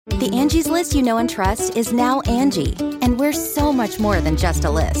The Angie's List you know and trust is now Angie, and we're so much more than just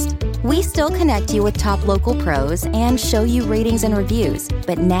a list. We still connect you with top local pros and show you ratings and reviews,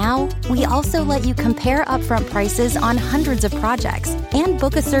 but now we also let you compare upfront prices on hundreds of projects and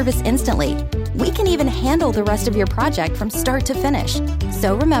book a service instantly. We can even handle the rest of your project from start to finish.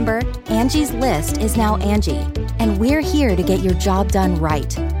 So remember, Angie's List is now Angie, and we're here to get your job done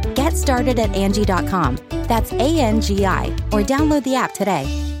right. Get started at Angie.com. That's ANGI, or download the app today.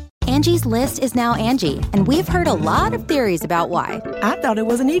 Angie's List is now Angie, and we've heard a lot of theories about why. I thought it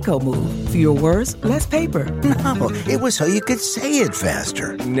was an eco move. Fewer words, less paper. No, it was so you could say it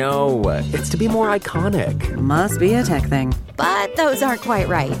faster. No, it's to be more iconic. Must be a tech thing. But those aren't quite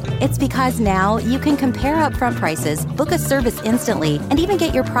right. It's because now you can compare upfront prices, book a service instantly, and even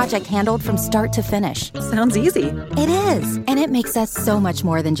get your project handled from start to finish. Sounds easy. It is, and it makes us so much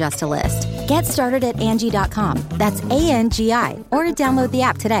more than just a list. Get started at Angie.com. That's ANGI, or download the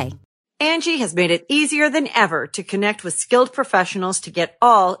app today. Angie has made it easier than ever to connect with skilled professionals to get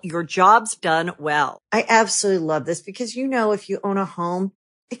all your jobs done well. I absolutely love this because, if you own a home,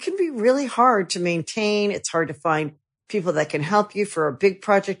 it can be really hard to maintain. It's hard to find people that can help you for a big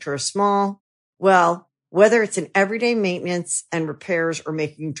project or a small. Well, whether it's in everyday maintenance and repairs or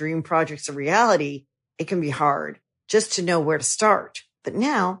making dream projects a reality, it can be hard just to know where to start. But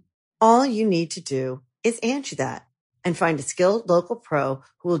now all you need to do is Angie that and find a skilled local pro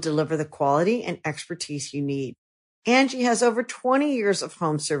who will deliver the quality and expertise you need. Angie has over 20 years of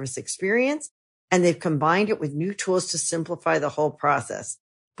home service experience, and they've combined it with new tools to simplify the whole process.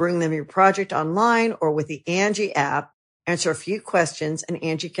 Bring them your project online or with the Angie app, answer a few questions, and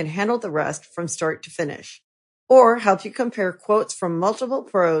Angie can handle the rest from start to finish. Or help you compare quotes from multiple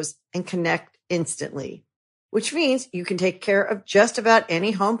pros and connect instantly, which means you can take care of just about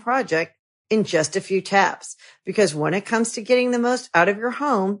any home project in just a few taps. Because when it comes to getting the most out of your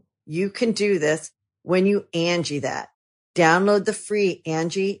home, you can do this when you Angie that. Download the free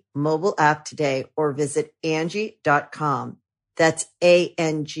Angie mobile app today or visit Angie.com. That's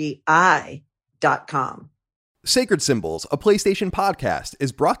ANGI.com. Sacred Symbols, a PlayStation podcast,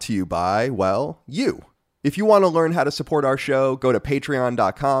 is brought to you by, you. If you want to learn how to support our show, go to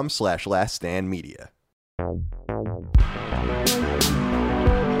patreon.com/laststandmedia.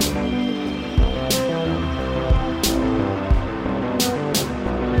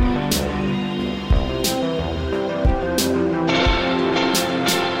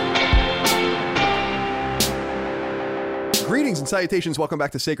 Greetings and salutations. Welcome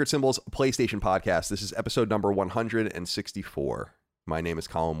back to Sacred Symbols PlayStation Podcast. This is episode number 164. My name is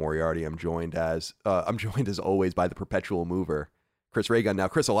Colin Moriarty. I'm joined as always by the perpetual mover, Chris Raygun. Now,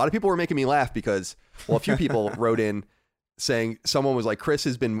 Chris, a lot of people were making me laugh because, a few people wrote in saying someone was like, Chris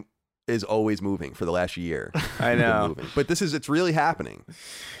is always moving for the last year. I know, but it's really happening.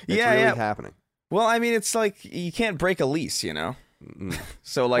 It's happening. Well, I mean, it's like you can't break a lease,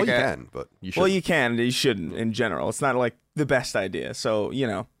 So like, you can, but you shouldn't. Well, you can. You shouldn't in general. It's not like the best idea. So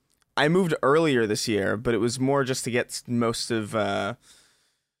I moved earlier this year, but it was more just to get most of a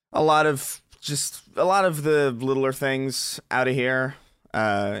lot of the littler things out of here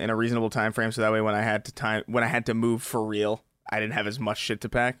in a reasonable time frame. So that way, when I had to move for real, I didn't have as much shit to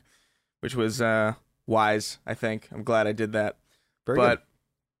pack, which was wise. I think I'm glad I did that. Very good.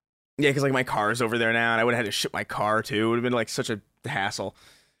 Yeah, because like my car's over there now, and I would have had to ship my car too. It would have been like such a hassle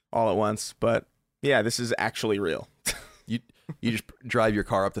all at once. But yeah, this is actually real. You just drive your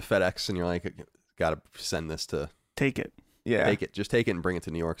car up to FedEx, and you're like, gotta send this to take it. Yeah, take it. Just take it and bring it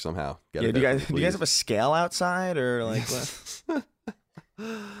to New York somehow. Do you guys have a scale outside or like what?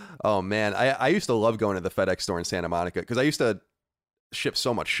 Oh man, I used to love going to the FedEx store in Santa Monica because I used to ship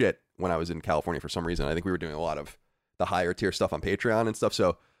so much shit when I was in California for some reason. I think we were doing a lot of the higher tier stuff on Patreon and stuff,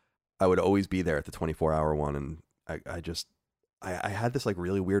 so I would always be there at the 24-hour one, and I had this like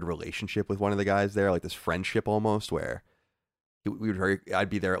really weird relationship with one of the guys there, like this friendship almost, where I'd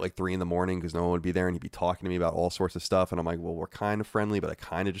be there at like 3 a.m. because no one would be there, and he'd be talking to me about all sorts of stuff, and I'm like, well, we're kind of friendly, but I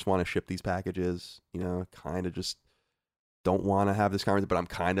kind of just want to ship these packages, kind of just don't want to have this conversation, but I'm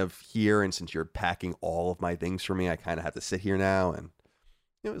kind of here, and since you're packing all of my things for me, I kind of have to sit here now, and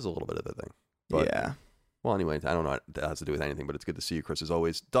it was a little bit of the thing. But, yeah. Well, anyway, I don't know what that has to do with anything, but it's good to see you, Chris, as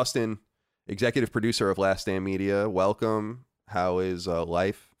always. Dustin, executive producer of Last Stand Media, welcome. How is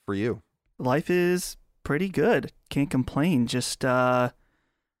life for you? Life is pretty good. Can't complain. Just, I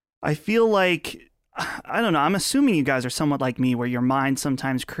feel like, I don't know, I'm assuming you guys are somewhat like me, where your mind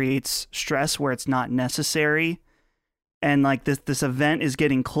sometimes creates stress where it's not necessary. And like this event is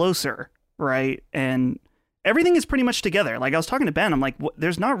getting closer, right? And everything is pretty much together. Like I was talking to Ben, I'm like,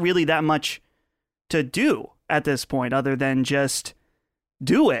 there's not really that much to do at this point other than just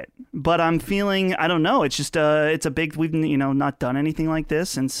do it. But I'm feeling, I don't know. It's just it's a big. We've not done anything like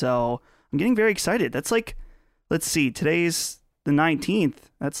this, and so I'm getting very excited. That's like, let's see, today's the 19th.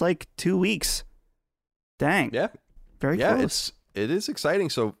 That's like 2 weeks. Dang. Yeah. Very close. It is exciting.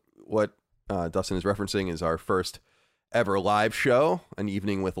 So what Dustin is referencing is our first ever live show, An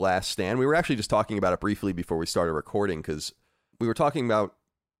Evening with Last Stand. We were actually just talking about it briefly before we started recording, because we were talking about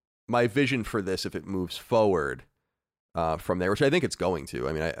my vision for this if it moves forward from there, which I think it's going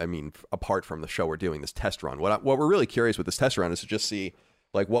to. I mean, apart from the show we're doing, this test run, what we're really curious with this test run is to just see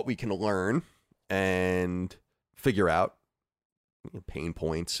like what we can learn and figure out pain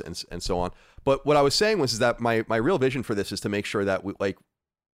points and so on. But what I was saying was that my real vision for this is to make sure that we, like,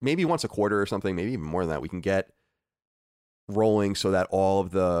 maybe once a quarter or something, maybe even more than that, we can get rolling so that all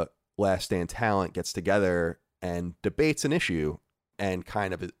of the Last Stand talent gets together and debates an issue and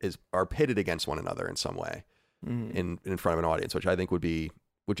kind of are pitted against one another in some way in front of an audience, which I think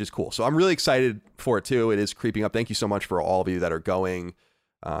which is cool. So I'm really excited for it too. It is creeping up. Thank you so much for all of you that are going.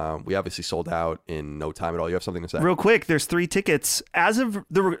 We obviously sold out in no time at all. You have something to say? Real quick, there's 3 tickets. As of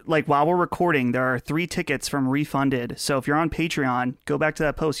while we're recording, there are 3 tickets from Refunded. So if you're on Patreon, go back to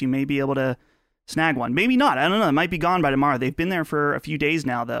that post. You may be able to snag one. Maybe not. I don't know. It might be gone by tomorrow. They've been there for a few days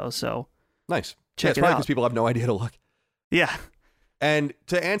now, though. So nice. Check it's it probably out. because people have no idea to look. Yeah. And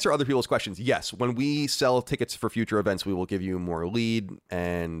to answer other people's questions, yes, when we sell tickets for future events, we will give you more lead,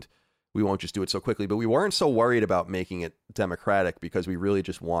 and we won't just do it so quickly. But we weren't so worried about making it democratic because we really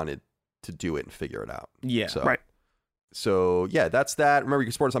just wanted to do it and figure it out. Yeah. So, right. So yeah, that's that. Remember, you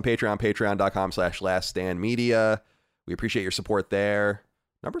can support us on Patreon, patreon.com/laststandmedia. We appreciate your support there.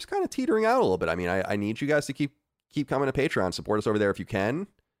 Numbers kind of teetering out a little bit. I mean, I need you guys to keep coming to Patreon. Support us over there if you can.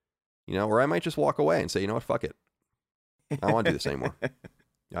 Or I might just walk away and say, you know what, fuck it. I don't want to do this anymore.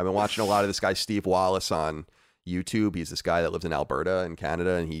 I've been watching a lot of this guy, Steve Wallace, on YouTube. He's this guy that lives in Alberta in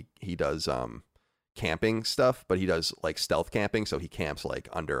Canada, and he does camping stuff, but he does like stealth camping. So he camps like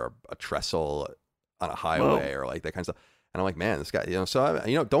under a trestle on a highway or like that kind of stuff. And I'm like, man, this guy,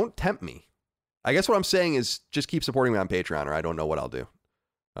 so don't tempt me. I guess what I'm saying is just keep supporting me on Patreon, or I don't know what I'll do.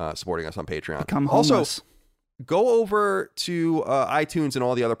 Supporting us on Patreon. Become homeless. Also, go over to iTunes and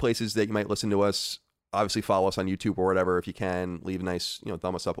all the other places that you might listen to us. Obviously, follow us on YouTube or whatever if you can. Leave a nice,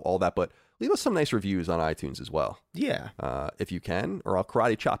 thumb us up, all that. But leave us some nice reviews on iTunes as well. Yeah. If you can, or I'll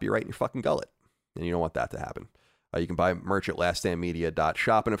karate chop you right in your fucking gullet. And you don't want that to happen. You can buy merch at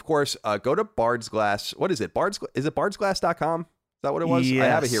laststandmedia.shop. And of course, go to Bard's Glass. What is it? Is it bardsglass.com? Is that what it was? Yes. I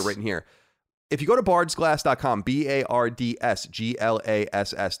have it here written here. If you go to bardsglass.com,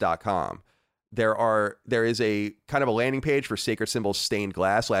 BARDSGLASS.com, there is a kind of a landing page for Sacred Symbols stained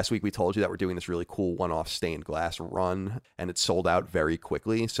glass. Last week we told you that we're doing this really cool one-off stained glass run, and it sold out very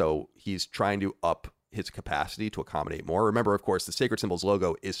quickly. So he's trying to up his capacity to accommodate more. Remember, of course, the Sacred Symbols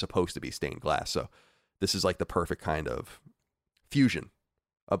logo is supposed to be stained glass. So this is like the perfect kind of fusion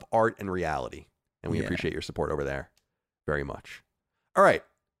of art and reality. And we appreciate your support over there very much. All right,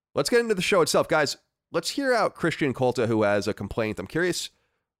 let's get into the show itself. Guys, let's hear out Christian Colta, who has a complaint. I'm curious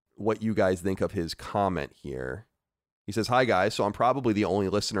what you guys think of his comment here. He says, "Hi guys, so I'm probably the only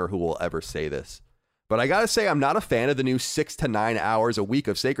listener who will ever say this, but I gotta say I'm not a fan of the new 6 to 9 hours a week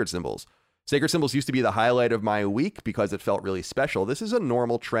of Sacred Symbols. Sacred Symbols used to be the highlight of my week because it felt really special. This is a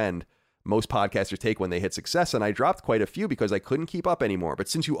normal trend most podcasters take when they hit success, and I dropped quite a few because I couldn't keep up anymore. But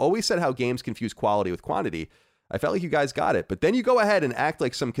since you always said how games confuse quality with quantity, I felt like you guys got it. But then you go ahead and act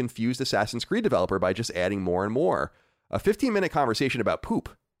like some confused Assassin's Creed developer by just adding more and more. A 15-minute conversation about poop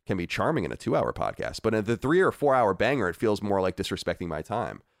can be charming in a 2-hour podcast, but in the 3 or 4 hour banger, it feels more like disrespecting my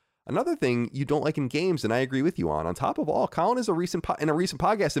time. Another thing you don't like in games, and I agree with you on top of all, Colin is in a recent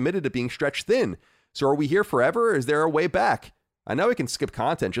podcast admitted to being stretched thin. So are we here forever, or is there a way back? I know we can skip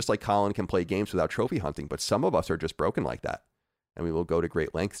content just like Colin can play games without trophy hunting, but some of us are just broken like that, and we will go to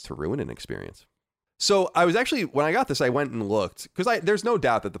great lengths to ruin an experience." So I was actually, when I got this, I went and looked, because there's no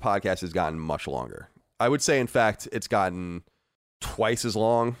doubt that the podcast has gotten much longer. I would say, in fact, it's gotten twice as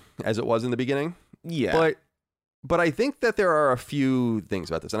long as it was in the beginning. Yeah. But I think that there are a few things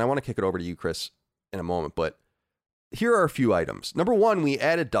about this, and I want to kick it over to you, Chris, in a moment, but here are a few items. Number one, we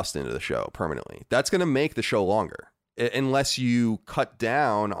added Dustin to the show permanently. That's going to make the show longer. Unless you cut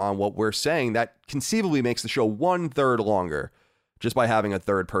down on what we're saying, that conceivably makes the show 1/3 longer just by having a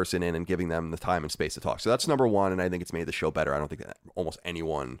third person in and giving them the time and space to talk. So that's number one, and I think it's made the show better. I don't think that almost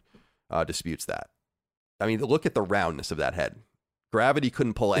anyone disputes that. I mean, look at the roundness of that head. Gravity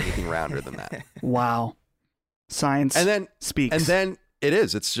couldn't pull anything rounder than that. Wow. Science speaks. And then it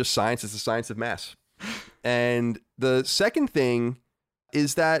is. It's just science. It's the science of mass. And the second thing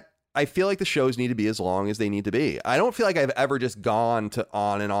is that I feel like the shows need to be as long as they need to be. I don't feel like I've ever just gone to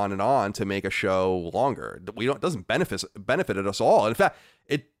on and on and on to make a show longer. It doesn't benefited us all. In fact,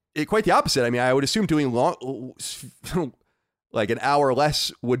 it quite the opposite. I mean, I would assume doing long, like an hour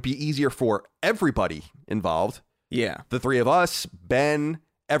less would be easier for everybody involved. Yeah. The three of us, Ben,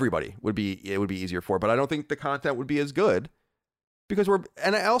 everybody it would be easier for, but I don't think the content would be as good because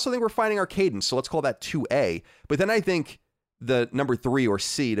and I also think we're finding our cadence. So let's call that 2A. But then I think the number 3 or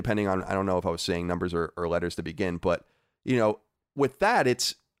C, depending on, I don't know if I was saying numbers or letters to begin, but with that,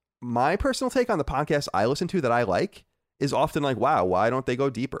 it's my personal take on the podcast I listen to that I like is often like, wow, why don't they go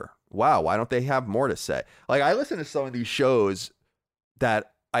deeper? Wow, why don't they have more to say? Like I listen to some of these shows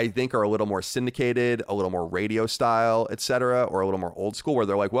that I think are a little more syndicated, a little more radio style, etc., or a little more old school where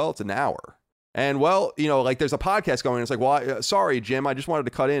they're like, well, it's an hour. And well, like there's a podcast going, it's like, well, sorry, Jim, I just wanted to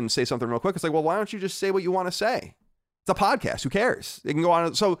cut in and say something real quick. It's like, well, why don't you just say what you want to say? It's a podcast. Who cares? It can go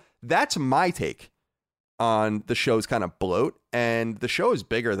on. So that's my take on the show's kind of bloat. And the show is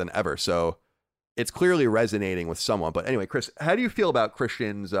bigger than ever. So it's clearly resonating with someone. But anyway, Chris, how do you feel about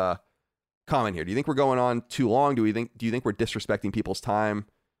Christian's comment here? Do you think we're going on too long? Do you think we're disrespecting people's time?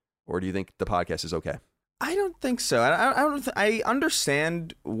 Or do you think the podcast is okay? I don't think so. I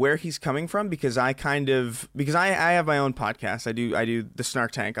understand where he's coming from because I have my own podcast. I do the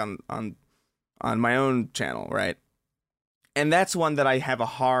Snark Tank on my own channel, right? And that's one that I have a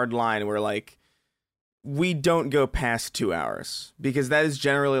hard line where like we don't go past 2 hours because that is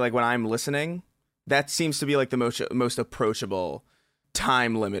generally like when I'm listening, that seems to be like the most approachable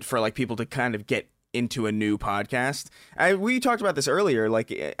time limit for like people to kind of get into a new podcast. We talked about this earlier.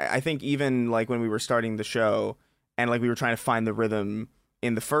 Like I think even like when we were starting the show and like we were trying to find the rhythm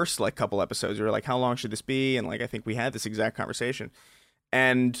in the first like couple episodes, we were like, how long should this be? And like I think we had this exact conversation.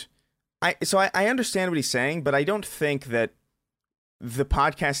 And I understand what he's saying, but I don't think that the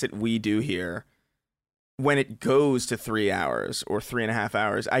podcast that we do here, when it goes to 3 hours or 3.5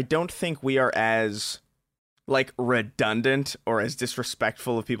 hours, I don't think we are as like redundant or as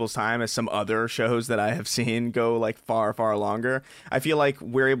disrespectful of people's time as some other shows that I have seen go like far, far longer. I feel like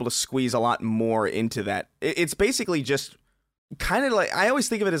we're able to squeeze a lot more into that. It's basically just kind of like, I always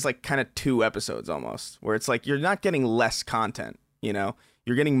think of it as like kind of 2 episodes almost, where it's like you're not getting less content, you're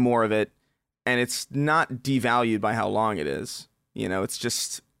getting more of it, and it's not devalued by how long it is. It's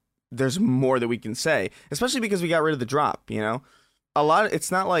just there's more that we can say, especially because we got rid of the drop.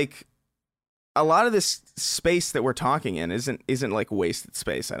 It's not like a lot of this space that we're talking in isn't like wasted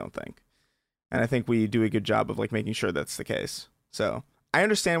space, I don't think. And I think we do a good job of like making sure that's the case. So I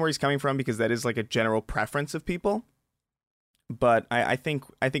understand where he's coming from because that is like a general preference of people. But I think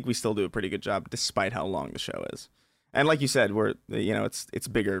we still do a pretty good job despite how long the show is. And like you said, it's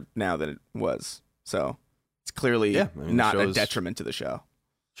bigger now than it was. So it's clearly not a detriment to the show.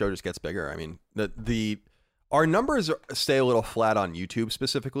 Show just gets bigger. I mean, our numbers stay a little flat on YouTube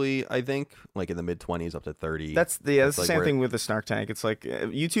specifically, I think, like in the mid-20s up to 30. That's the same thing with the Snark Tank. It's like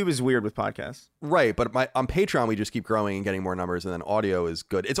YouTube is weird with podcasts. Right, but on Patreon, we just keep growing and getting more numbers, and then audio is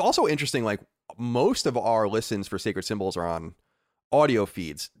good. It's also interesting, like most of our listens for Sacred Symbols are on audio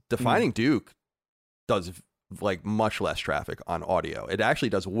feeds. Defining Duke does like much less traffic on audio. It actually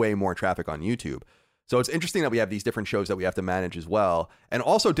does way more traffic on YouTube. So it's interesting that we have these different shows that we have to manage as well. And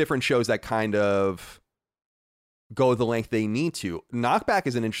also different shows that kind of go the length they need to. Knockback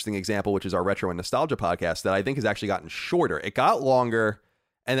is an interesting example, which is our retro and nostalgia podcast that I think has actually gotten shorter. It got longer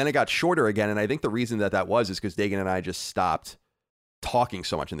and then it got shorter again. And I think the reason that was is because Dagan and I just stopped talking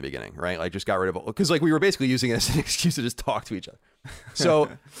so much in the beginning, right? Like just got rid of it because like we were basically using it as an excuse to just talk to each other. So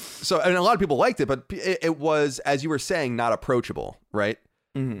and a lot of people liked it, but it was, as you were saying, not approachable, right?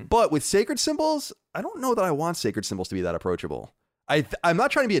 Mm-hmm. But with Sacred Symbols, I don't know that I want Sacred Symbols to be that approachable. I'm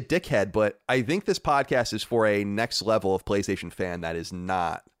not trying to be a dickhead, but I think this podcast is for a next level of PlayStation fan that is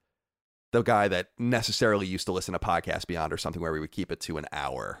not the guy that necessarily used to listen to Podcast Beyond or something where we would keep it to an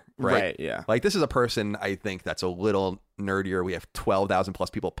hour, right? Yeah. Like this is a person I think that's a little nerdier. We have 12,000 plus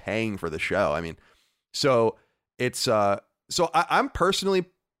people paying for the show. I mean, so it's I'm personally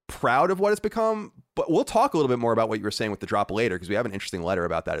proud of what it's become, but we'll talk a little bit more about what you were saying with the drop later because we have an interesting letter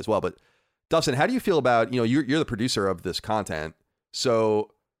about that as well. But Duffson, how do you feel about, you're the producer of this content.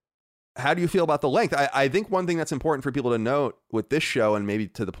 So how do you feel about the length? I think one thing that's important for people to note with this show, and maybe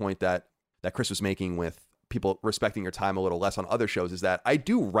to the point that Chris was making with people respecting your time a little less on other shows, is that I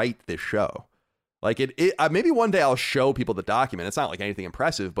do write this show. Like maybe one day I'll show people the document. It's not like anything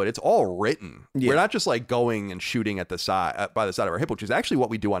impressive, but it's all written. Yeah. We're not just like going and shooting at the side by the side of our hip, which is actually what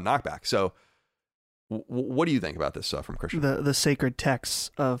we do on Knockback. So what do you think about this stuff from Christian? The sacred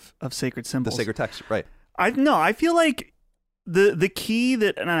texts of Sacred Symbols. The sacred text, right. I feel like the key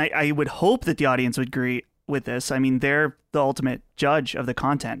that, and I would hope that the audience would agree with this. I mean, they're the ultimate judge of the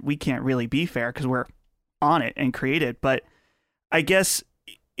content. We can't really be fair because we're on it and create it. But I guess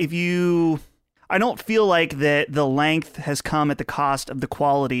I don't feel like that the length has come at the cost of the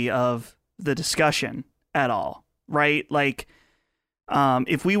quality of the discussion at all, right? Like,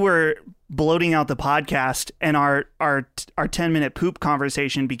 if we were bloating out the podcast and our 10-minute poop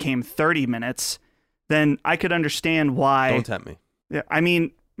conversation became 30 minutes, then I could understand why. Don't tempt me. Yeah, I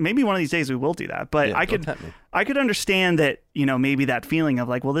mean, maybe one of these days we will do that, but Yeah, I could understand that, maybe that feeling of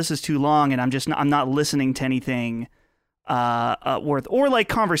like, well, this is too long and I'm not listening to anything worth, or like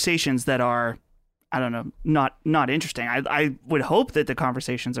conversations that are, I don't know, not interesting. I would hope that the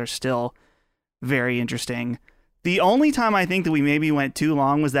conversations are still very interesting. The only time I think that we maybe went too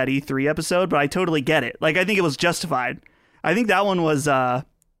long was that E3 episode, but I totally get it. Like, I think it was justified. I think that one was,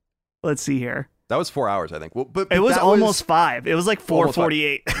 let's see here. That was 4 hours, I think. Well, but it was almost 5. It was like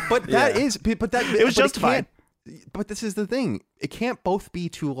 4:48. But it was justified. But this is the thing. It can't both be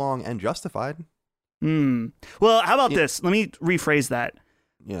too long and justified. Well, how about this? Let me rephrase that.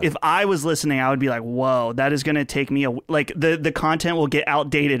 Yeah. If I was listening, I would be like, whoa, that is going to take me the content will get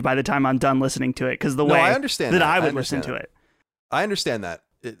outdated by the time I'm done listening to it, because the way I understand that I would listen to it. I understand that.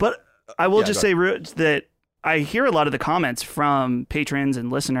 But I will just say that I hear a lot of the comments from patrons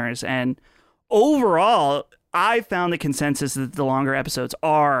and listeners, and overall, I found the consensus that the longer episodes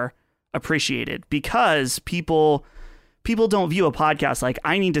are appreciated because people don't view a podcast like,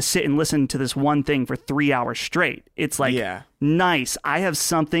 I need to sit and listen to this one thing for 3 hours straight. It's like, nice, I have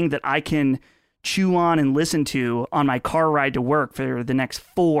something that I can chew on and listen to on my car ride to work for the next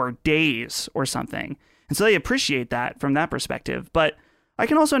 4 days or something. And so they appreciate that from that perspective. But I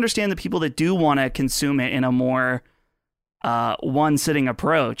can also understand the people that do want to consume it in a more one-sitting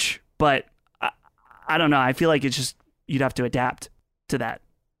approach. But I don't know. I feel like it's just, you'd have to adapt to that.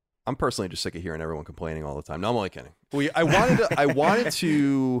 I'm personally just sick of hearing everyone complaining all the time. No, I'm only kidding. I wanted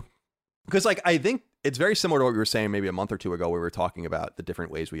to, because like, I think it's very similar to what we were saying maybe a month or two ago, where we were talking about the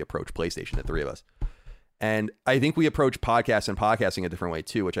different ways we approach PlayStation, the three of us. And I think we approach podcasts and podcasting a different way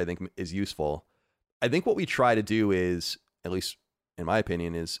too, which I think is useful. I think what we try to do is, at least in my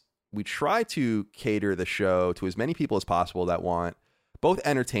opinion, is we try to cater the show to as many people as possible that want both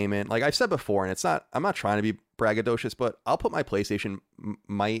entertainment. Like I've said before, and I'm not trying to be braggadocious, but I'll put my PlayStation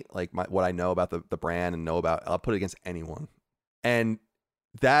what I know about the brand and I'll put it against anyone. And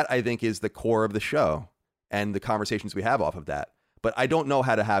that, I think, is the core of the show and the conversations we have off of that. But I don't know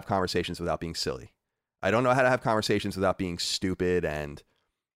how to have conversations without being silly. I don't know how to have conversations without being stupid and,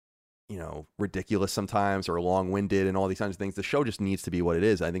 ridiculous sometimes, or long-winded and all these kinds of things. The show just needs to be what it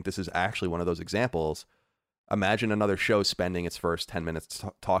is. I think this is actually one of those examples. Imagine another show spending its first 10 minutes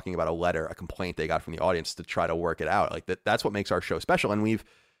talking about a complaint they got from the audience to try to work it out. Like that's what makes our show special. And we've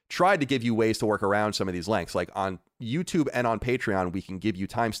tried to give you ways to work around some of these lengths. Like on YouTube and on Patreon, we can give you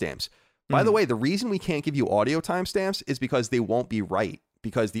timestamps. By the way, the reason we can't give you audio timestamps is because they won't be right,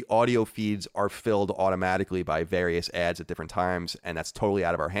 because the audio feeds are filled automatically by various ads at different times, and that's totally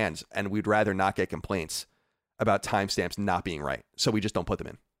out of our hands. And we'd rather not get complaints about timestamps not being right, so we just don't put them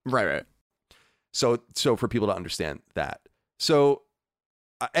in. Right. So for people to understand that. So,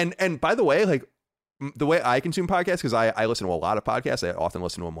 and by the way, like the way I consume podcasts, because I listen to a lot of podcasts. I often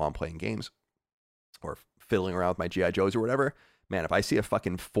listen to them while I'm playing games or fiddling around with my G.I. Joes or whatever. Man, if I see a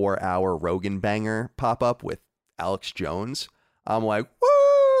fucking 4-hour Rogan banger pop up with Alex Jones, I'm like,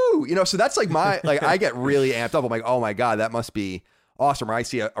 woo! So that's like I get really amped up. I'm like, oh my God, that must be awesome. Or I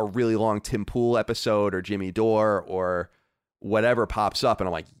see a really long Tim Pool episode or Jimmy Dore or whatever pops up, and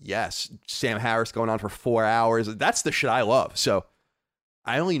I'm like, yes, Sam Harris going on for 4 hours. That's the shit I love. So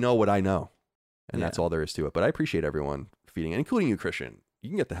I only know what I know, and that's all there is to it. But I appreciate everyone feeding it, including you, Christian. You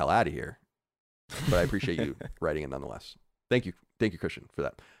can get the hell out of here, but I appreciate you writing it nonetheless. Thank you, Christian, for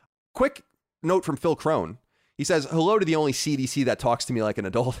that. Quick note from Phil Crone. He says, hello to the only CDC that talks to me like an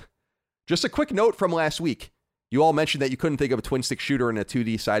adult. Just a quick note from last week. You all mentioned that you couldn't think of a twin-stick shooter in a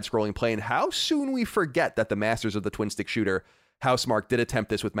 2D side-scrolling plane. How soon we forget that the masters of the twin-stick shooter, Housemarque, did attempt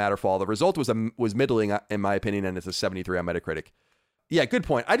this with Matterfall. The result was middling, in my opinion, and it's a 73 on Metacritic. Yeah, good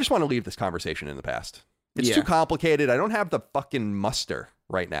point. I just want to leave this conversation in the past. It's too complicated. I don't have the fucking muster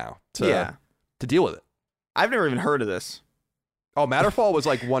right now to deal with it. I've never even heard of this. Oh, Matterfall was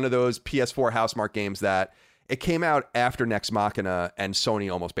like one of those PS4 Housemarque games that it came out after Nex Machina, and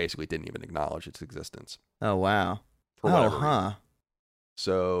Sony almost basically didn't even acknowledge its existence. Oh, wow. For whatever reason.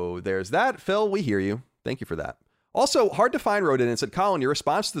 So there's that. Phil, we hear you. Thank you for that. Also, Hard to Find wrote in and said, Colin, your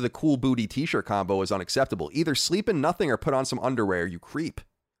response to the cool booty t-shirt combo is unacceptable. Either sleep in nothing or put on some underwear, you creep.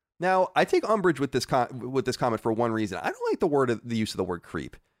 Now, I take umbrage with this comment for one reason. I don't like the use of the word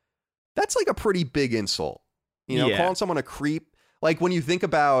creep. That's like a pretty big insult. You know, calling someone a creep. Like when you think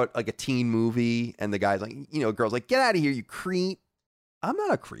about like a teen movie and the guy's like, you know, girl's like, get out of here, you creep. I'm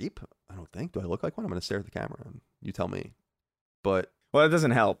not a creep. I don't think. Do I look like one? I'm going to stare at the camera and you tell me. But well, it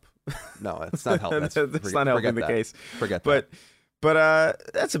doesn't help. No, it's not helping. That's not helping the case. Forget that.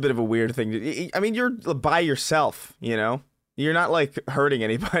 But that's a bit of a weird thing. I mean, you're by yourself, you know? You're not like hurting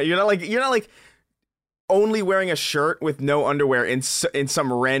anybody. You're not like only wearing a shirt with no underwear in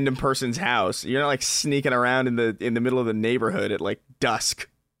some random person's house. You're not like sneaking around in the middle of the neighborhood at like dusk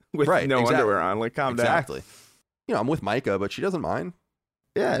with no underwear on. Like, calm down. Exactly. You know, I'm with Micah, but she doesn't mind.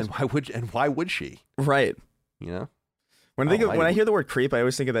 Yeah. And why would she? Right. You know? When I hear the word creep, I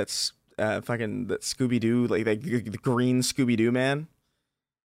always think of that Scooby-Doo, like the green Scooby-Doo man,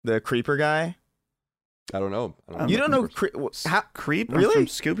 the creeper guy. I don't know. You don't know Creep? Really? From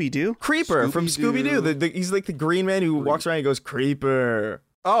Scooby-Doo? Creeper from Scooby-Doo. He's like the green man who walks around and goes, Creeper.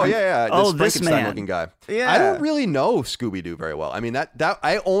 Oh, yeah. This Frankenstein looking guy. Yeah. I don't really know Scooby-Doo very well. I mean, that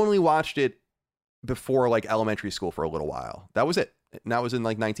I only watched it before like elementary school for a little while. That was it. And that was in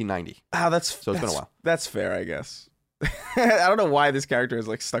like 1990. Oh, it's been a while. That's fair, I guess. I don't know why this character is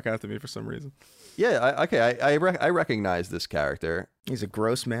like stuck out to me for some reason. Yeah, I recognize this character. He's a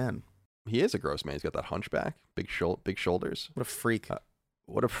gross man. He is a gross man. He's got that hunchback, big shoulders. What a freak!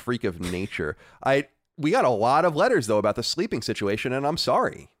 What a freak of nature. We got a lot of letters though about the sleeping situation, and I'm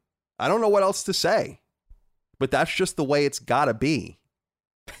sorry. I don't know what else to say, but that's just the way it's gotta be.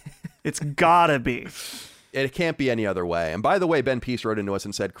 It's gotta be. It can't be any other way. And by the way, Ben Peace wrote into us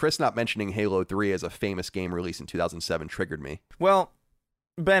and said, Chris not mentioning Halo 3 as a famous game released in 2007 triggered me. Well,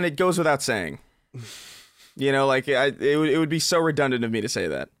 Ben, it goes without saying. You know, like it would be so redundant of me to say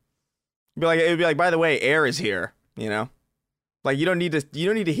that. It would be like, by the way, Air is here. You know, like you don't need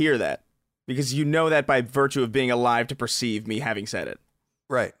to hear that because you know that by virtue of being alive to perceive me having said it.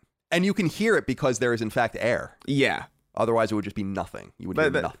 Right, and you can hear it because there is in fact air. Yeah. Otherwise, it would just be nothing. You would hear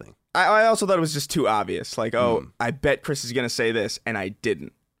nothing. I also thought it was just too obvious. Like, I bet Chris is going to say this, and I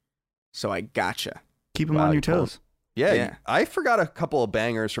didn't. So I gotcha. Keep him on your toes. Yeah, I forgot a couple of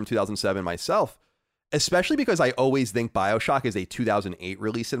bangers from 2007 myself, especially because I always think BioShock is a 2008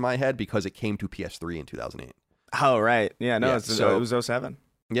 release in my head because it came to PS3 in 2008. Oh, right. Yeah, no, it was 07.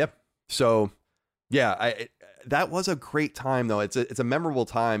 Yep. So, yeah, that was a great time, though. It's a memorable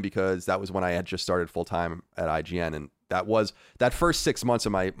time because that was when I had just started full-time at IGN, and that first 6 months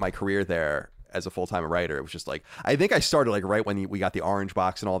of my career there as a full-time writer. It was just like, I think I started like right when we got the Orange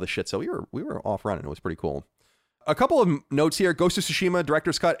Box and all this shit. So we were off running. It was pretty cool. A couple of notes here. Ghost of Tsushima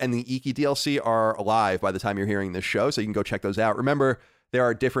Director's Cut and the Iki DLC are live by the time you're hearing this show, so you can go check those out. Remember, there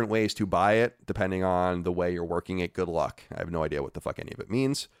are different ways to buy it depending on the way you're working it. Good luck. I have no idea what the fuck any of it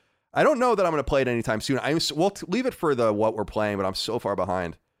means. I don't know that I'm going to play it anytime soon. We'll leave it for what we're playing, but I'm so far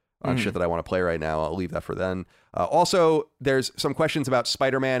behind on shit that I want to play right now. I'll leave that for then. Also, there's some questions about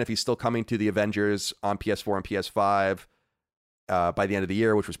Spider-Man, if he's still coming to the Avengers on PS4 and PS5 by the end of the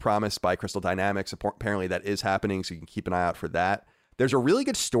year, which was promised by Crystal Dynamics. Apparently that is happening, so you can keep an eye out for that. There's a really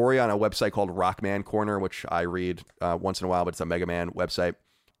good story on a website called Rockman Corner, which I read once in a while, but it's a Mega Man website.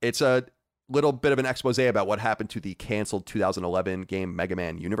 It's a little bit of an expose about what happened to the canceled 2011 game Mega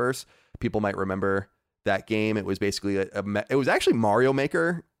Man Universe. People might remember that game. It was basically it was actually Mario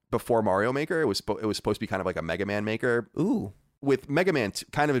Maker before Mario Maker. It was supposed to be kind of like a Mega Man Maker. Ooh, with Mega Man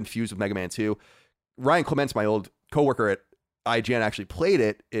kind of infused with Mega Man 2. Ryan Clements, my old coworker at IGN, actually played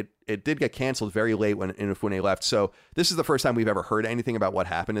it. It did get canceled very late when Inafune left. So this is the first time we've ever heard anything about what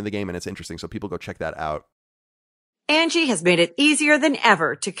happened in the game, and it's interesting. So people go check that out. Angie has made it easier than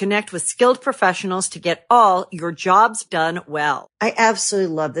ever to connect with skilled professionals to get all your jobs done well. I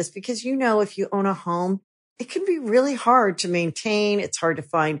absolutely love this because, if you own a home, it can be really hard to maintain. It's hard to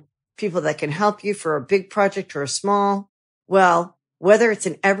find people that can help you for a big project or a small. Well, whether it's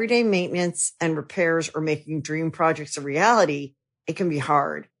in everyday maintenance and repairs or making dream projects a reality, it can be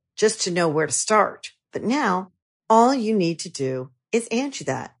hard just to know where to start. But now all you need to do is Angie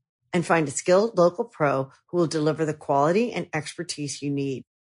that and find a skilled local pro who will deliver the quality and expertise you need.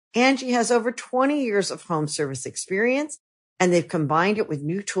 Angie has over 20 years of home service experience, and they've combined it with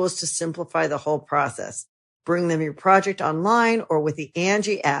new tools to simplify the whole process. Bring them your project online or with the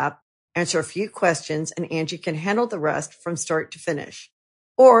Angie app, answer a few questions, and Angie can handle the rest from start to finish.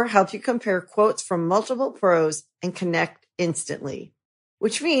 Or help you compare quotes from multiple pros and connect instantly,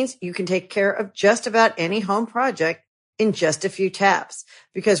 which means you can take care of just about any home project in just a few taps.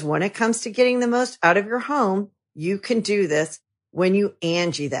 Because when it comes to getting the most out of your home, you can do this when you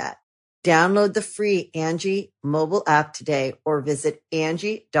Angie that. Download the free Angie mobile app today or visit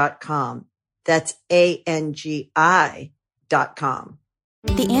Angie.com. That's ANGI.com.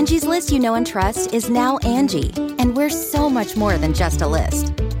 The Angie's List you know and trust is now Angie, and we're so much more than just a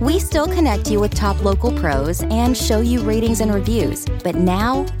list. We still connect you with top local pros and show you ratings and reviews, but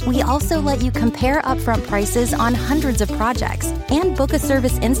now we also let you compare upfront prices on hundreds of projects and book a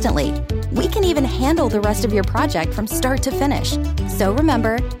service instantly. We can even handle the rest of your project from start to finish. So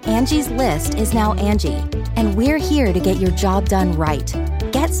remember, Angie's List is now Angie, and we're here to get your job done right.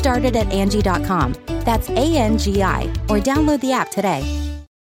 Get started at Angie.com. That's ANGI, or download the app today.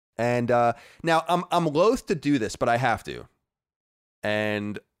 And now I'm loath to do this, but I have to.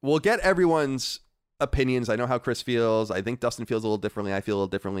 And we'll get everyone's opinions. I know how Chris feels. I think Dustin feels a little differently. I feel a little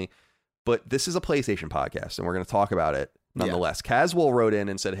differently. But this is a PlayStation podcast, and we're going to talk about it nonetheless. Yeah. Caswell wrote in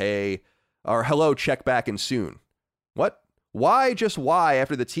and said, hey, or hello, check back in soon. What? Why, just why,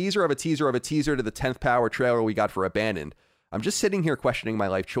 after the teaser of a teaser of a teaser to the 10th Power trailer we got for Abandoned? I'm just sitting here questioning my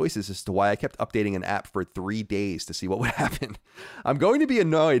life choices as to why I kept updating an app for 3 days to see what would happen. I'm going to be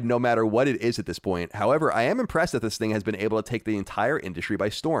annoyed no matter what it is at this point. However, I am impressed that this thing has been able to take the entire industry by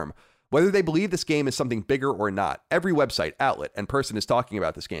storm. Whether they believe this game is something bigger or not, every website, outlet, and person is talking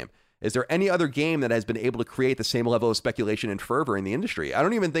about this game. Is there any other game that has been able to create the same level of speculation and fervor in the industry? I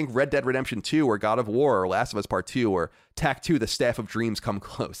don't even think Red Dead Redemption 2 or God of War or Last of Us Part 2 or Tak 2, The Staff of Dreams come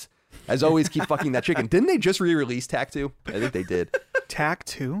close. As always, keep fucking that chicken. Didn't they just re-release Tak 2? I think they did. Tak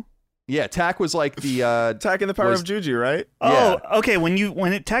 2? Yeah, Tak was like the Tak and the Power of Juju, right? Oh, yeah. Okay.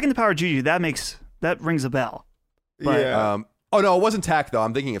 When Tak and the Power of Juju, that rings a bell. But, yeah. Oh no, it wasn't Tak though.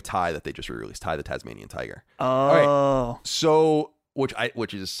 I'm thinking of Ty that they just re-released, Ty the Tasmanian Tiger. Oh. All right. So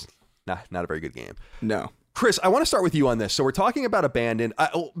which is not a very good game. No. Chris, I want to start with you on this. So we're talking about Abandoned.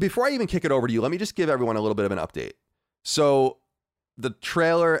 Before I even kick it over to you, let me just give everyone a little bit of an update. So the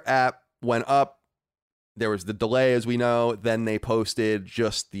trailer app went up. There was the delay, as we know. Then they posted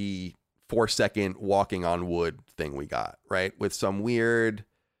just the 4-second walking on wood thing we got, right? With some weird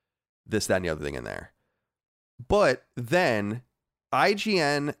this, that, and the other thing in there. But then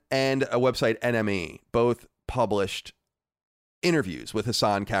IGN and a website, NME, both published interviews with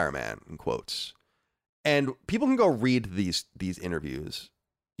Hasan Kahraman, in quotes. And people can go read these interviews.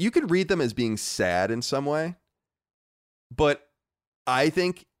 You could read them as being sad in some way, but I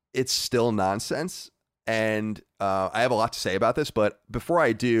think it's still nonsense. And I have a lot to say about this, but before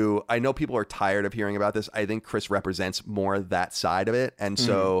I do, I know people are tired of hearing about this. I think Chris represents more that side of it. And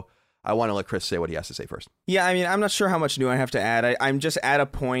so I want to let Chris say what he has to say first. Yeah, I mean, I'm not sure how much new I have to add. I'm just at a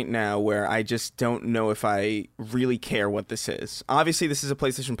point now where I just don't know if I really care what this is. Obviously, this is a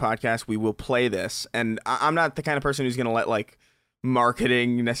PlayStation podcast. We will play this. And I'm not the kind of person who's going to let, like,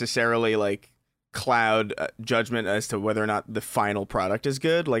 marketing necessarily, like, cloud judgment as to whether or not the final product is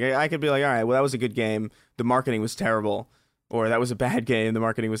good. Like, I could be like, all right, well, that was a good game. The marketing was terrible. Or that was a bad game. The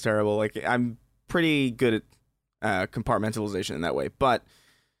marketing was terrible. Like, I'm pretty good at compartmentalization in that way. But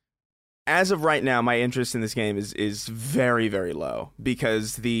as of right now, my interest in this game is very, very low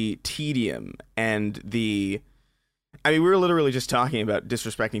because the tedium and we were literally just talking about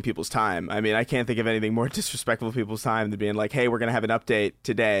disrespecting people's time. I mean, I can't think of anything more disrespectful of people's time than being like, hey, we're going to have an update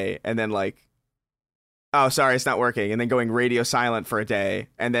today. And then like, oh, sorry, it's not working. And then going radio silent for a day.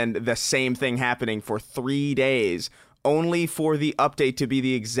 And then the same thing happening for 3 days, only for the update to be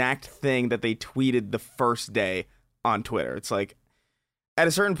the exact thing that they tweeted the first day on Twitter. It's like, at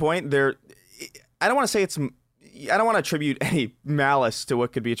a certain point, I don't want to attribute any malice to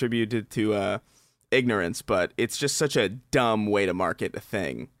what could be attributed to ignorance, but it's just such a dumb way to market a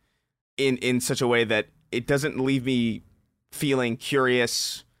thing in such a way that it doesn't leave me feeling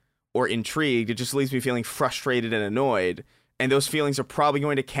curious or intrigued. It just leaves me feeling frustrated and annoyed. And those feelings are probably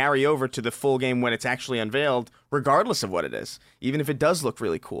going to carry over to the full game when it's actually unveiled, regardless of what it is, even if it does look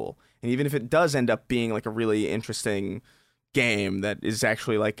really cool. And even if it does end up being like a really interesting game that is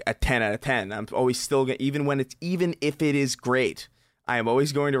actually like a 10 out of 10. I'm always still even if it is great, I am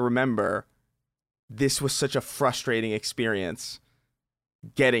always going to remember this was such a frustrating experience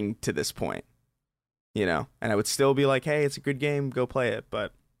getting to this point, you know. And I would still be like, hey, it's a good game, go play it.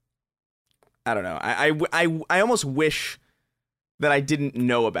 But I don't know. I almost wish that I didn't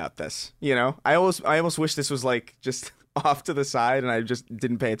know about this, you know. I almost wish this was like just off to the side and I just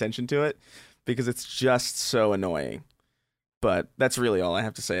didn't pay attention to it because it's just so annoying. But that's really all I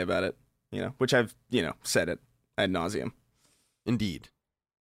have to say about it, you know, which I've, you know, said it ad nauseum. Indeed.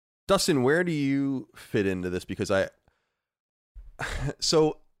 Dustin, where do you fit into this? Because I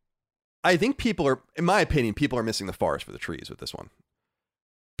think people are, in my opinion, people are missing the forest for the trees with this one.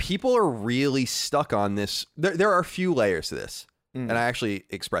 People are really stuck on this. There are a few layers to this. And I actually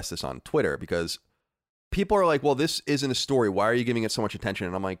expressed this on Twitter because people are like, well, this isn't a story. Why are you giving it so much attention?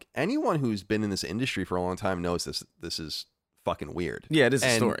 And I'm like, anyone who's been in this industry for a long time knows this is fucking weird. Yeah, it is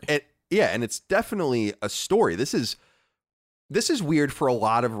a story. And it's definitely a story. This is weird for a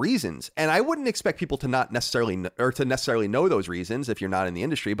lot of reasons. And I wouldn't expect people to not necessarily know those reasons if you're not in the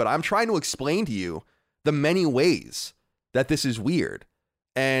industry, but I'm trying to explain to you the many ways that this is weird.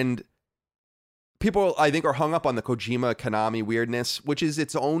 And people, I think, are hung up on the Kojima Konami weirdness, which is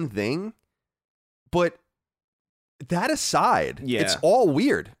its own thing. But that aside, it's all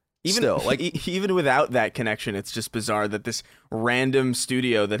weird. Even without that connection, it's just bizarre that this random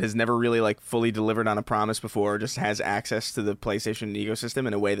studio that has never really like fully delivered on a promise before just has access to the PlayStation ecosystem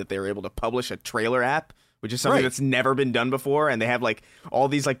in a way that they were able to publish a trailer app, which is something that's never been done before. And they have like all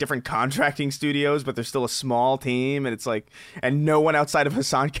these like different contracting studios, but they're still a small team. And it's like, and no one outside of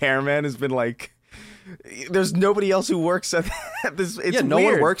Hasan Karaman has been like, there's nobody else who works at this. It's no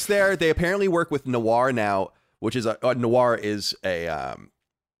weird. one works there. They apparently work with Noir now, which is Noir is a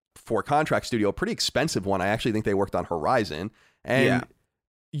for contract studio, pretty expensive one. I actually think they worked on Horizon, and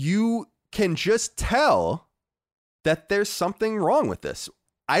you can just tell that there's something wrong with this.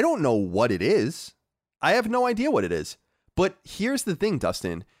 I don't know what it is. I have no idea what it is. But here's the thing,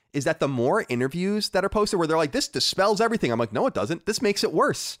 Dustin, is that the more interviews that are posted where they're like, this dispels everything. I'm like, no, it doesn't. This makes it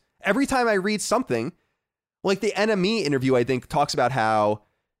worse. Every time I read something, like the NME interview, I think talks about how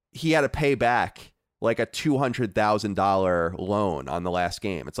he had to pay back like a $200,000 loan on the last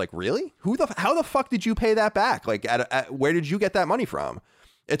game. It's like, really? How the fuck did you pay that back? Like, where did you get that money from?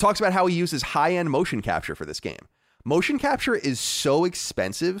 It talks about how he uses high-end motion capture for this game. Motion capture is so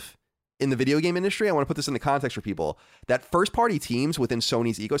expensive in the video game industry. I want to put this in the context for people that first-party teams within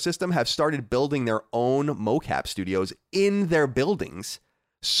Sony's ecosystem have started building their own mocap studios in their buildings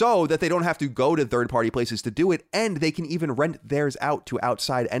so that they don't have to go to third-party places to do it, and they can even rent theirs out to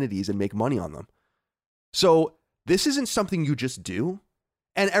outside entities and make money on them. So this isn't something you just do.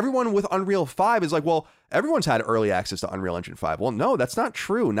 And everyone with Unreal 5 is like, well, everyone's had early access to Unreal Engine 5. Well, no, that's not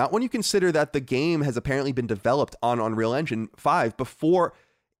true. Not when you consider that the game has apparently been developed on Unreal Engine 5 before.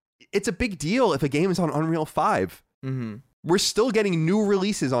 It's a big deal if a game is on Unreal 5. Mm-hmm. We're still getting new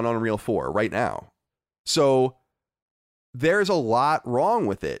releases on Unreal 4 right now. So there's a lot wrong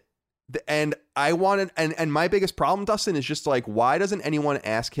with it. And I wanted, and my biggest problem, Dustin, is just like, why doesn't anyone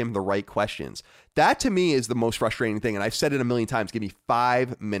ask him the right questions? That to me is the most frustrating thing. And I've said it a million times. Give me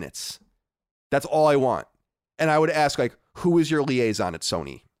 5 minutes. That's all I want. And I would ask, like, who is your liaison at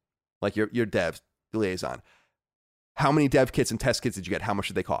Sony? Like your dev liaison. How many dev kits and test kits did you get? How much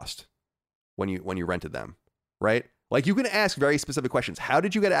did they cost when you rented them? Right? Like, you can ask very specific questions. How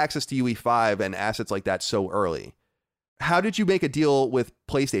did you get access to UE5 and assets like that so early? How did you make a deal with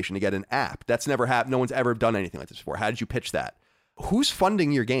PlayStation to get an app? That's never happened. No one's ever done anything like this before. How did you pitch that? Who's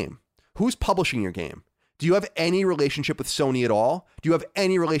funding your game? Who's publishing your game? Do you have any relationship with Sony at all? Do you have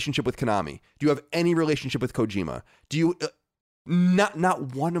any relationship with Konami? Do you have any relationship with Kojima? Do you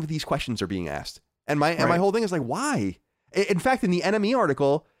not one of these questions are being asked. And my whole thing is like, why? In fact, in the NME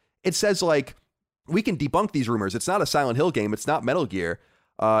article, it says like, we can debunk these rumors. It's not a Silent Hill game. It's not Metal Gear.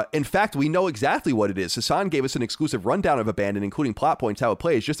 In fact, we know exactly what it is. Hasan gave us an exclusive rundown of Abandon, including plot points, how it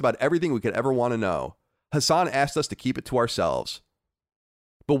plays, just about everything we could ever want to know. Hasan asked us to keep it to ourselves.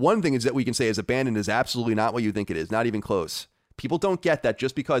 But one thing is that we can say is Abandon is absolutely not what you think it is, not even close. People don't get that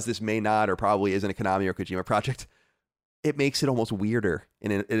just because this may not or probably isn't a Konami or Kojima project, it makes it almost weirder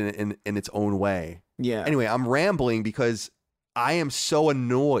in its own way. Yeah. Anyway, I'm rambling because I am so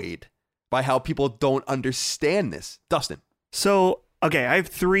annoyed by how people don't understand this. Dustin. So, okay, I have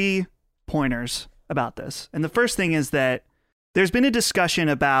 3 pointers about this. And the first thing is that there's been a discussion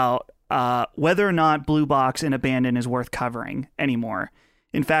about whether or not Blue Box and Abandon is worth covering anymore.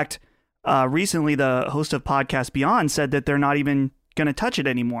 In fact, recently the host of Podcast Beyond said that they're not even going to touch it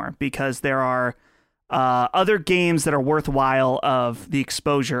anymore because there are other games that are worthwhile of the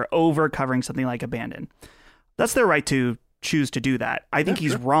exposure over covering something like Abandon. That's their right to choose to do that. I think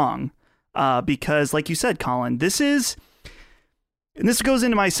he's wrong because, like you said, Colin, this goes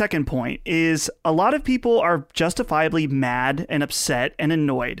into my second point, is a lot of people are justifiably mad and upset and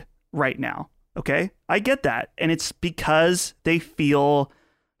annoyed right now. Okay? I get that. And it's because they feel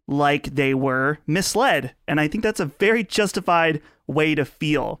like they were misled. And I think that's a very justified way to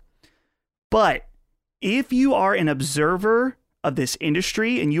feel. But if you are an observer of this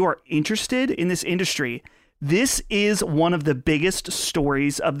industry and you are interested in this industry, this is one of the biggest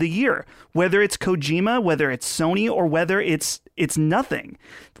stories of the year. Whether it's Kojima, whether it's Sony, or whether it's It's nothing.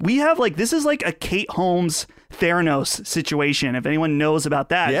 We have this is like a Kate Holmes Theranos situation. If anyone knows about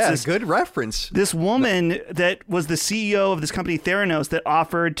that. Yeah, good reference. This woman that was the CEO of this company Theranos that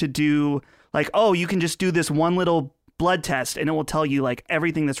offered to do you can just do this one little blood test and it will tell you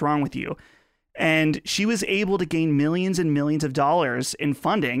everything that's wrong with you. And she was able to gain millions and millions of dollars in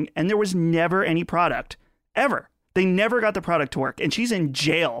funding, and there was never any product ever. They never got the product to work, and she's in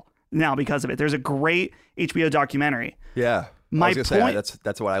jail now because of it. There's a great HBO documentary. Yeah. I was gonna say,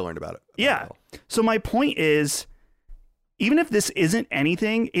 that's what I learned about it. Yeah. So my point is, even if this isn't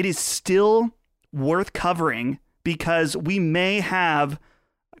anything, it is still worth covering because we may have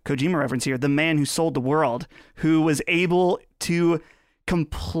Kojima reference here, the man who sold the world, who was able to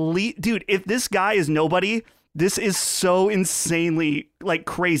dude, if this guy is nobody, this is so insanely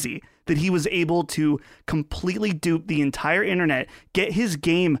crazy that he was able to completely dupe the entire internet, get his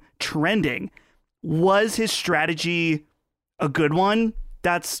game trending. Was his strategy a good one?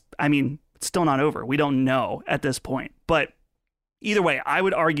 It's still not over. We don't know at this point. But either way, I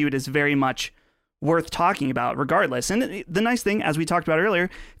would argue it is very much worth talking about regardless. And the nice thing, as we talked about earlier,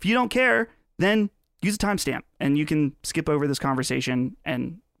 if you don't care, then use a timestamp and you can skip over this conversation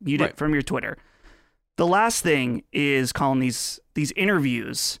and mute it from your Twitter. The last thing is calling these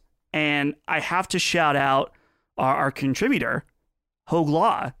interviews. And I have to shout out our contributor, Hogue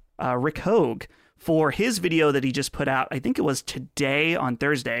Law, Rick Hogue, for his video that he just put out. I think it was today on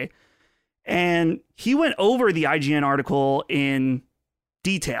Thursday. And he went over the IGN article in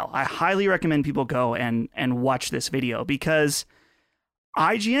detail. I highly recommend people go and watch this video because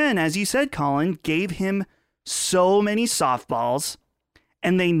IGN, as you said, Colin, gave him so many softballs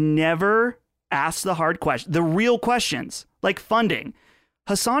and they never asked the hard questions, the real questions, like funding.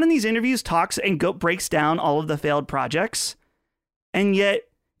 Hassan in these interviews talks and breaks down all of the failed projects. And yet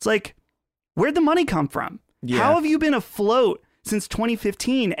it's where'd the money come from? Yeah. How have you been afloat since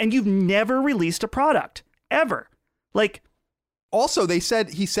 2015 and you've never released a product ever? Also, he said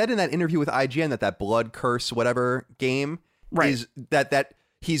in that interview with IGN that Blood Curse, whatever game is that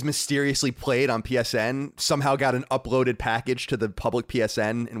he's mysteriously played on PSN, somehow got an uploaded package to the public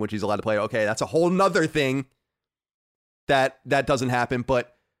PSN in which he's allowed to play. Okay, that's a whole nother thing that doesn't happen.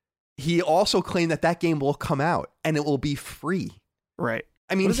 But he also claimed that game will come out and it will be free. Right.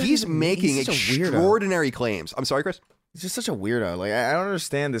 I mean, he's making extraordinary claims. I'm sorry, Chris? He's just such a weirdo. I don't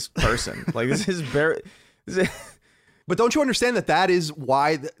understand this person. This is very... But don't you understand that is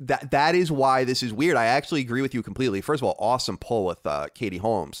why that is why this is weird? I actually agree with you completely. First of all, awesome poll with Katie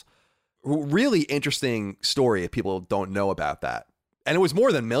Holmes. Really interesting story if people don't know about that. And it was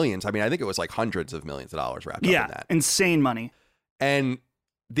more than millions. I think it was hundreds of millions of dollars wrapped up in that. Insane money. And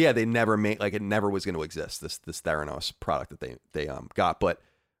yeah, they never made it never was going to exist, this Theranos product that they got. But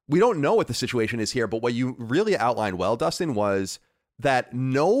we don't know what the situation is here. But what you really outlined well, Dustin, was that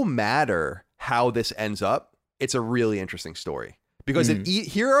no matter how this ends up, it's a really interesting story because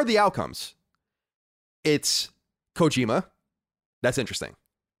here are the outcomes. It's Kojima. That's interesting.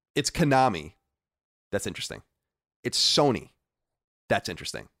 It's Konami. That's interesting. It's Sony. That's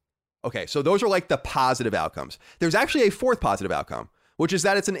interesting. Okay, so those are the positive outcomes. There's actually a fourth positive outcome, which is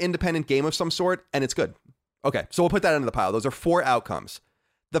that it's an independent game of some sort and it's good. Okay, so we'll put that into the pile. Those are 4 outcomes.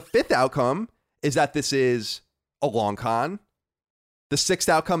 The 5th outcome is that this is a long con. The 6th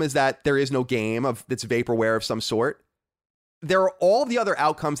outcome is that there is no game that's vaporware of some sort. There are all the other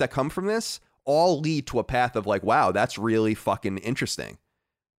outcomes that come from this all lead to a path of wow, that's really fucking interesting.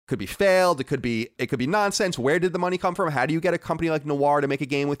 Could be failed. It could be nonsense. Where did the money come from? How do you get a company like Noir to make a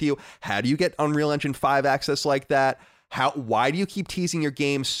game with you? How do you get Unreal Engine 5 access like that? Why do you keep teasing your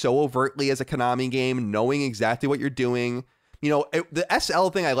game so overtly as a Konami game, knowing exactly what you're doing? The SL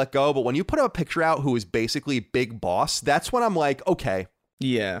thing I let go, but when you put a picture out who is basically Big Boss, that's when I'm okay.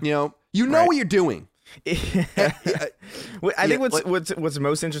 Yeah. What you're doing. I think what's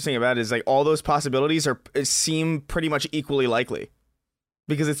most interesting about it is all those possibilities seem pretty much equally likely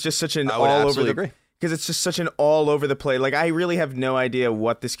because it's just such an all over the because it's just such an all over the place. I really have no idea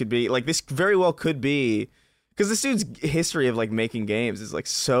what this could be. This very well could be because this dude's history of making games is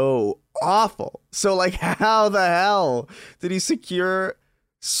so awful. So how the hell did he secure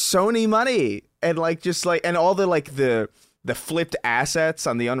Sony money and and all the flipped assets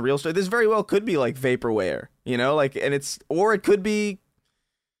on the Unreal store? This very well could be vaporware, and it could be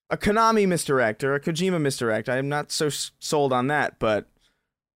a Konami misdirect or a Kojima misdirect. I'm not so sold on that, but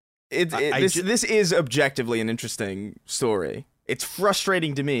this is objectively an interesting story. It's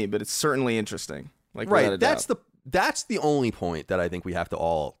frustrating to me, but it's certainly interesting. Right. That's the only point that I think we have to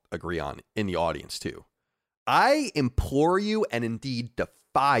all agree on in the audience too. I implore you and indeed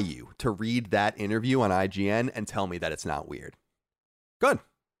defy you to read that interview on IGN and tell me that it's not weird. Good.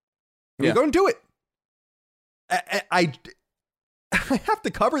 Yeah. Go and do it. I have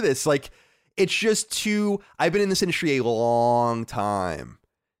to cover this. Like, it's just too. I've been in this industry a long time.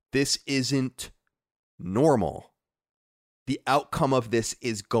 This isn't normal. The outcome of this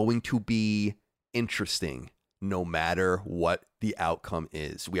is going to be interesting, no matter what the outcome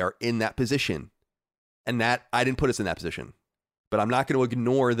is. We are in that position, and that I didn't put us in that position. But I'm not going to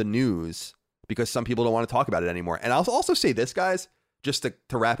ignore the news because some people don't want to talk about it anymore. And I'll also say this, guys, just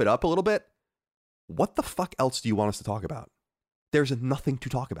to wrap it up a little bit. What the fuck else do you want us to talk about? There's nothing to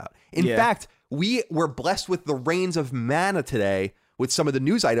talk about. In fact, we were blessed with the rains of manna today with some of the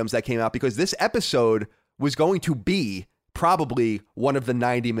news items that came out because this episode was going to be probably one of the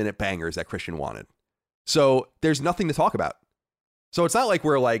 90-minute bangers that Christian wanted. So there's nothing to talk about. So it's not like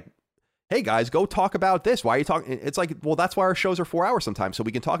we're like, hey guys, go talk about this. Why are you talking? It's like, well, that's why our shows are 4 hours sometimes. So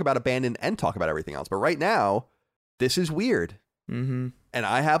we can talk about Abandon and talk about everything else. But right now, this is weird. Mm-hmm. And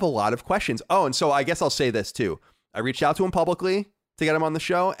I have a lot of questions. Oh, and so I guess I'll say this too. I reached out to him publicly to get him on the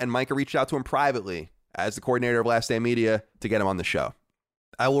show, and Micah reached out to him privately as the coordinator of Last Stand Media to get him on the show.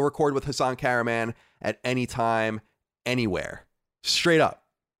 I will record with Hassan Karaman at any time, anywhere. Straight up.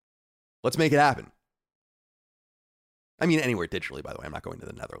 Let's make it happen. I mean, anywhere digitally, by the way. I'm not going to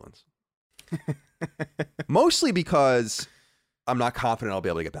the Netherlands. Mostly because I'm not confident I'll be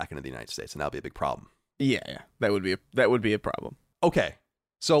able to get back into the United States, and that'll be a big problem. Yeah. That would be a problem. Okay,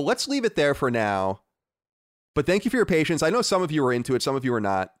 so let's leave it there for now. But thank you for your patience. I know some of you are into it, some of you are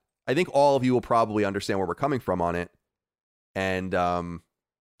not. I think all of you will probably understand where we're coming from on it. And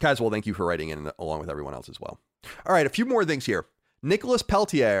Caswell, thank you for writing in along with everyone else as well. All right, a few more things here. Nicholas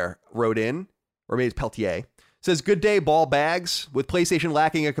Peltier wrote in, or maybe it's Peltier, says, good day, ball bags. With PlayStation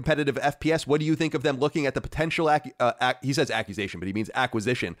lacking a competitive FPS, what do you think of them looking at the potential, he says accusation, but he means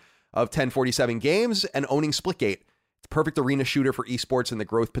acquisition of 1047 games and owning Splitgate? It's a perfect arena shooter for esports and the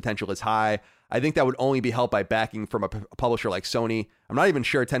growth potential is high. I think that would only be helped by backing from a publisher like Sony. I'm not even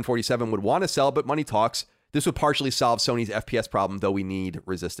sure 1047 would want to sell, but money talks. This would partially solve Sony's FPS problem, though we need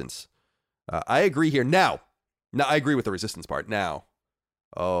Resistance. I agree here. Now, I agree with the Resistance part. Now,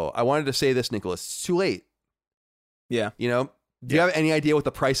 I wanted to say this, Nicholas. It's too late. Yeah. You know, do you have any idea what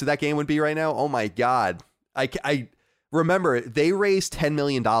the price of that game would be right now? Oh my God. I remember they raised $10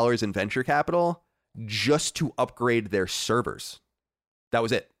 million in venture capital just to upgrade their servers. That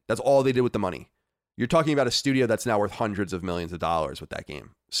was it. That's all they did with the money. You're talking about a studio that's now worth hundreds of millions of dollars with that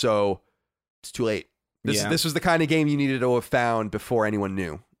game. So it's too late. This was the kind of game you needed to have found before anyone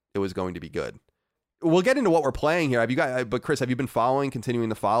knew it was going to be good. We'll get into what we're playing here. But Chris, have you been continuing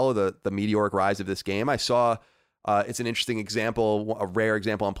to follow the meteoric rise of this game? I saw it's an interesting example, a rare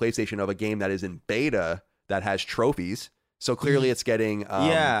example on PlayStation of a game that is in beta that has trophies. So clearly it's getting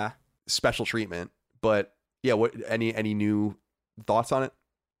special treatment. But yeah, what any new thoughts on it?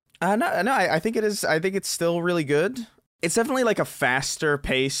 No, I think it is. I think it's still really good. It's definitely like a faster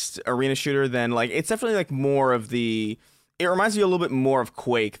paced arena shooter than it's definitely like more of the. It reminds me a little bit more of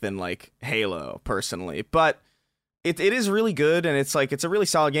Quake than like Halo, personally. But it is really good, and it's a really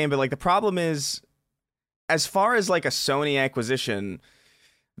solid game. But like the problem is, as far as like a Sony acquisition,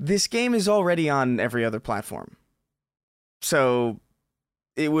 this game is already on every other platform. So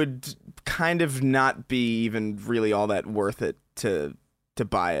it would kind of not be even really all that worth it to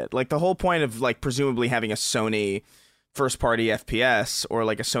buy it. Like the whole point of like presumably having a Sony first party FPS or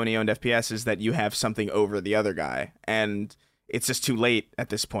like a Sony owned FPS is that you have something over the other guy, and it's just too late at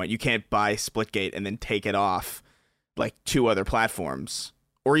this point. You can't buy Splitgate and then take it off like 2 other platforms.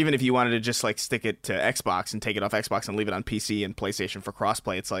 Or even if you wanted to just like stick it to Xbox and take it off Xbox and leave it on PC and PlayStation for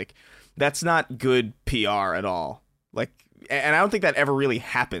crossplay, it's like that's not good PR at all. Like, and I don't think that ever really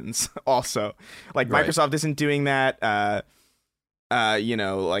happens. Also, like right. Microsoft isn't doing that.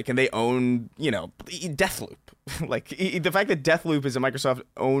 And they own, Deathloop. Like the fact that Deathloop is a Microsoft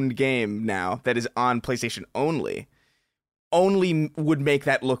owned game now that is on PlayStation only would make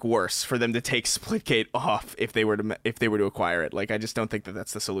that look worse for them to take Splitgate off if they were to acquire it. Like, I just don't think that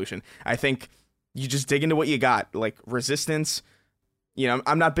that's the solution. I think you just dig into what you got, like Resistance.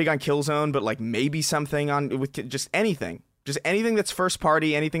 I'm not big on Killzone, but like maybe something on with just anything that's first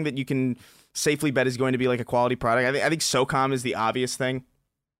party, anything that you can safely bet is going to be like a quality product. I think SOCOM is the obvious thing,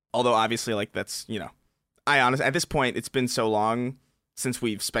 although obviously like that's I honestly at this point it's been so long since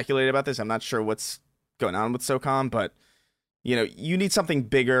we've speculated about this. I'm not sure what's going on with SOCOM, but you need something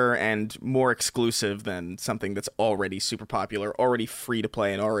bigger and more exclusive than something that's already super popular, already free to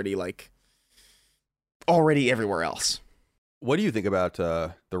play, and already everywhere else. What do you think about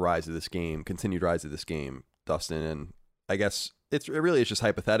the rise of this game, continued rise of this game, Dustin? And I guess it really is just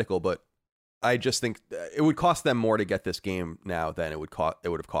hypothetical, but I just think it would cost them more to get this game now than it would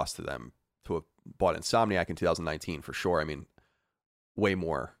have cost to them to have bought Insomniac in 2019 for sure. I mean, way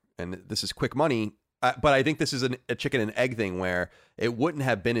more. And this is quick money. But I think this is a chicken and egg thing where it wouldn't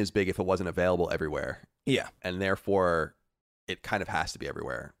have been as big if it wasn't available everywhere. Yeah. And therefore, it kind of has to be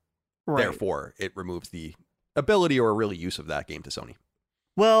everywhere. Right. Therefore, it removes the ability or really use of that game to Sony.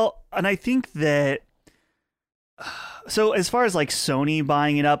 Well, and I think that, so as far as like Sony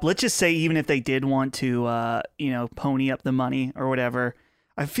buying it up, let's just say even if they did want to, pony up the money or whatever,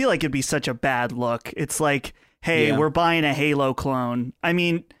 I feel like it'd be such a bad look. It's like, hey, we're buying a Halo clone. I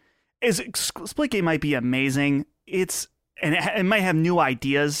mean, Splitgate might be amazing. And it might have new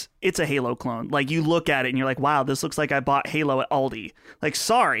ideas. It's a Halo clone. Like, you look at it and you're like, wow, this looks like I bought Halo at Aldi. Like,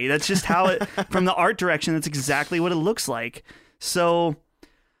 sorry, that's just how it, from the art direction, that's exactly what it looks like. So,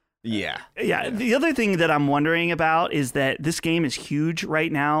 yeah. The other thing that I'm wondering about is that this game is huge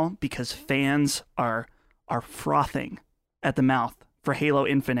right now because fans are frothing at the mouth for Halo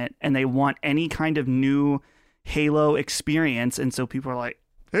Infinite, and they want any kind of new Halo experience. And so people are like,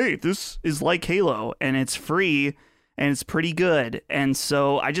 hey, this is like Halo, and it's free, and it's pretty good. And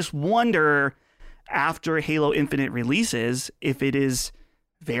so I just wonder, after Halo Infinite releases, if it is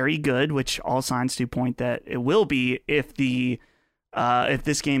very good, which all signs do point that it will be, if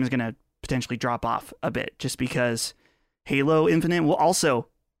this game is going to potentially drop off a bit, just because Halo Infinite will also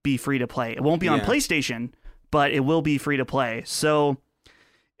be free to play. It won't be on PlayStation, but it will be free to play. So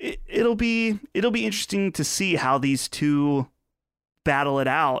it'll be interesting to see how these two battle it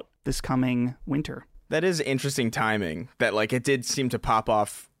out this coming winter. That is interesting timing. That like it did seem to pop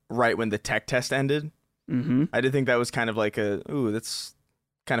off right when the tech test ended. Mm-hmm. I did think that was kind of like that's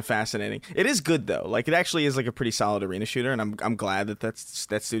kind of fascinating. It is good though. Like it actually is like a pretty solid arena shooter, and I'm glad that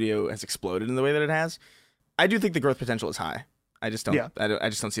that studio has exploded in the way that it has. I do think the growth potential is high. I just don't. Yeah. I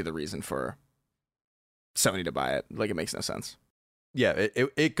just don't see the reason for Sony to buy it. Like it makes no sense. Yeah,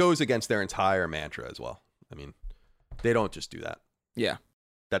 it goes against their entire mantra as well. I mean, they don't just do that. Yeah.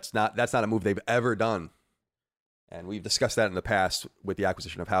 That's not a move they've ever done. And we've discussed that in the past with the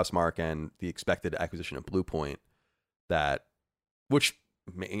acquisition of Housemarque and the expected acquisition of Bluepoint, which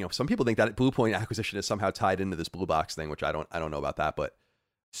some people think that Bluepoint acquisition is somehow tied into this Blue Box thing, which I don't know about that, but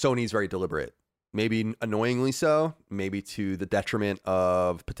Sony's very deliberate. Maybe annoyingly so, maybe to the detriment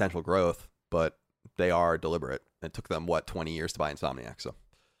of potential growth, but they are deliberate. It took them 20 years to buy Insomniac, so.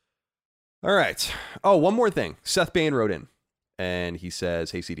 All right. Oh, one more thing. Seth Bain wrote in. And he says,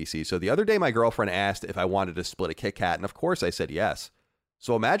 hey, CDC, so the other day my girlfriend asked if I wanted to split a Kit Kat, and of course I said yes.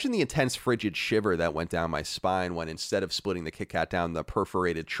 So imagine the intense frigid shiver that went down my spine when instead of splitting the Kit Kat down the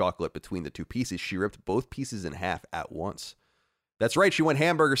perforated chocolate between the two pieces, she ripped both pieces in half at once. That's right, she went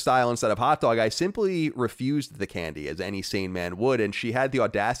hamburger style instead of hot dog. I simply refused the candy, as any sane man would, and she had the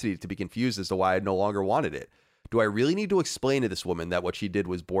audacity to be confused as to why I no longer wanted it. Do I really need to explain to this woman that what she did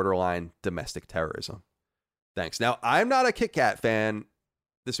was borderline domestic terrorism? Thanks. Now, I'm not a Kit Kat fan.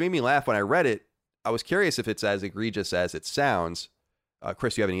 This made me laugh when I read it. I was curious if it's as egregious as it sounds.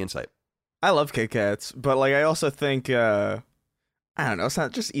 Chris, do you have any insight? I love Kit Kats, but like I also think I don't know. It's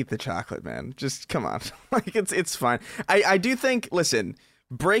not just eat the chocolate, man. Just come on, like it's fine. I do think. Listen,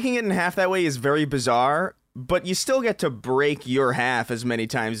 breaking it in half that way is very bizarre, but you still get to break your half as many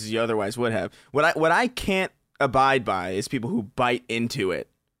times as you otherwise would have. What I can't abide by is people who bite into it.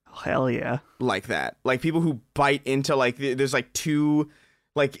 Hell yeah. Like that. Like people who bite into like there's like two,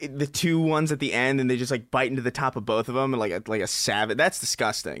 like the two ones at the end, and they just like bite into the top of both of them and like a savage. That's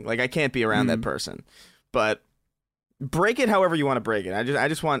disgusting. Like I can't be around that person. But break it however you want to break it. I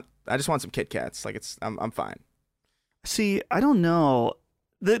just want some Kit Kats. Like I'm fine. See, I don't know.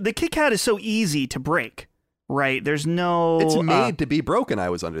 The Kit Kat is so easy to break. Right, there's no. It's made to be broken. I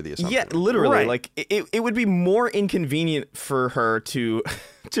was under the assumption. Yeah, literally. Right. Like it would be more inconvenient for her to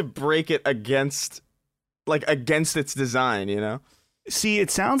break it against its design. You know. See,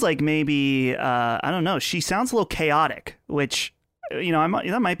 it sounds like maybe I don't know. She sounds a little chaotic, which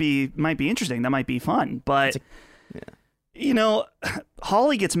that might be interesting. That might be fun, but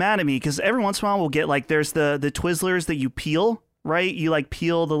Holly gets mad at me because every once in a while we'll get like there's the Twizzlers that you peel, right? You like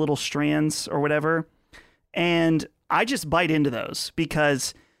peel the little strands or whatever. And I just bite into those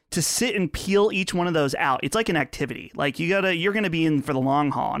because to sit and peel each one of those out, it's like an activity. Like you're going to be in for the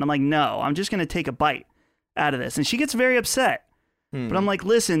long haul. And I'm like, no, I'm just going to take a bite out of this. And she gets very upset. But I'm like,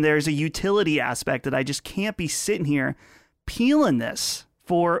 listen, there's a utility aspect that I just can't be sitting here peeling this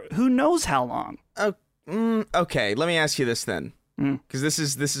for who knows how long. Okay, let me ask you this then. Because this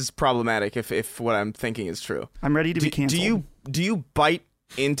is problematic if what I'm thinking is true. I'm ready to be canceled. Do you bite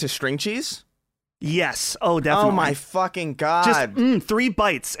into string cheese? Yes. Oh, definitely. Oh, my fucking God. Just 3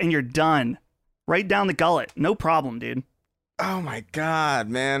 bites and you're done. right down the gullet. No problem, dude. Oh my God,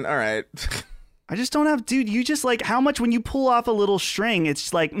 man. All right. I just don't have, dude. You just like how much when you pull off a little string, it's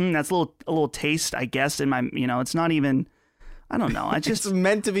just like that's a little taste, I guess. In my, it's not even. I don't know. I just it's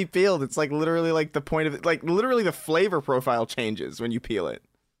meant to be peeled. It's like literally like the point of it. Like literally the flavor profile changes when you peel it,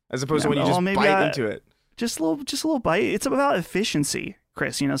 as opposed to when you just bite into it. Just a little bite. It's about efficiency,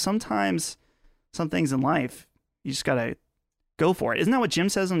 Chris. Sometimes some things in life you just gotta go for it. Isn't that what Jim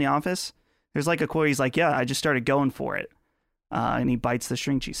says in The Office? There's like a quote. He's like, "Yeah, I just started going for it." And he bites the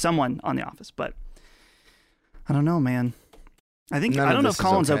string cheese. Someone on The Office, but I don't know, man. I don't know if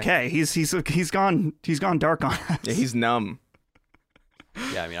Colin's okay. He's gone dark on us. Yeah, he's numb.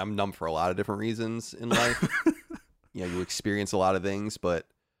 Yeah, I mean, I'm numb for a lot of different reasons in life. You experience a lot of things, but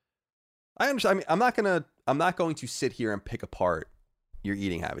I understand. I mean, I'm not going to sit here and pick apart your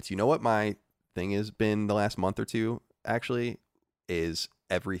eating habits. You know what my thing has been the last month or two, actually, is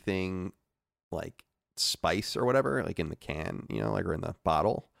everything like spice or whatever, like in the can, like or in the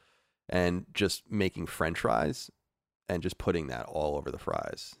bottle, and just making French fries and just putting that all over the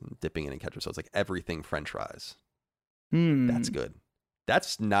fries and dipping it in ketchup. So it's like everything French fries. That's good.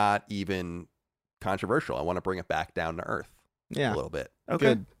 That's not even controversial. I want to bring it back down to earth a little bit. Okay.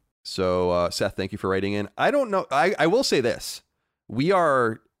 Good. So Seth, thank you for writing in. I don't know. I will say this. We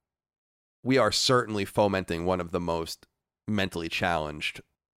are certainly fomenting one of the most mentally challenged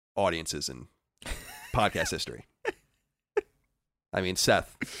audiences in podcast history. I mean,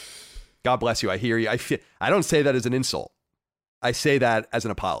 Seth, God bless you. I hear you. I don't say that as an insult. I say that as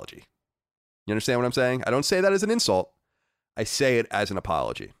an apology. You understand what I'm saying? I don't say that as an insult. I say it as an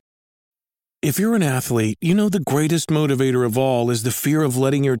apology. If you're an athlete, you know the greatest motivator of all is the fear of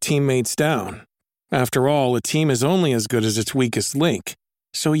letting your teammates down. After all, a team is only as good as its weakest link.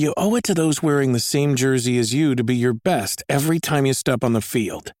 So you owe it to those wearing the same jersey as you to be your best every time you step on the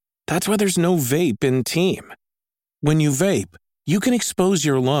field. That's why there's no vape in team. When you vape, you can expose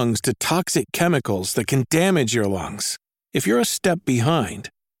your lungs to toxic chemicals that can damage your lungs. If you're a step behind,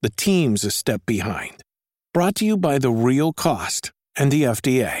 the team's a step behind. Brought to you by The Real Cost and the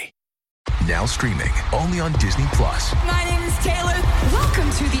FDA. Now streaming only on Disney+. My name is Taylor. Welcome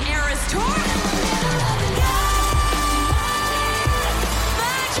to the Eras Tour.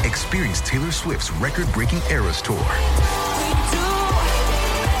 Experience Taylor Swift's record-breaking Eras Tour.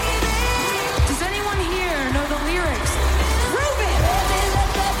 Does anyone here know the lyrics?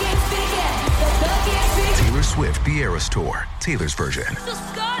 Taylor Swift The Eras Tour, Taylor's version,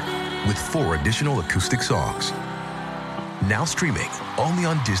 with 4 additional acoustic songs. Now streaming only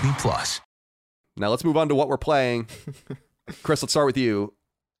on Disney+. Now let's move on to what we're playing. Chris, let's start with you.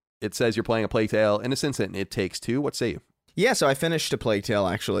 It says you're playing A Plague Tale: Innocence and It Takes Two. What say you? Yeah, so I finished A Plague Tale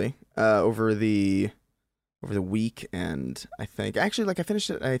actually over the week, and I finished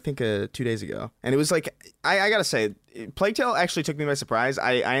it 2 days ago, and it was like I gotta say, Plague Tale actually took me by surprise.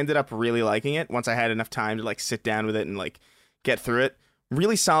 I ended up really liking it once I had enough time to like sit down with it and like get through it.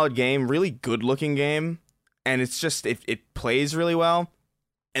 Really solid game, really good looking game, and it's just it plays really well,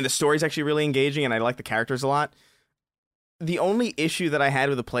 and the story's actually really engaging, and I like the characters a lot. The only issue that I had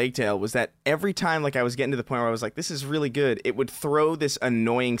with A Plague Tale was that every time like I was getting to the point where I was like, this is really good, it would throw this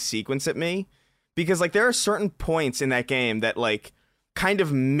annoying sequence at me. Because, like, there are certain points in that game that, like, kind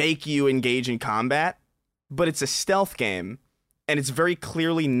of make you engage in combat, but it's a stealth game, and it's very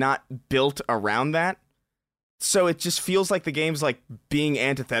clearly not built around that. So it just feels like the game's, like, being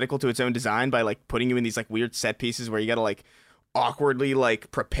antithetical to its own design by, like, putting you in these, like, weird set pieces where you gotta, like, awkwardly,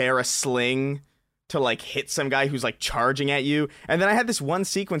 like, prepare a sling to, like, hit some guy who's, like, charging at you. And then I had this one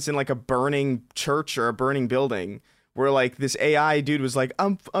sequence in, like, a burning church or a burning building where like this AI dude was like,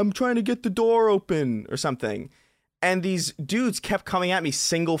 I'm trying to get the door open or something. And these dudes kept coming at me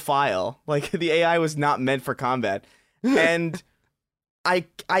single file. Like the AI was not meant for combat. And I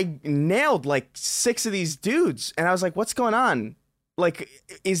nailed like 6 of these dudes. And I was like, what's going on? Like,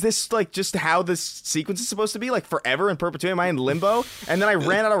 is this like just how this sequence is supposed to be? Like forever in perpetuity? Am I in limbo? And then I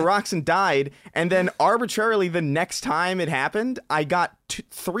ran out of rocks and died. And then arbitrarily the next time it happened, I got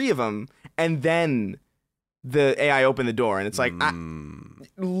 3 of them. And then the AI opened the door, and it's like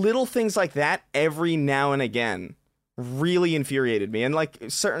little things like that every now and again really infuriated me. And like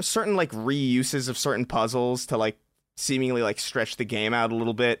certain like reuses of certain puzzles to like seemingly like stretch the game out a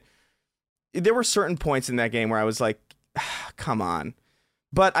little bit. There were certain points in that game where I was like, come on.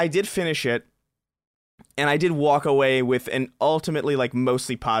 But I did finish it, and I did walk away with an ultimately like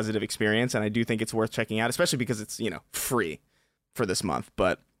mostly positive experience, and I do think it's worth checking out, especially because it's, free for this month.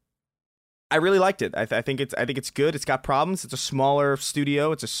 But I really liked it. I think it's good. It's got problems. It's a smaller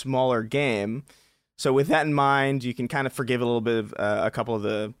studio. It's a smaller game. So with that in mind, you can kind of forgive a little bit of a couple of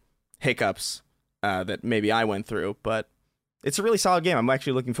the hiccups that maybe I went through, but it's a really solid game. I'm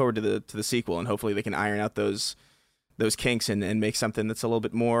actually looking forward to the sequel, and hopefully they can iron out those kinks and make something that's a little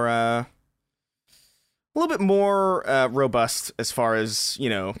bit more robust as far as, you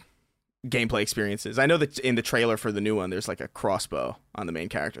know, gameplay experiences. I know that in the trailer for the new one, there's like a crossbow on the main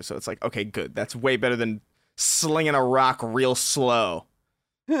character, so it's like, okay, good. That's way better than slinging a rock real slow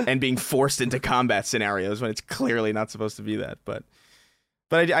and being forced into combat scenarios when it's clearly not supposed to be that. But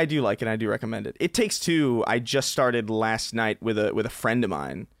I do like it. I do recommend it. It Takes Two, I just started last night with a friend of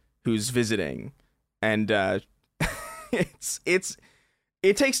mine who's visiting, and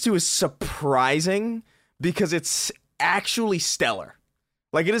It Takes Two is surprising because it's actually stellar.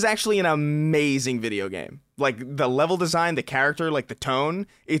 Like, it is actually an amazing video game. Like, the level design, the character, like, the tone,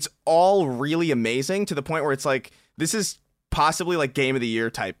 it's all really amazing to the point where it's like, this is possibly, like, Game of the Year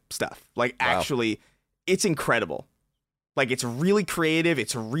type stuff. Like, actually, it's incredible. Like, it's really creative.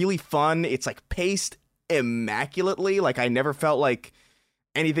 It's really fun. It's, like, paced immaculately. Like, I never felt like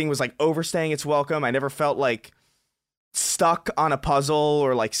anything was, like, overstaying its welcome. I never felt, like, stuck on a puzzle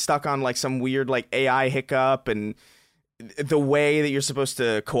or, like, stuck on, like, some weird, like, AI hiccup. And the way that you're supposed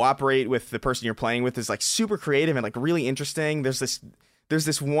to cooperate with the person you're playing with is, like, super creative and, like, really interesting. There's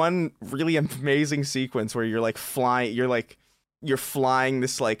this one really amazing sequence where you're, like, flying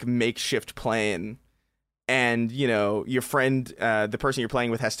this, like, makeshift plane, and, you know, your friend, the person you're playing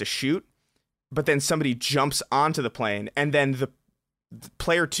with, has to shoot, but then somebody jumps onto the plane, and then the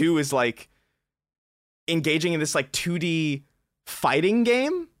player 2 is, like, engaging in this, like, 2D fighting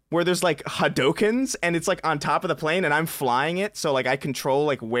game where there's, like, Hadokens, and it's, like, on top of the plane, and I'm flying it, so, like, I control,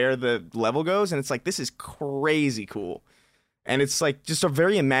 like, where the level goes, and it's, like, this is crazy cool. And it's, like, just a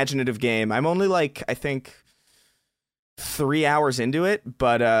very imaginative game. I'm only, like, I think 3 hours into it,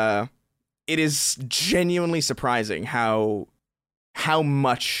 but it is genuinely surprising how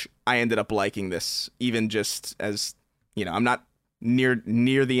much I ended up liking this, even just as, you know, I'm not near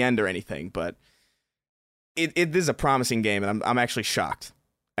the end or anything, but it is a promising game, and I'm actually shocked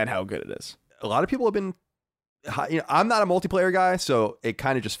at how good it is. A lot of people have been, you know, I'm not a multiplayer guy, so it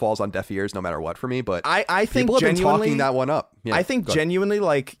kind of just falls on deaf ears no matter what for me, but I think people have been talking that one up. Yeah, I think genuinely,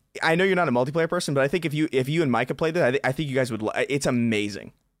 like, I know you're not a multiplayer person, but I think if you and Micah played it, I think you guys would. It's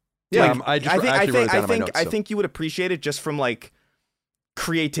amazing. Yeah, like, I think you would appreciate it just from, like,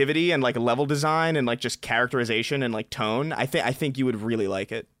 creativity and, like, level design and, like, just characterization and, like, tone. I think you would really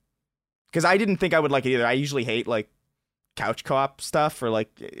like it, because I didn't think I would like it either. I usually hate, like, couch co-op stuff, or, like,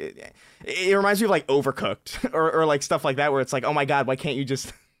 it reminds me of, like, Overcooked or like stuff like that, where it's like, oh my god, why can't you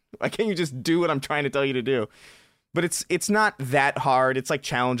just do what I'm trying to tell you to do? But it's not that hard. It's, like,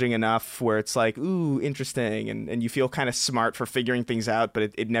 challenging enough where it's like, ooh, interesting, and you feel kind of smart for figuring things out,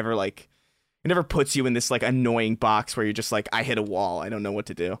 but it never, like, it never puts you in this, like, annoying box where you're just like, I hit a wall, I don't know what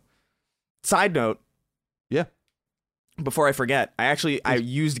to do. Side note, yeah, before I forget, I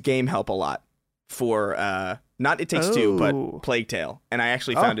used Game Help a lot for not It Takes Two, but Plague Tale, and I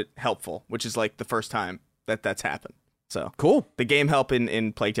actually found it helpful, which is, like, the first time that's happened. So cool. The Game Help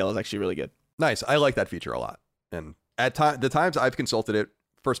in Plague Tale is actually really good. Nice. I like that feature a lot. And at the times I've consulted it,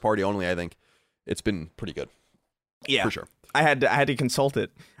 first party only, I think it's been pretty good. Yeah, for sure. I had to consult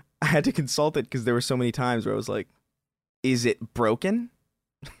it. I had to consult it because there were so many times where I was like, "Is it broken?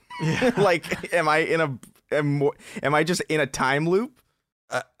 Yeah. Like, am I just in a time loop?"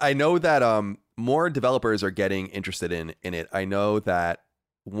 I know that more developers are getting interested in it. I know that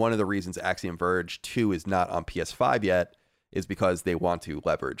one of the reasons Axiom Verge 2 is not on PS5 yet is because they want to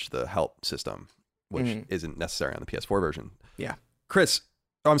leverage the help system, which isn't necessary on the PS4 version. Yeah.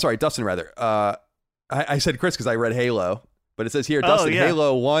 Dustin, rather. I said Chris because I read Halo, but it says here, Dustin, yeah.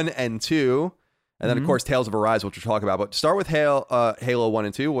 Halo 1 and 2, and then, of course, Tales of Arise, which we'll talk about. But start with Halo 1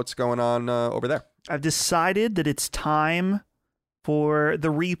 and 2. What's going on over there? I've decided that it's time for the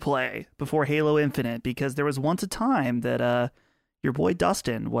replay before Halo Infinite, because there was once a time that your boy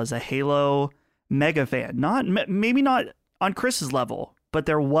Dustin was a Halo mega fan. Maybe not on Chris's level, but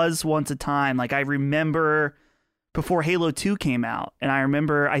there was once a time. Like, I remember before Halo 2 came out, and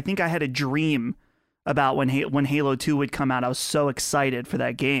I think I had a dream about when Halo 2 would come out. I was so excited for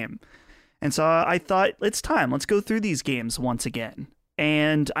that game. And so I thought, it's time. Let's go through these games once again.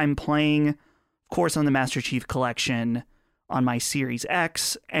 And I'm playing, of course, on the Master Chief Collection on my Series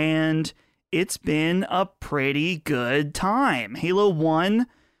X, and it's been a pretty good time. Halo 1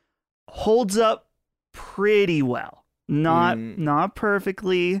 holds up pretty well. Not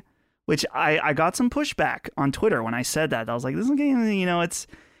perfectly, which I got some pushback on Twitter when I said that. I was like, this game, you know, it's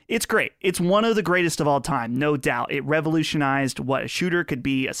great. It's one of the greatest of all time, no doubt. It revolutionized what a shooter could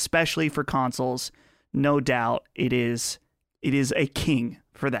be, especially for consoles. No doubt it is a king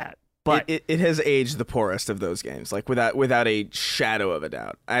for that. But it has aged the poorest of those games, like without a shadow of a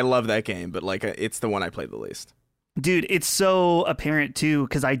doubt. I love that game, but like it's the one I played the least. Dude, it's so apparent too,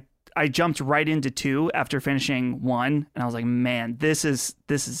 because I jumped right into 2 after finishing 1, and I was like, man, this is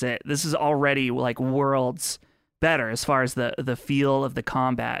it. This is already like worlds better as far as the feel of the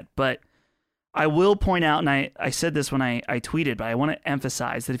combat. But I will point out, and I said this when I tweeted, but I want to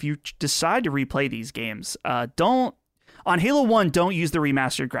emphasize that if you decide to replay these games, on Halo 1, don't use the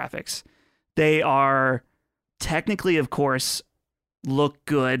remastered graphics. They are technically, of course, look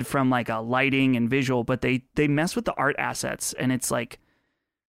good from like a lighting and visual, but they mess with the art assets, and it's like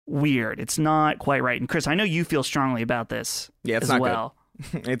weird. It's not quite right. And Chris, I know you feel strongly about this. Yeah, it's as not well.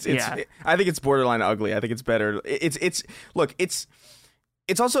 Good. I think it's borderline ugly. I think it's better. It's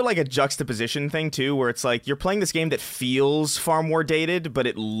also like a juxtaposition thing too, where it's like you're playing this game that feels far more dated, but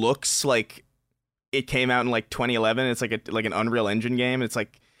it looks like it came out in like 2011. It's like an Unreal Engine game. It's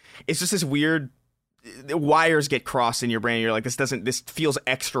like it's just this weird wires get crossed in your brain. You're like, this feels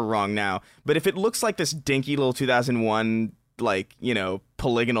extra wrong now. But if it looks like this dinky little 2001 like, you know,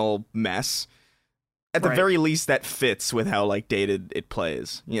 polygonal mess, at the very least that fits with how like dated it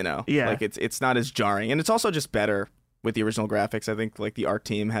plays, you know. Yeah. Like it's not as jarring, and it's also just better with the original graphics. I think like the art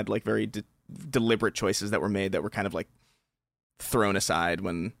team had like very deliberate choices that were made that were kind of like thrown aside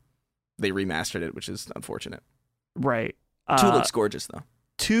when they remastered it, which is unfortunate. Right. 2 looks gorgeous though.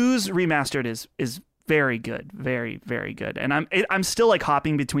 2's remastered is very good, very, very good. And I'm still like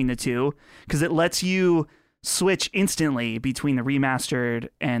hopping between the 2 because it lets you switch instantly between the remastered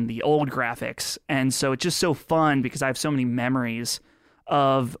and the old graphics. And so it's just so fun because I have so many memories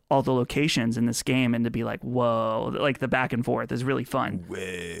of all the locations in this game, and to be like, whoa, like the back and forth is really fun.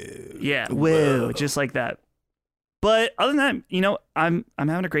 Whoa. Yeah, whoa, just like that. But other than that, you know, I'm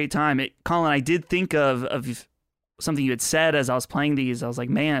having a great time. Colin, I did think of something you had said as I was playing these. I was like,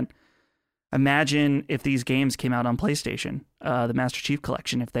 man, imagine if these games came out on PlayStation, the Master Chief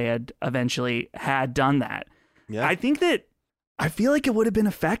Collection, if they had eventually had done that. Yeah. I feel like it would have been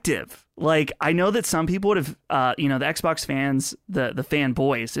effective. Like, I know that some people would have, the Xbox fans, the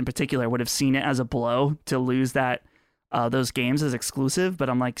fanboys in particular, would have seen it as a blow to lose those games as exclusive. But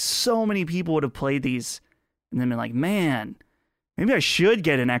I'm like, so many people would have played these and then been like, man, maybe I should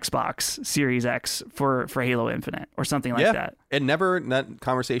get an Xbox Series X for Halo Infinite or something like that. That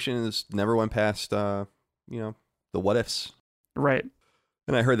conversation never went past, the what ifs. Right.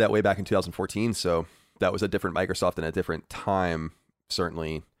 And I heard that way back in 2014. So that was a different Microsoft and a different time,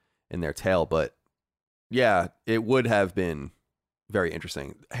 certainly in their tale. But yeah, it would have been very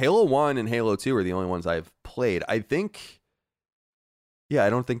interesting. Halo 1 and Halo 2 are the only ones I've played. I don't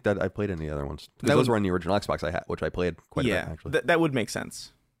think that I played any other ones. Because those were on the original Xbox I had, which I played quite a bit, actually. That would make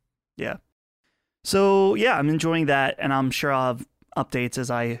sense. Yeah. So, yeah, I'm enjoying that, and I'm sure I'll have updates as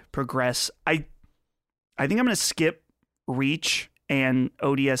I progress. I think I'm going to skip Reach and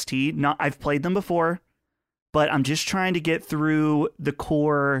ODST. I've played them before, but I'm just trying to get through the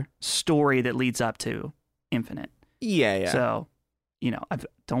core story that leads up to Infinite. Yeah. So,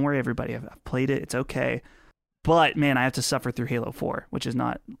 don't worry, everybody. I've played it. It's okay. But man, I have to suffer through Halo 4, which is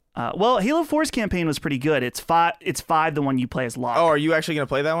not. Halo 4's campaign was pretty good. It's 5, the one you play as Locke. Oh, are you actually gonna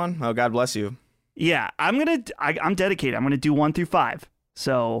play that one? Oh, God bless you. Yeah, I'm dedicated. I'm gonna do 1 through 5.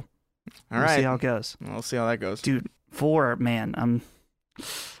 So, we'll see how it goes. We'll see how that goes, dude. 4, man.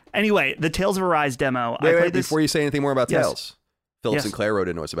 Anyway, the Tales of Arise demo. Wait, before you say anything more about Tales, Philip Yes. Sinclair wrote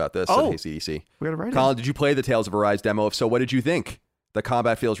into us about this. Oh, at HCDC. We gotta write Colin, did you play the Tales of Arise demo? If so, what did you think? The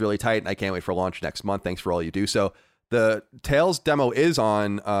combat feels really tight, and I can't wait for launch next month. Thanks for all you do. So the Tales demo is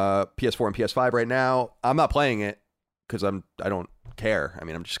on PS4 and PS5 right now. I'm not playing it because I don't care. I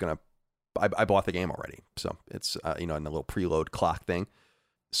mean, I'm just gonna. I bought the game already, so it's in a little preload clock thing.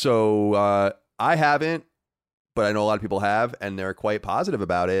 So I haven't, but I know a lot of people have, and they're quite positive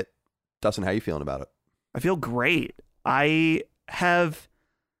about it. Dustin, how are you feeling about it? I feel great. I have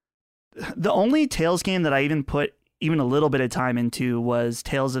the only Tales game that I even put even a little bit of time into was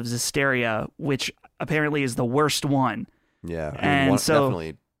Tales of Zestiria, which apparently is the worst one. Yeah,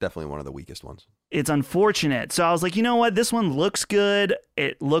 definitely one of the weakest ones. It's unfortunate. So I was like, you know what? This one looks good.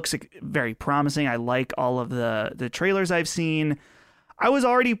 It looks very promising. I like all of the trailers I've seen. I was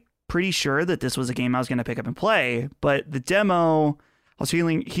already pretty sure that this was a game I was going to pick up and play, but the demo I was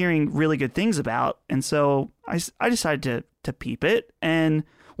hearing really good things about, and so I decided to peep it. And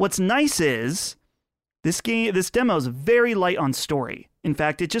what's nice is this demo is very light on story. In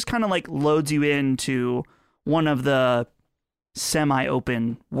fact, it just kind of like loads you into one of the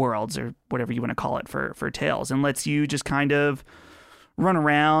semi-open worlds, or whatever you want to call it, for Tales, and lets you just kind of run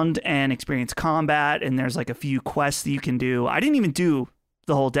around and experience combat. And there's like a few quests that you can do. I didn't even do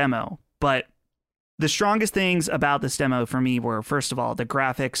the whole demo. But the strongest things about this demo for me were, first of all, the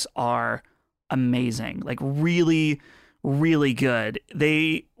graphics are amazing, like really, really good.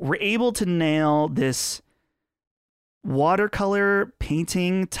 They were able to nail this watercolor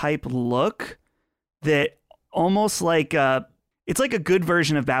painting type look that almost like it's like a good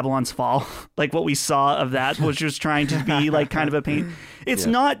version of Babylon's Fall, like what we saw of that, which was trying to be like kind of a paint. It's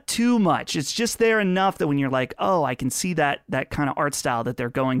not too much. It's just there enough that when you're like, oh, I can see that kind of art style that they're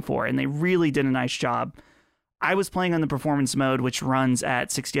going for. And they really did a nice job. I was playing on the performance mode, which runs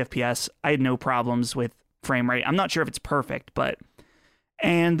at 60 FPS. I had no problems with frame rate. I'm not sure if it's perfect,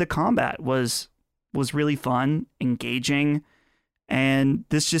 and the combat was really fun, engaging. And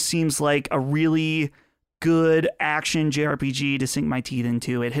this just seems like a really good action JRPG to sink my teeth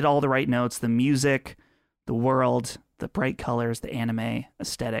into. It hit all the right notes, the music, the world, the bright colors, the anime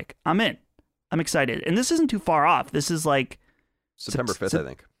aesthetic. I'm in. I'm excited. And this isn't too far off. This is like September 5th, I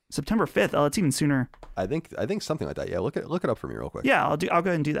think. September 5th. Oh, it's even sooner. I think something like that. Yeah, look it up for me real quick. Yeah, I'll go ahead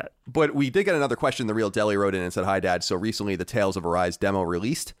and do that. But we did get another question. The Real Deli wrote in and said, "Hi, Dad. So recently the Tales of Arise demo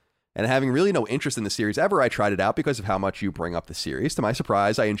released. And having really no interest in the series ever, I tried it out because of how much you bring up the series. To my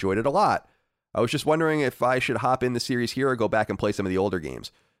surprise, I enjoyed it a lot. I was just wondering if I should hop in the series here or go back and play some of the older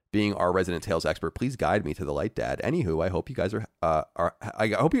games. Being our resident Tales expert, please guide me to the light, Dad. Anywho, I hope you guys I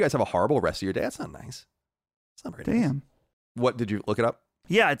hope you guys have a horrible rest of your day." That's not nice. It's not very nice. Damn. What, did you look it up?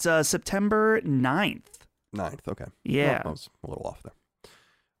 Yeah, it's September 9th. 9th, okay. Yeah. Well, I was a little off there.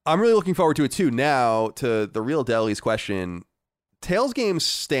 I'm really looking forward to it too. Now, to the Real Deli's question, Tales games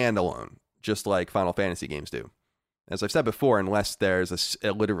stand alone, just like Final Fantasy games do. As I've said before, unless there's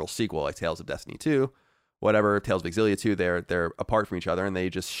a literal sequel like Tales of Destiny 2, whatever, Tales of Exillia 2, they're apart from each other and they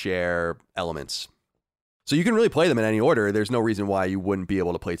just share elements. So you can really play them in any order. There's no reason why you wouldn't be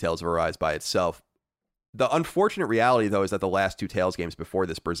able to play Tales of Arise by itself. The unfortunate reality, though, is that the last two Tales games before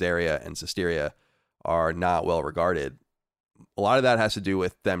this, Berseria and Systeria, are not well regarded. A lot of that has to do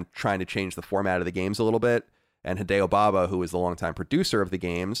with them trying to change the format of the games a little bit. And Hideo Baba, who was the longtime producer of the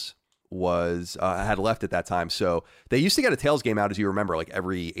games, had left at that time. So they used to get a Tales game out, as you remember, like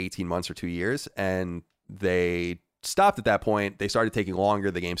every 18 months or 2 years. And they stopped at that point. They started taking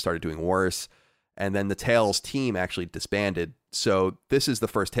longer. The game started doing worse. And then the Tales team actually disbanded. So this is the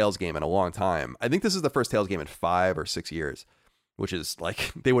first Tales game in a long time. I think this is the first Tales game in 5 or 6 years, which is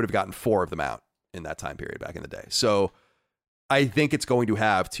like they would have gotten 4 of them out in that time period back in the day. So I think it's going to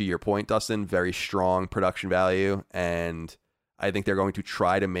have, to your point, Dustin, very strong production value. And I think they're going to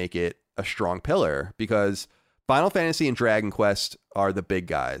try to make it a strong pillar because Final Fantasy and Dragon Quest are the big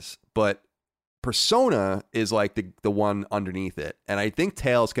guys, but Persona is like the one underneath it. And I think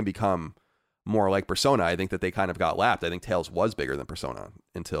Tales can become more like Persona. I think that they kind of got lapped. I think Tales was bigger than Persona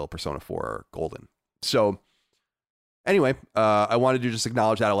until Persona 4 Golden. So anyway, I wanted to just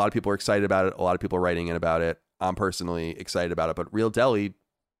acknowledge that a lot of people are excited about it. A lot of people are writing in about it. I'm personally excited about it, but Real Deli,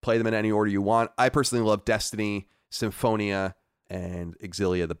 play them in any order you want. I personally love Destiny, Symphonia, and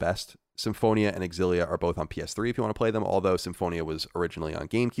Exillia the best. Symphonia and Exillia are both on PS3 if you want to play them, although Symphonia was originally on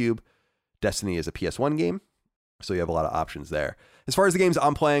GameCube. Destiny is a PS1 game, so you have a lot of options there. As far as the games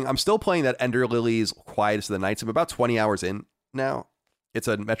I'm playing, I'm still playing that Ender Lilies Quietest of the Nights. I'm about 20 hours in now. It's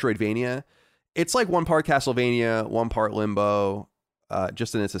a Metroidvania. It's like one part Castlevania, one part Limbo,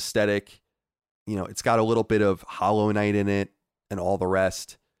 just in its aesthetic. You know, it's got a little bit of Hollow Knight in it and all the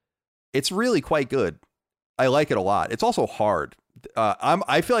rest. It's really quite good. I like it a lot. It's also hard.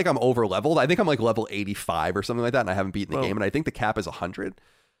 I feel like I'm over leveled. I think I'm like level 85 or something like that, and I haven't beaten the game, and I think the cap is 100.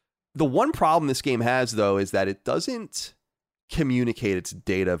 The one problem this game has, though, is that it doesn't communicate its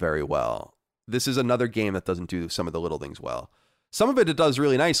data very well. This is another game that doesn't do some of the little things well. Some of it does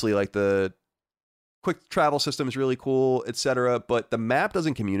really nicely, like the quick travel system is really cool, etc. But the map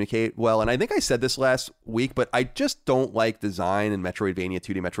doesn't communicate well. And I think I said this last week, but I just don't like design in Metroidvania,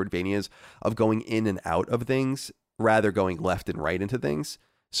 2D Metroidvanias, of going in and out of things, rather going left and right into things.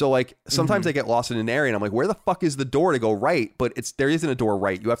 So like sometimes I get lost in an area and I'm like, where the fuck is the door to go right? But there isn't a door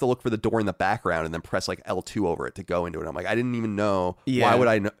right. You have to look for the door in the background and then press like L2 over it to go into it. I'm like, I didn't even know. Yeah. Why would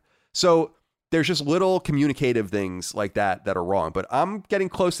I know? So there's just little communicative things like that are wrong. But I'm getting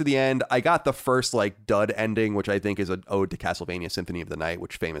close to the end. I got the first like dud ending, which I think is an ode to Castlevania Symphony of the Night,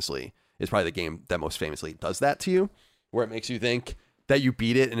 which famously is probably the game that most famously does that to you, where it makes you think that you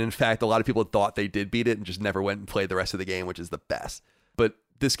beat it. And in fact, a lot of people thought they did beat it and just never went and played the rest of the game, which is the best. But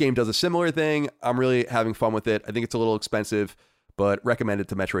this game does a similar thing. I'm really having fun with it. I think it's a little expensive, but recommended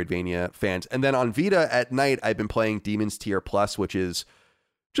to Metroidvania fans. And then on Vita at night, I've been playing Demon's Tier Plus, which is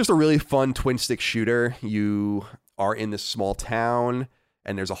just a really fun twin stick shooter. You are in this small town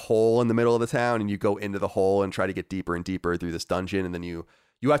and there's a hole in the middle of the town, and you go into the hole and try to get deeper and deeper through this dungeon, and then you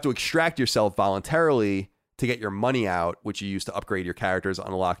have to extract yourself voluntarily to get your money out, which you use to upgrade your characters,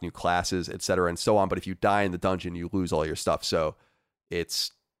 unlock new classes, etc., and so on. But if you die in the dungeon, you lose all your stuff. So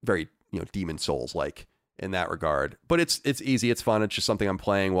it's very, Demon Souls like in that regard. But it's easy, it's fun. It's just something I'm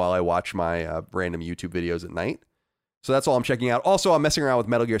playing while I watch my random YouTube videos at night. So that's all I'm checking out. Also, I'm messing around with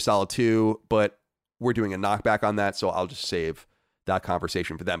Metal Gear Solid 2, but we're doing a knockback on that, so I'll just save that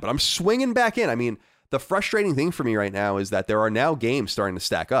conversation for them. But I'm swinging back in. I mean, the frustrating thing for me right now is that there are now games starting to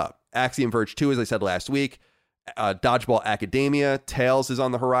stack up. Axiom Verge 2, as I said last week, Dodgeball Academia, Tales is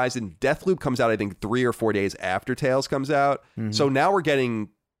on the horizon. Deathloop comes out, I think, 3 or 4 days after Tales comes out. Mm-hmm. So now we're getting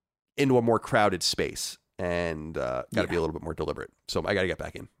into a more crowded space and got to be a little bit more deliberate. So I got to get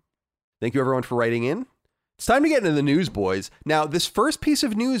back in. Thank you, everyone, for writing in. It's time to get into the news, boys. Now, this first piece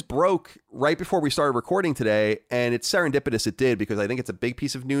of news broke right before we started recording today, and it's serendipitous it did because I think it's a big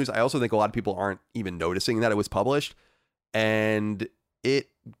piece of news. I also think a lot of people aren't even noticing that it was published, and it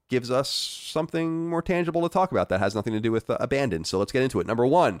gives us something more tangible to talk about that has nothing to do with Abandon. So let's get into it. Number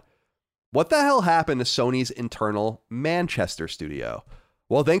one, what the hell happened to Sony's internal Manchester studio?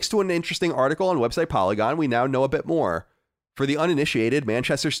 Well, thanks to an interesting article on website Polygon, we now know a bit more. For the uninitiated,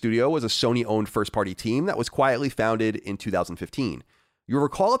 Manchester Studio was a Sony-owned first-party team that was quietly founded in 2015. You'll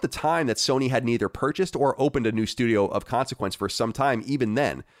recall at the time that Sony had neither purchased or opened a new studio of consequence for some time even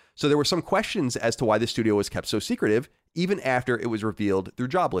then, so there were some questions as to why the studio was kept so secretive, even after it was revealed through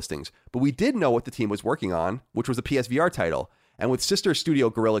job listings. But we did know what the team was working on, which was a PSVR title, and with sister studio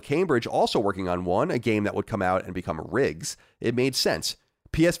Guerrilla Cambridge also working on one, a game that would come out and become Riggs, it made sense.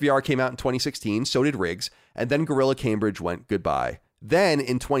 PSVR came out in 2016, so did Riggs, and then Guerrilla Cambridge went goodbye. Then,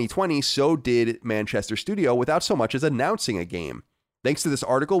 in 2020, so did Manchester Studio without so much as announcing a game. Thanks to this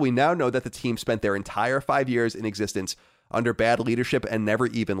article, we now know that the team spent their entire 5 years in existence under bad leadership and never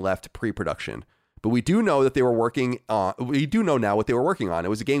even left pre-production. But we do know that they were working on, we do know now what they were working on. It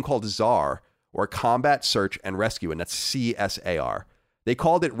was a game called ZAR, or Combat Search and Rescue, and that's CSAR. They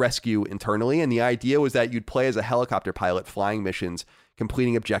called it Rescue internally, and the idea was that you'd play as a helicopter pilot flying missions,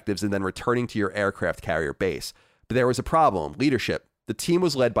 completing objectives, and then returning to your aircraft carrier base. But there was a problem: leadership. The team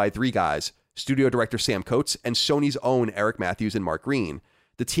was led by 3 guys, studio director Sam Coates and Sony's own Eric Matthews and Mark Green.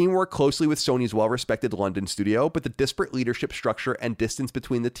 The team worked closely with Sony's well-respected London studio, but the disparate leadership structure and distance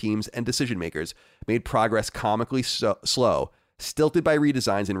between the teams and decision makers made progress comically slow, stilted by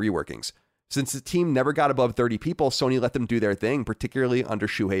redesigns and reworkings. Since the team never got above 30 people, Sony let them do their thing, particularly under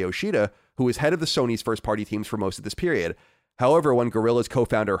Shuhei Yoshida, who was head of the Sony's first-party teams for most of this period. However, when Guerrilla's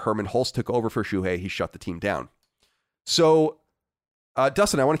co-founder Herman Hulst took over for Shuhei, he shut the team down. So,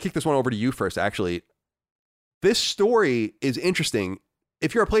 Dustin, I want to kick this one over to you first, actually. This story is interesting.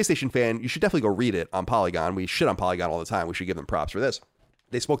 If you're a PlayStation fan, you should definitely go read it on Polygon. We shit on Polygon all the time. We should give them props for this.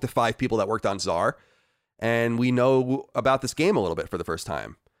 They spoke to 5 people that worked on ZAR, and we know about this game a little bit for the first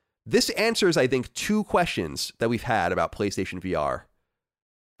time. This answers, I think, 2 questions that we've had about PlayStation VR.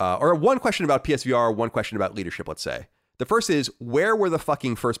 Or one question about PSVR, one question about leadership, let's say. The first is, where were the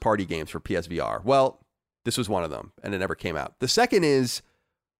fucking first-party games for PSVR? Well, this was one of them, and it never came out. The second is,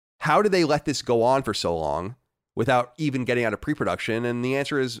 how did they let this go on for so long without even getting out of pre-production? And the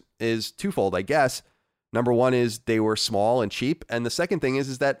answer is twofold, I guess. Number one is they were small and cheap, and the second thing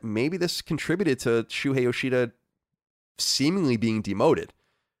is that maybe this contributed to Shuhei Yoshida seemingly being demoted,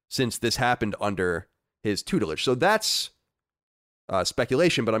 since this happened under his tutelage. So that's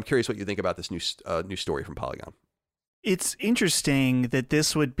speculation, but I'm curious what you think about this new story from Polygon. It's interesting that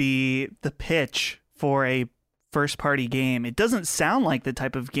this would be the pitch for a first-party game. It doesn't sound like the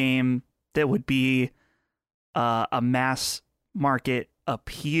type of game that would be a mass market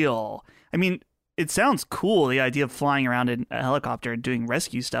appeal. I mean, it sounds cool. The idea of flying around in a helicopter and doing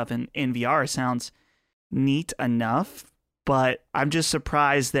rescue stuff in VR sounds neat enough, but I'm just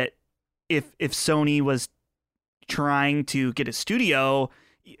surprised that if Sony was trying to get a studio,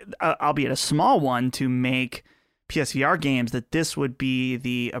 albeit a small one, to make PSVR games, that this would be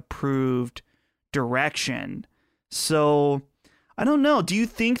the approved direction. So I don't know. Do you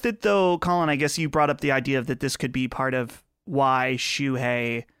think that, though, Colin, I guess you brought up the idea of that this could be part of why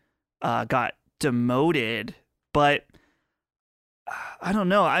Shuhei got demoted, but I don't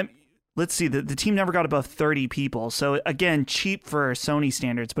know. Let's see, the team never got above 30 people. So again, cheap for Sony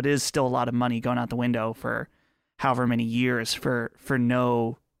standards, but it is still a lot of money going out the window for however many years for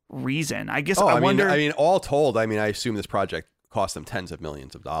no reason. I guess I wonder. I mean, all told, I assume this project cost them tens of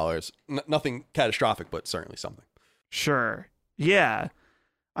millions of dollars. Nothing catastrophic, but certainly something. Sure. Yeah.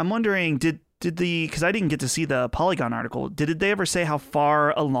 I'm wondering, because I didn't get to see the Polygon article, did they ever say how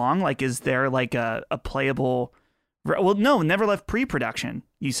far along? Like, is there like a playable Well, no, never left pre-production,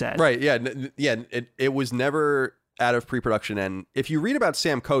 you said. Right, yeah. It was never out of pre-production. And if you read about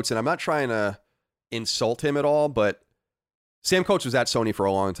Sam Coates, and I'm not trying to insult him at all, but Sam Coates was at Sony for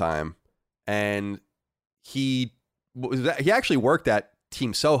a long time, and he actually worked at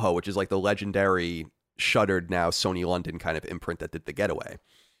Team Soho, which is like the legendary shuttered now Sony London kind of imprint that did The Getaway.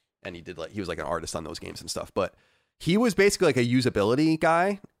 And he was like an artist on those games and stuff. But he was basically like a usability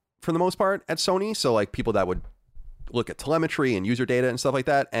guy for the most part at Sony. So like people that would look at telemetry and user data and stuff like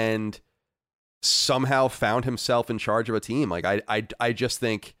that, and somehow found himself in charge of a team. Like I just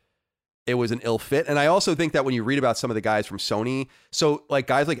think it was an ill fit. And I also think that when you read about some of the guys from Sony, so like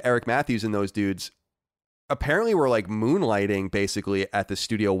guys like Eric Matthews and those dudes apparently were like moonlighting basically at the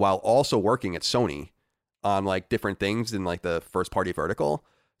studio while also working at Sony on like different things in like the first party vertical.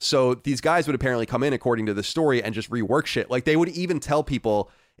 So these guys would apparently come in, according to the story, and just rework shit. Like they would even tell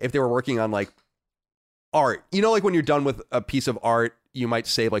people if they were working on like art, you know, like when you're done with a piece of art, you might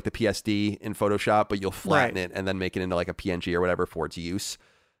save like the PSD in Photoshop, but you'll flatten it and then make it into like a PNG or whatever for its use.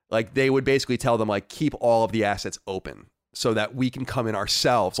 Like they would basically tell them like, keep all of the assets open so that we can come in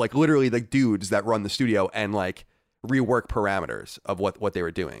ourselves, like literally the dudes that run the studio, and like rework parameters of what they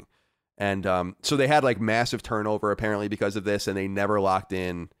were doing. And so they had like massive turnover apparently because of this, and they never locked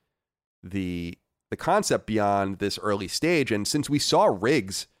in the concept beyond this early stage. And since we saw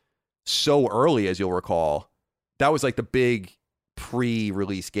Riggs so early, as you'll recall, that was like the big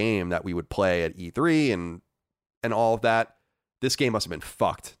pre-release game that we would play at E3 and all of that. This game must have been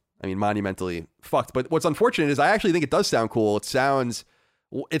fucked. I mean, monumentally fucked. But what's unfortunate is I actually think it does sound cool. It sounds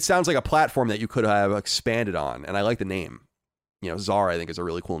like a platform that you could have expanded on, and I like the name. You know, Czar, I think, is a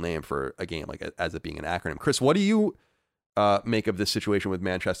really cool name for a game, like as it being an acronym. Chris, what do you make of this situation with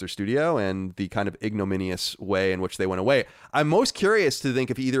Manchester Studio and the kind of ignominious way in which they went away? I'm most curious to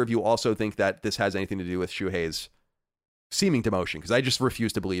think if either of you also think that this has anything to do with Shuhei's seeming demotion, because I just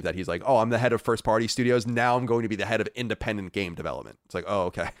refuse to believe that he's like, oh, I'm the head of first party studios, now I'm going to be the head of independent game development. It's like, oh,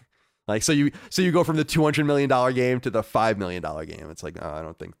 okay. Like, so you go from the $200 million game to the $5 million game. It's like, I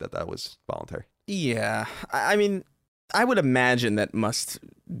don't think that was voluntary. Yeah, I mean, I would imagine that must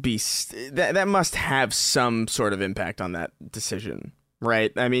be that must have some sort of impact on that decision,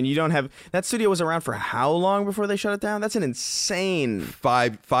 right? I mean, you don't have that studio was around for how long before they shut it down? That's an insane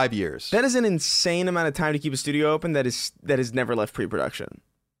 5 years. That is an insane amount of time to keep a studio open that is never left pre-production.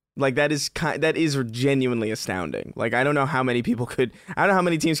 Like that is genuinely astounding. Like I don't know how many teams could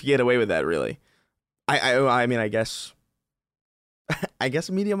get away with that, really. I mean, I guess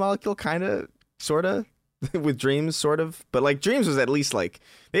Media Molecule kind of sort of with Dreams, sort of, but like Dreams was at least like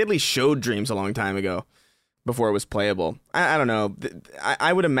they at least showed Dreams a long time ago before it was playable. I don't know.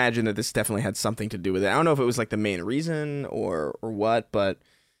 I would imagine that this definitely had something to do with it. I don't know if it was like the main reason or what, but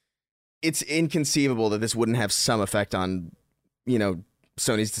it's inconceivable that this wouldn't have some effect on, you know,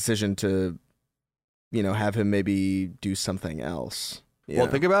 Sony's decision to, you know, have him maybe do something else. Well,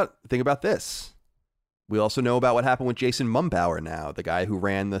 think about this. We also know about what happened with Jason Mumbauer now, the guy who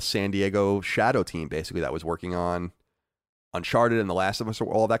ran the San Diego Shadow team, basically, that was working on Uncharted and The Last of Us,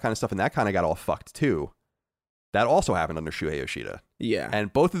 all that kind of stuff, and that kind of got all fucked, too. That also happened under Shuhei Yoshida. Yeah.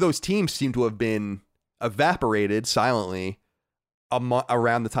 And both of those teams seem to have been evaporated silently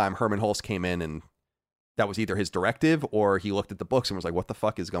around the time Herman Hulst came in, and that was either his directive or he looked at the books and was like, what the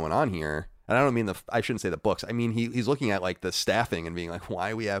fuck is going on here? And I don't mean I shouldn't say the books. I mean, he's looking at like the staffing and being like,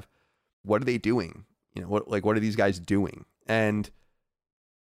 what are they doing? You know, what are these guys doing? And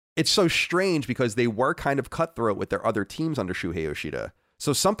it's so strange because they were kind of cutthroat with their other teams under Shuhei Yoshida.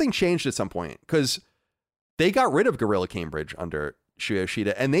 So something changed at some point because they got rid of Guerrilla Cambridge under Shuhei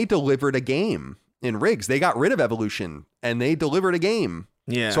Yoshida and they delivered a game in Riggs. They got rid of Evolution and they delivered a game.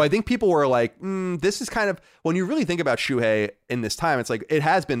 Yeah. So I think people were like, this is kind of, when you really think about Shuhei in this time, it's like, it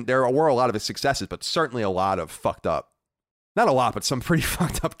has been, there were a lot of his successes, but certainly a lot of fucked up. Not a lot, but some pretty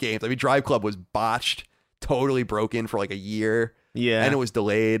fucked up games. I mean, Drive Club was botched, totally broken for like a year. Yeah. And it was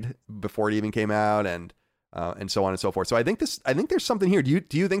delayed before it even came out and so on and so forth. So I think there's something here. Do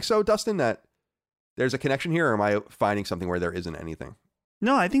you think so, Dustin, that there's a connection here, or am I finding something where there isn't anything?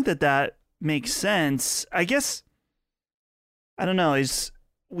 No, I think that makes sense. I guess, I don't know,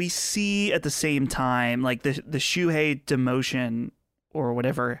 we see at the same time, like the Shuhei demotion or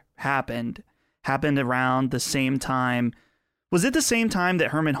whatever happened around the same time. Was it the same time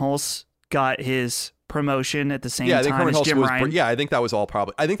that Herman Hulst got his promotion at the same time Herman as Hulst Jim Ryan? I think that was all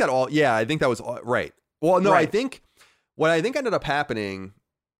probably. I think that was all right. Well, no, right. I think what ended up happening,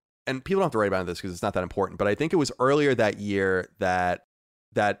 and people don't have to write about this because it's not that important, but I think it was earlier that year that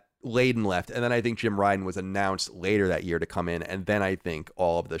Layden left, and then I think Jim Ryan was announced later that year to come in, and then I think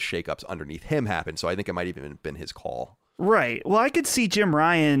all of the shakeups underneath him happened. So I think it might even have been his call. Right. Well, I could see Jim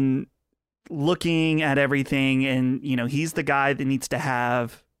Ryan looking at everything, and he's the guy that needs to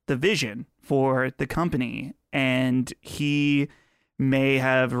have the vision for the company, and he may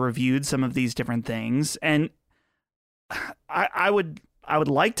have reviewed some of these different things, and I would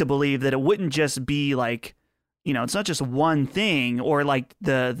like to believe that it wouldn't just be like, it's not just one thing or like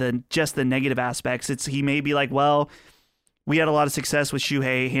the just the negative aspects. He may be like, well, we had a lot of success with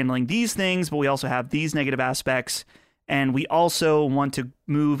Shuhei handling these things, but we also have these negative aspects, and we also want to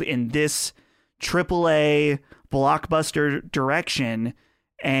move in this AAA blockbuster direction.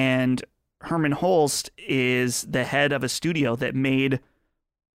 And Herman Holst is the head of a studio that made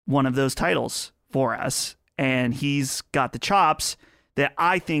one of those titles for us, and he's got the chops that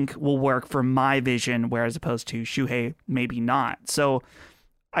I think will work for my vision, whereas opposed to Shuhei, maybe not. So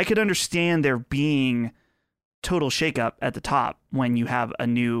I could understand there being total shakeup at the top when you have a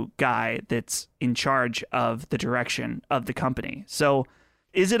new guy that's in charge of the direction of the company. So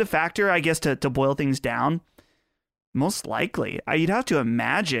is it a factor, I guess, to boil things down? Most likely. You'd have to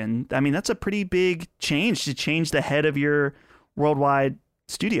imagine. I mean, that's a pretty big change to change the head of your worldwide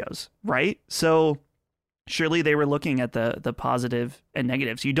studios, right? So surely they were looking at the positive and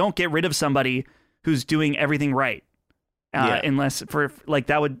negatives. You don't get rid of somebody who's doing everything right, unless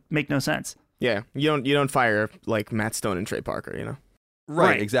that would make no sense. Yeah, you don't fire like Matt Stone and Trey Parker,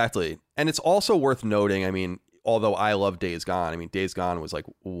 Right, exactly. And it's also worth noting, I mean, although I love Days Gone, I mean, Days Gone was like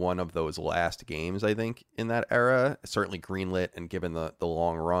one of those last games, I think, in that era. Certainly greenlit and given the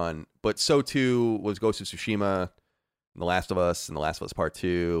long run. But so too was Ghost of Tsushima, and The Last of Us, and The Last of Us Part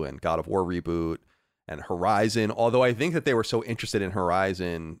 2, and God of War reboot, and Horizon. Although I think that they were so interested in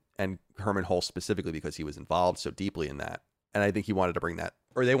Horizon and Herman Holst specifically because he was involved so deeply in that. And I think he wanted to bring that,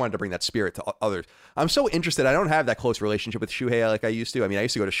 or they wanted to bring that spirit to others. I'm so interested. I don't have that close relationship with Shuhei like I used to. I mean, I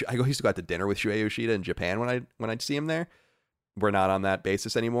used to go out to dinner with Shuhei Yoshida in Japan when I'd see him there. We're not on that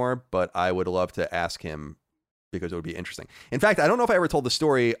basis anymore, but I would love to ask him because it would be interesting. In fact, I don't know if I ever told the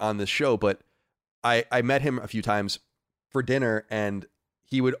story on this show, but I met him a few times for dinner, and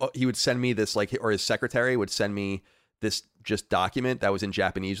he would send me this, like, or his secretary would send me this just document that was in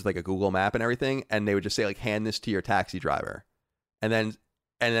Japanese with like a Google map and everything, and they would just say, like, hand this to your taxi driver, and then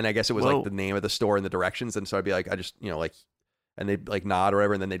I guess it was like the name of the store and the directions, and so I'd be like, I just like, and they'd like nod or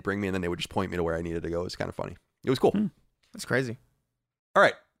whatever, and then they'd bring me, and then they would just point me to where I needed to go. It was kind of funny. It was cool. That's crazy. All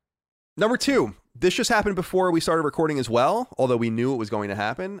right, number 2. This just happened before we started recording as well, although we knew it was going to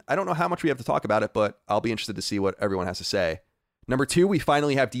happen. I don't know how much we have to talk about it, but I'll be interested to see what everyone has to say. Number 2, we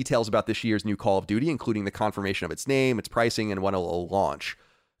finally have details about this year's new Call of Duty, including the confirmation of its name, its pricing, and when it will launch.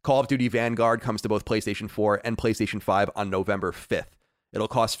 Call of Duty Vanguard comes to both PlayStation 4 and PlayStation 5 on November 5th. It'll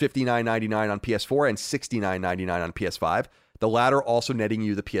cost $59.99 on PS4 and $69.99 on PS5, the latter also netting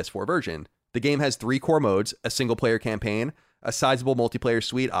you the PS4 version. The game has 3 core modes, a single-player campaign, a sizable multiplayer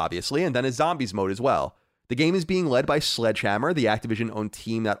suite, obviously, and then a zombies mode as well. The game is being led by Sledgehammer, the Activision-owned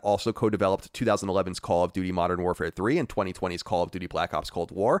team that also co-developed 2011's Call of Duty Modern Warfare 3 and 2020's Call of Duty Black Ops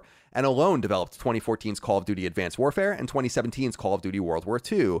Cold War, and alone developed 2014's Call of Duty Advanced Warfare and 2017's Call of Duty World War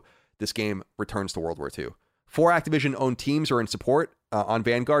II. This game returns to World War II. 4 Activision-owned teams are in support on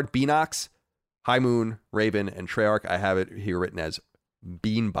Vanguard: Beanox, High Moon, Raven, and Treyarch. I have it here written as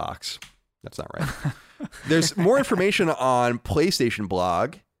Beanbox. That's not right. There's more information on PlayStation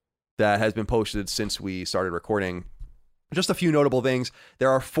blog that has been posted since we started recording. Just a few notable things.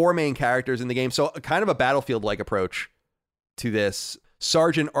 There are 4 main characters in the game, so kind of a Battlefield-like approach to this.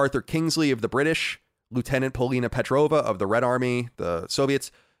 Sergeant Arthur Kingsley of the British, Lieutenant Polina Petrova of the Red Army, the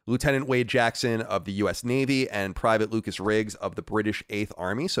Soviets, Lieutenant Wade Jackson of the U.S. Navy, and Private Lucas Riggs of the British 8th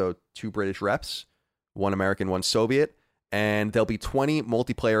Army, so 2 British reps, 1 American, 1 Soviet. And there'll be 20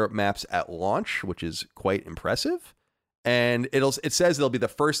 multiplayer maps at launch, which is quite impressive. And it says it'll be the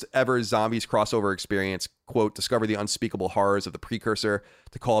first ever zombies crossover experience. Quote, discover the unspeakable horrors of the precursor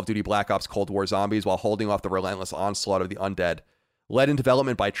to Call of Duty Black Ops Cold War Zombies while holding off the relentless onslaught of the undead. Led in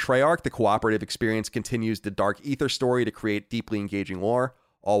development by Treyarch, the cooperative experience continues the Dark Ether story to create deeply engaging lore,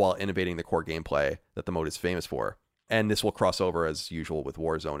 all while innovating the core gameplay that the mode is famous for. And this will cross over as usual with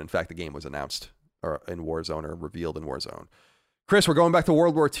Warzone. In fact, the game was announced in Warzone or revealed in Warzone. Chris, we're going back to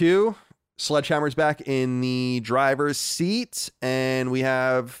World War II. Sledgehammer's back in the driver's seat, and we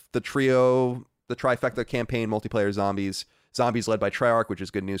have the trio, the trifecta campaign, multiplayer zombies led by Treyarch, which is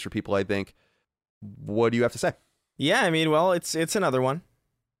good news for people, I think. What do you have to say? Yeah, I mean, well, it's another one,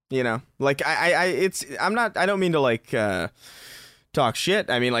 like I don't mean to like talk shit,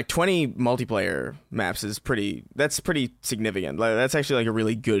 I mean, like 20 multiplayer maps is pretty significant. Like, that's actually like a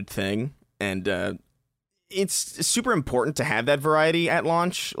really good thing. And it's super important to have that variety at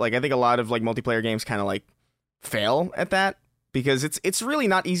launch. Like, I think a lot of like multiplayer games kind of like fail at that because it's really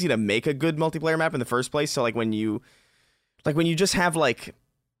not easy to make a good multiplayer map in the first place. So like when you just have like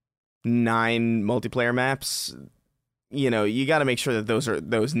 9 multiplayer maps, you know, you got to make sure that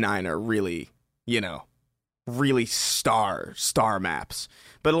those 9 are really, you know, really star maps.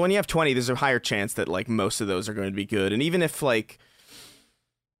 But when you have 20, there's a higher chance that like most of those are going to be good. And even if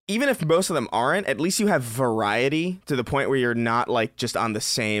most of them aren't, at least you have variety to the point where you're not like just on the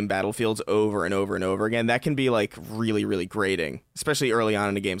same battlefields over and over and over again. That can be like really, really grating, especially early on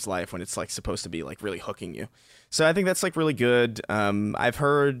in a game's life when it's like supposed to be like really hooking you. So I think that's like really good. I've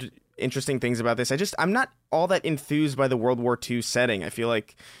heard interesting things about this. I'm not all that enthused by the World War II setting. I feel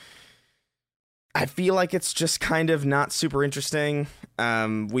like it's just kind of not super interesting.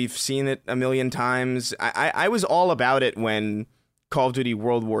 We've seen it a million times. I was all about it when Call of Duty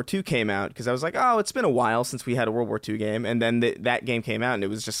World War II came out because I was like, oh, it's been a while since we had a World War II game. And then that game came out and it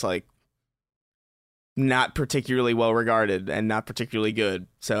was just like not particularly well regarded and not particularly good.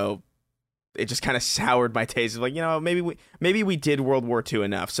 So it just kind of soured my taste of like, you know, maybe we did World War II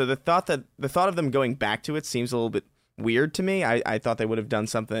enough. So the thought of them going back to it seems a little bit weird to me. I thought they would have done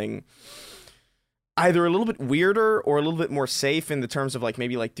something either a little bit weirder or a little bit more safe in the terms of like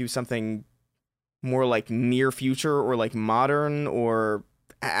maybe like do something more like near future or like modern or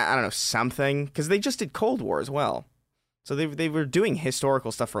I don't know, something, because they just did Cold War as well. So they were doing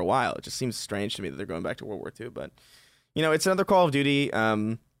historical stuff for a while. It just seems strange to me that they're going back to World War II. But, you know, it's another Call of Duty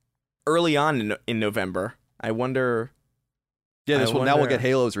early on in November. I wonder... Yeah, now we'll get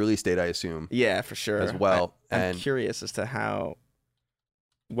Halo's release date, I assume. Yeah, for sure. As well. I'm curious as to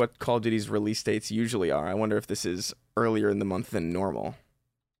what Call of Duty's release dates usually are. I wonder if this is earlier in the month than normal.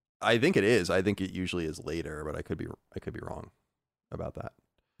 I think it is. I think it usually is later, but I could be wrong about that.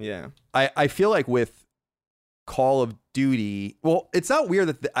 Yeah. I feel like with Call of Duty, well, it's not weird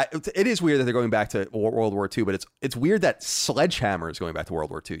that it is weird that they're going back to World War II, but it's weird that Sledgehammer is going back to World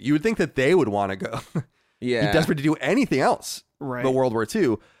War II. You would think that they would want to go. Yeah. Be desperate to do anything else but World War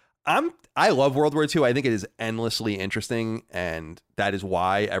II. I love World War II. I think it is endlessly interesting, and that is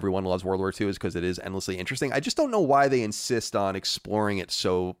why everyone loves World War II, is because it is endlessly interesting. I just don't know why they insist on exploring it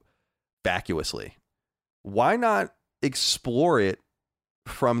so vacuously. Why not explore it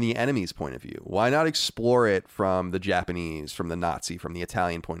from the enemy's point of view? Why not explore it from the Japanese, from the Nazi, from the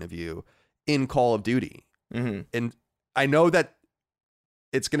Italian point of view in Call of Duty? Mm-hmm. And I know that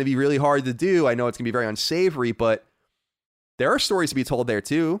it's going to be really hard to do. I know it's going to be very unsavory, but there are stories to be told there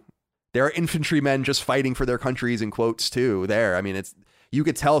too. There are infantrymen just fighting for their countries in quotes too there. I mean, you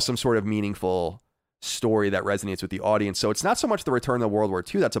could tell some sort of meaningful story that resonates with the audience. So it's not so much the return of World War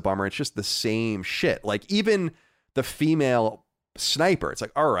II that's a bummer. It's just the same shit. Like even the female sniper, it's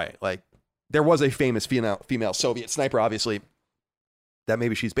like, all right, like there was a famous female Soviet sniper, obviously, that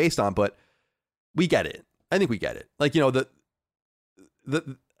maybe she's based on, but we get it. I think we get it. Like, you know,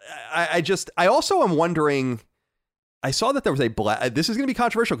 I also am wondering, I saw that there was this is going to be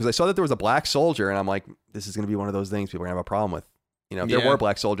controversial because I saw that there was a black soldier and I'm like, this is going to be one of those things people are going to have a problem with. You know, there were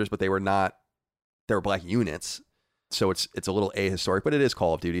black soldiers, but they were black units. So it's a little ahistoric, but it is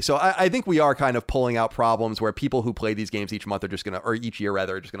Call of Duty. So I think we are kind of pulling out problems where people who play these games each month or each year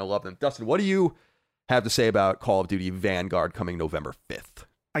rather, are just going to love them. Dustin, what do you have to say about Call of Duty Vanguard coming November 5th?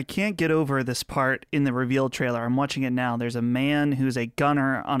 I can't get over this part in the reveal trailer. I'm watching it now. There's a man who's a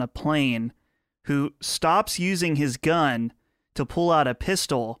gunner on a plane who stops using his gun to pull out a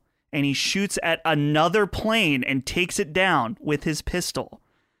pistol, and he shoots at another plane and takes it down with his pistol.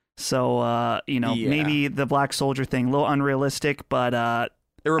 So, maybe the black soldier thing, a little unrealistic, but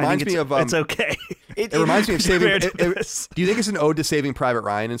it reminds me of... it's okay. It reminds me of Saving... do you think it's an ode to Saving Private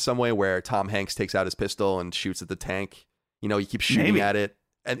Ryan in some way, where Tom Hanks takes out his pistol and shoots at the tank? You know, he keeps shooting at it.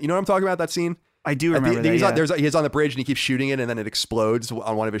 And you know what I'm talking about, that scene? I do remember that, he's on the bridge and he keeps shooting it, and then it explodes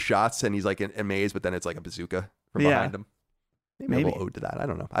on one of his shots, and he's like amazed, but then it's like a bazooka from behind him. Maybe a little ode to that. I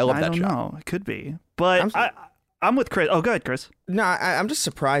don't know. I love that shot. I don't know. It could be. But I'm with Chris. Oh, go ahead, Chris. No, I'm just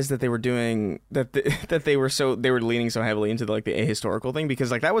surprised that they were doing that. They were leaning so heavily into the ahistorical thing,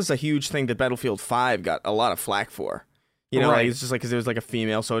 because like that was a huge thing that Battlefield 5 got a lot of flack for. You know, like, it's just like because there was like a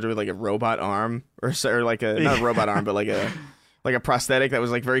female soldier with like a robot arm or like not a robot arm, but like a prosthetic that was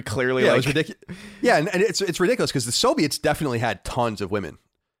like very clearly it was ridiculous. Yeah, and it's ridiculous because the Soviets definitely had tons of women,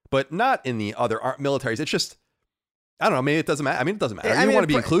 but not in the other militaries. It's just, I don't know. Maybe it doesn't matter. I mean, it doesn't matter. You want to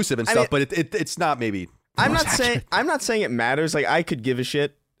be inclusive and stuff, but it's not maybe. I'm not saying it matters. Like, I could give a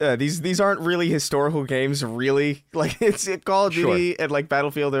shit these aren't really historical games, really. Like, it's Call of Duty and like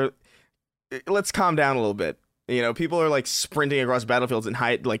Battlefield. Let's calm down a little bit. You know, people are like sprinting across battlefields and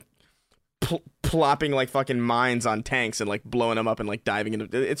like plopping like fucking mines on tanks and like blowing them up and like diving into.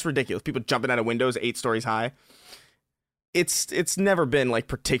 It's ridiculous. People jumping out of windows 8 stories high. It's never been like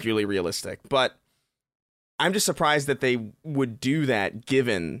particularly realistic, but I'm just surprised that they would do that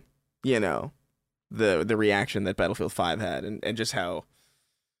given, you know, the reaction that Battlefield 5 had and just how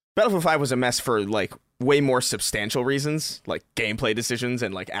Battlefield 5 was a mess for like way more substantial reasons, like gameplay decisions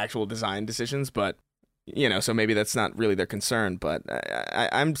and like actual design decisions, but you know, so maybe that's not really their concern. But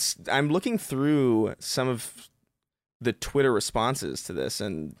I'm looking through some of the Twitter responses to this,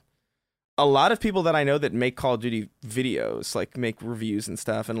 and a lot of people that I know that make Call of Duty videos, like make reviews and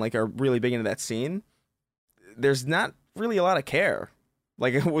stuff, and like are really big into that scene, there's not really a lot of care.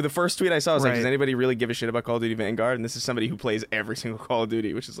 Like the first tweet I saw was like, does anybody really give a shit about Call of Duty Vanguard? And this is somebody who plays every single Call of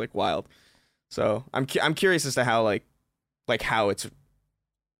Duty, which is like wild. So I'm curious as to how like how it's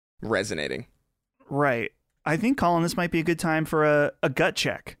resonating. Right. I think, Colin, this might be a good time for a gut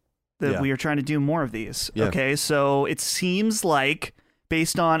check that we are trying to do more of these. Yeah. Okay, so it seems like,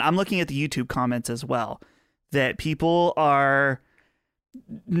 based on, I'm looking at the YouTube comments as well, that people are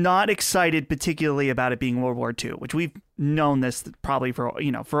not excited particularly about it being World War II, which we've known this probably for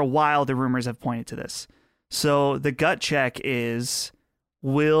a while. The rumors have pointed to this. So the gut check is,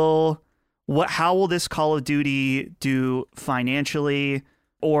 how will this Call of Duty do financially?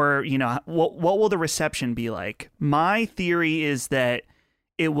 Or, you know, what will the reception be like? My theory is that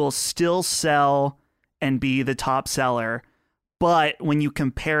it will still sell and be the top seller, but when you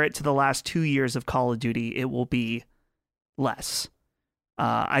compare it to the last 2 years of Call of Duty, it will be less.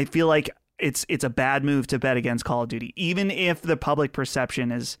 I feel like it's a bad move to bet against Call of Duty. Even if the public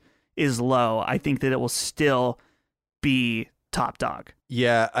perception is low, I think that it will still be top dog.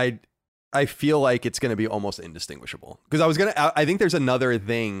 Yeah, I feel like it's going to be almost indistinguishable, because I think there's another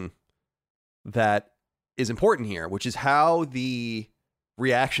thing that is important here, which is how the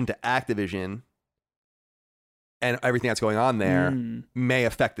reaction to Activision and everything that's going on there may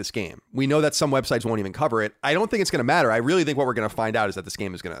affect this game. We know that some websites won't even cover it. I don't think it's going to matter. I really think what we're going to find out is that this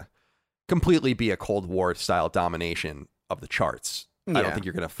game is going to completely be a Cold War style domination of the charts. Yeah. I don't think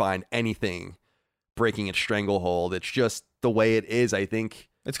you're going to find anything breaking its stranglehold. It's just the way it is. I think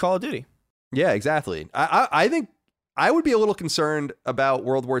it's Call of Duty. Yeah, exactly. I think I would be a little concerned about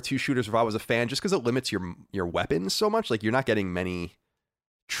World War II shooters if I was a fan, just because it limits your weapons so much. Like, you're not getting many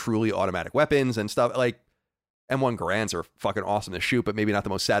truly automatic weapons and stuff. Like, M1 Garands are fucking awesome to shoot, but maybe not the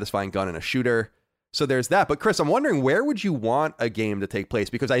most satisfying gun in a shooter. So there's that. But Chris, I'm wondering, where would you want a game to take place?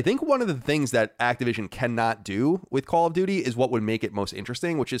 Because I think one of the things that Activision cannot do with Call of Duty is what would make it most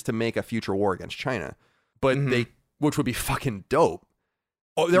interesting, which is to make a future war against China. But which would be fucking dope.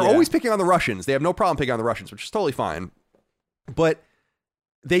 Oh, they're always picking on the Russians. They have no problem picking on the Russians, which is totally fine. But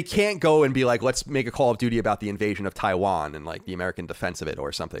they can't go and be like, let's make a Call of Duty about the invasion of Taiwan and like the American defense of it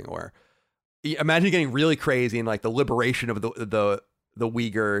or something. Or imagine getting really crazy and like the liberation of the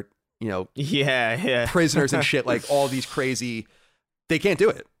Uyghur, you know, prisoners and shit, like all these crazy. They can't do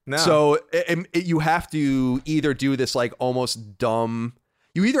it. No. So you have to either do this like almost dumb.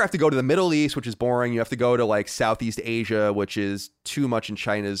 You either have to go to the Middle East, which is boring. You have to go to like Southeast Asia, which is too much in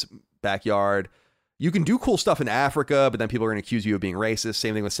China's backyard. You can do cool stuff in Africa, but then people are going to accuse you of being racist.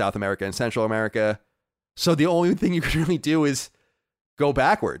 Same thing with South America and Central America. So the only thing you can really do is go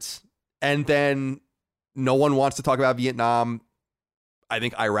backwards. And then no one wants to talk about Vietnam. I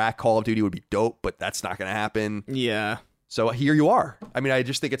think Iraq Call of Duty would be dope, but that's not going to happen. Yeah. So here you are. I mean, I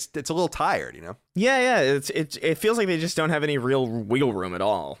just think it's a little tired, you know? Yeah. It feels like they just don't have any real wiggle room at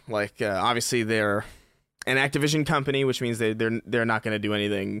all. Like, obviously they're an Activision company, which means they're not going to do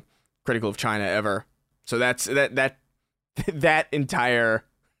anything critical of China ever. So that's that entire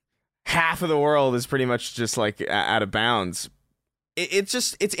half of the world is pretty much just like out of bounds.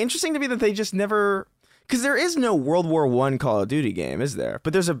 It's interesting to me that they just never, because there is no World War I Call of Duty game, is there?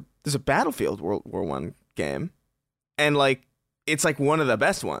 But there's a Battlefield World War I game. And, like, it's, like, one of the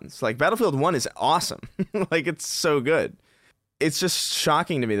best ones. Like, Battlefield 1 is awesome. Like, it's so good. It's just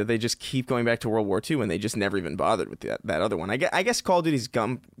shocking to me that they just keep going back to World War II when they just never even bothered with that other one. I guess Call of Duty's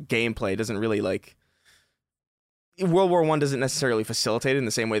gameplay doesn't really, like... World War I doesn't necessarily facilitate it in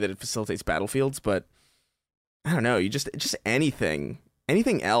the same way that it facilitates Battlefields, but... I don't know. You just anything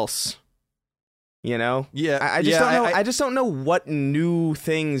else... You know? Yeah. I just don't know. I just don't know what new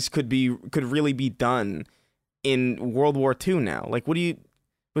things could really be done in World War II now. Like, what do you...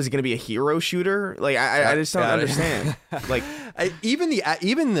 Was it going to be a hero shooter? Like, I just don't understand. Like, even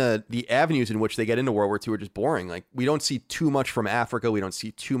the avenues in which they get into World War II are just boring. Like, we don't see too much from Africa. We don't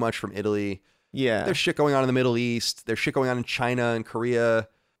see too much from Italy. Yeah. There's shit going on in the Middle East. There's shit going on in China and Korea.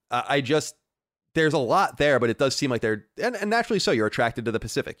 There's a lot there, but it does seem like they're, and naturally so, you're attracted to the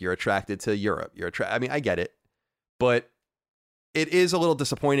Pacific. You're attracted to Europe. I mean, I get it, but it is a little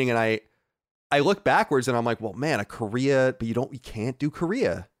disappointing. And I look backwards and I'm like, well, man, a Korea, but you can't do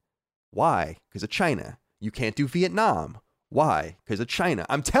Korea. Why? Because of China. You can't do Vietnam. Why? Because of China.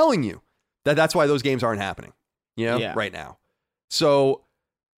 I'm telling you that's why those games aren't happening, right now. So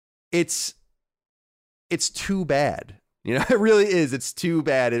it's too bad. It really is. It's too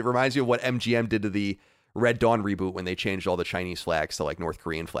bad. It reminds me of what MGM did to the Red Dawn reboot when they changed all the Chinese flags to like North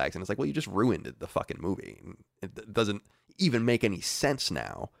Korean flags. And it's like, well, you just ruined the fucking movie. It doesn't even make any sense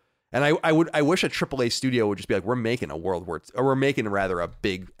now. And I wish a AAA studio would just be like, we're making a a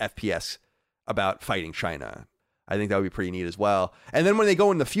big FPS about fighting China. I think that would be pretty neat as well. And then when they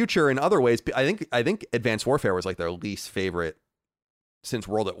go in the future in other ways, I think Advanced Warfare was like their least favorite since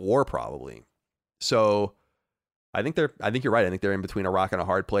World at War, probably. So I think you're right. I think they're in between a rock and a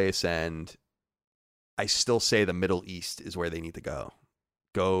hard place, and I still say the Middle East is where they need to go.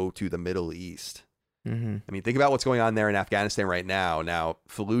 Go to the Middle East. Mm-hmm. I mean, think about what's going on there in Afghanistan right now. Now,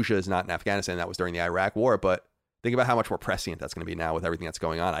 Fallujah is not in Afghanistan. That was during the Iraq War, but think about how much more prescient that's going to be now with everything that's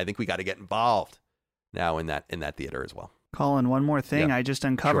going on. I think we got to get involved now in that theater as well. Colin, one more thing I just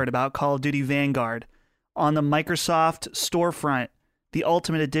uncovered about Call of Duty Vanguard. On the Microsoft storefront, the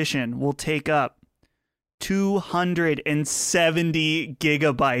Ultimate Edition will take up 270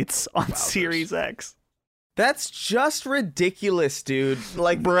 gigabytes on Series X. That's just ridiculous, dude.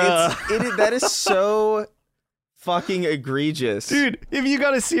 Like, bruh. That is so fucking egregious. Dude, if you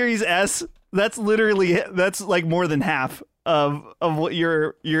got a Series S, that's like more than half of what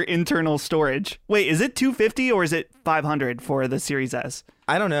your internal storage. Wait, is it 250 or is it 500 for the Series S?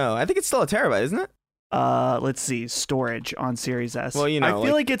 I don't know. I think it's still a terabyte, isn't it? Let's see. Storage on Series S. Well, I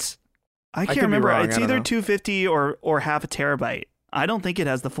feel like it's, I can't remember. It's either 250 or half a terabyte. I don't think it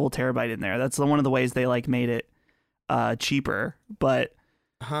has the full terabyte in there. That's one of the ways they like made it cheaper. But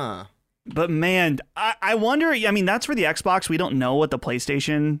man, I wonder. I mean, that's for the Xbox. We don't know what the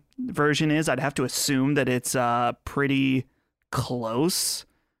PlayStation version is. I'd have to assume that it's pretty close.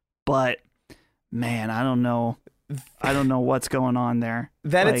 But man, I don't know. I don't know what's going on there.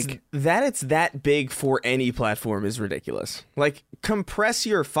 It's that big for any platform is ridiculous. Like, compress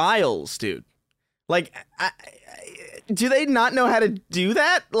your files, dude. Like, do they not know how to do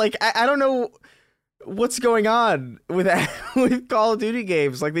that? Like, I don't know what's going on with Call of Duty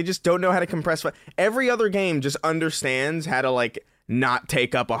games. Like, they just don't know how to compress. Every other game just understands how to, like, not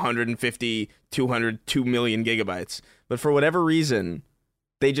take up 150, 200, 2 million gigabytes. But for whatever reason,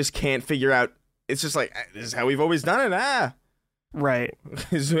 they just can't figure out. It's just like, this is how we've always done it. Right.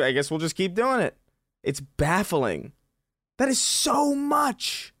 I guess we'll just keep doing it. It's baffling. That is so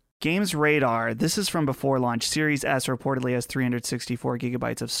much. Games Radar, this is from before launch. Series S reportedly has 364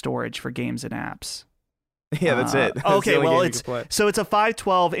 gigabytes of storage for games and apps. Yeah, that's it. That's okay, well, it's a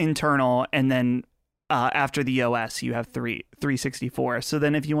 512 internal, and then after the OS, you have 364. So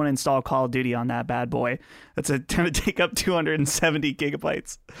then if you want to install Call of Duty on that bad boy, that's going to take up 270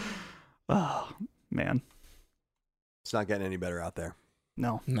 gigabytes. Oh, man. It's not getting any better out there.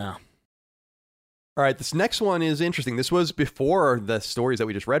 No. All right, this next one is interesting. This was before the stories that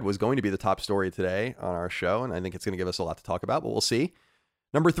we just read was going to be the top story today on our show, and I think it's going to give us a lot to talk about, but we'll see.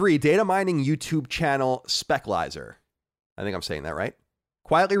 Number 3, data mining YouTube channel Speclizer. I think I'm saying that right.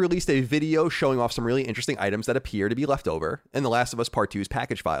 Quietly released a video showing off some really interesting items that appear to be left over in The Last of Us Part 2's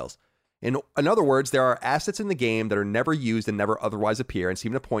package files. In other words, there are assets in the game that are never used and never otherwise appear and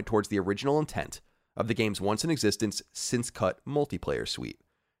seem to point towards the original intent of the game's once in existence, since cut multiplayer suite.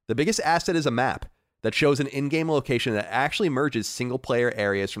 The biggest asset is a map that shows an in-game location that actually merges single-player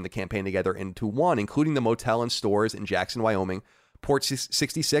areas from the campaign together into one, including the motel and stores in Jackson, Wyoming, Port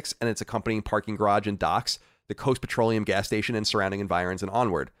 66 and its accompanying parking garage and docks, the Coast Petroleum gas station and surrounding environs, and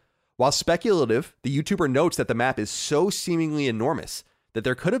onward. While speculative, the YouTuber notes that the map is so seemingly enormous that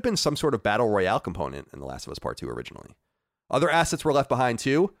there could have been some sort of battle royale component in The Last of Us Part 2 originally. Other assets were left behind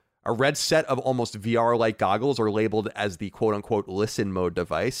too. A red set of almost VR-like goggles are labeled as the quote-unquote listen mode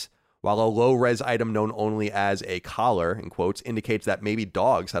device, while a low-res item known only as a collar, in quotes, indicates that maybe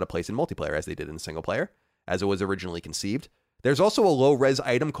dogs had a place in multiplayer as they did in single player, as it was originally conceived. There's also a low-res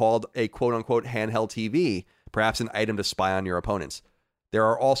item called a quote-unquote handheld TV, perhaps an item to spy on your opponents. There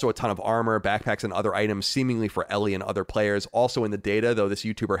are also a ton of armor, backpacks, and other items seemingly for Ellie and other players, also in the data, though this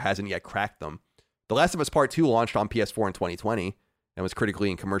YouTuber hasn't yet cracked them. The Last of Us Part 2 launched on PS4 in 2020. and was critically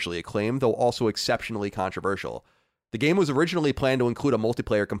and commercially acclaimed, though also exceptionally controversial. The game was originally planned to include a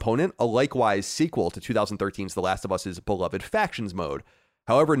multiplayer component, a likewise sequel to 2013's The Last of Us's beloved Factions mode.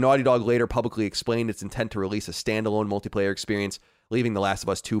 However, Naughty Dog later publicly explained its intent to release a standalone multiplayer experience, leaving The Last of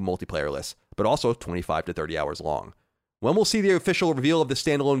Us 2 multiplayerless, but also 25 to 30 hours long. When we'll see the official reveal of the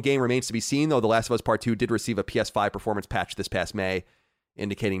standalone game remains to be seen, though The Last of Us Part 2 did receive a PS5 performance patch this past May,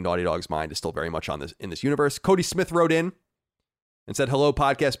 indicating Naughty Dog's mind is still very much in this universe. Cody Smith wrote in and said, "Hello,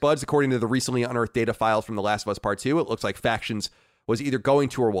 podcast buds. According to the recently unearthed data files from The Last of Us Part 2, it looks like Factions was either going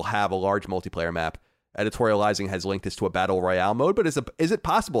to or will have a large multiplayer map. Editorializing has linked this to a Battle Royale mode, but is it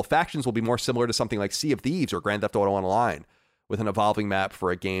possible Factions will be more similar to something like Sea of Thieves or Grand Theft Auto Online, with an evolving map for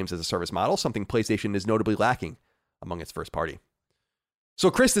a games as a service model, something PlayStation is notably lacking among its first party?"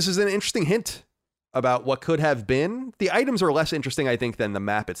 So, Chris, this is an interesting hint about what could have been. The items are less interesting, I think, than the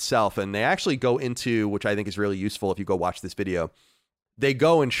map itself, and they actually go into, which I think is really useful if you go watch this video, they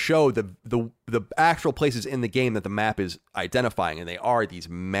go and show the actual places in the game that the map is identifying, and they are these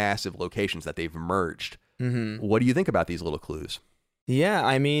massive locations that they've merged. Mm-hmm. What do you think about these little clues? Yeah,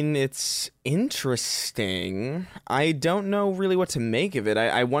 I mean, it's interesting. I don't know really what to make of it.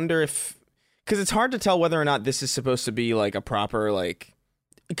 I wonder if... Because it's hard to tell whether or not this is supposed to be, like, a proper, like...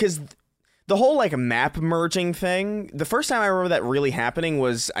 Because the whole, like, map merging thing, the first time I remember that really happening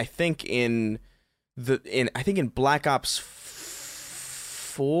was, I think, in Black Ops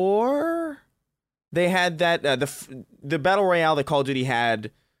 4? They had that... the Battle Royale that Call of Duty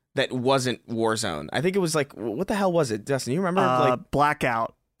had that wasn't Warzone. I think it was, like... What the hell was it, Dustin? You remember?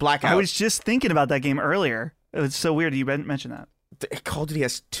 Blackout. I was just thinking about that game earlier. It was so weird you mentioned that. Call of Duty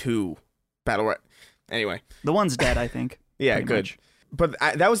has 2 Battle Royale. Anyway. The one's dead, I think. Yeah, good. Much. But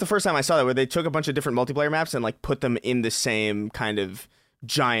that was the first time I saw that, where they took a bunch of different multiplayer maps and like put them in the same kind of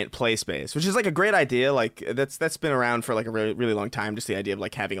giant play space, which is like a great idea. Like that's been around for like a really, really long time. Just the idea of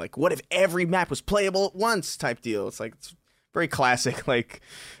like having like, what if every map was playable at once type deal. It's like, it's very classic, like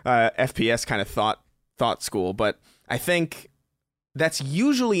FPS kind of thought school. But I think that's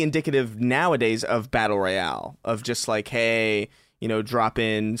usually indicative nowadays of Battle Royale, of just like, hey, you know, drop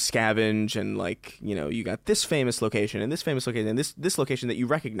in, scavenge, and like, you know, you got this famous location and this famous location and this location that you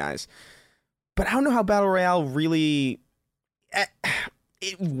recognize. But I don't know how Battle Royale really...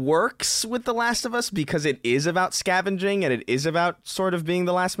 It works with The Last of Us because it is about scavenging and it is about sort of being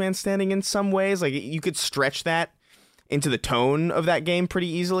the last man standing in some ways. Like, you could stretch that into the tone of that game pretty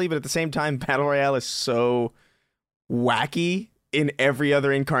easily, but at the same time, Battle Royale is so wacky in every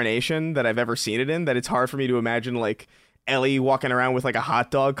other incarnation that I've ever seen it in that it's hard for me to imagine, like, Ellie walking around with like a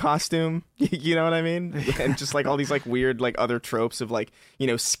hot dog costume, you know what I mean? And just like all these like weird like other tropes of like, you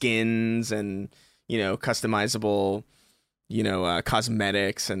know, skins and, you know, customizable, you know,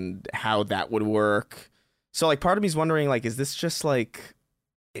 cosmetics and how that would work. So like part of me is wondering like, is this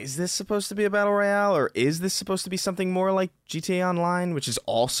supposed to be a Battle Royale, or is this supposed to be something more like GTA Online, which is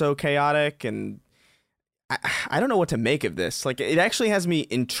also chaotic? And I don't know what to make of this. Like, it actually has me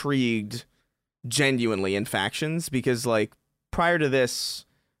intrigued genuinely in Factions, because like prior to this,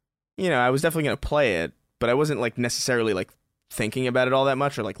 you know, I was definitely going to play it, but I wasn't like necessarily like thinking about it all that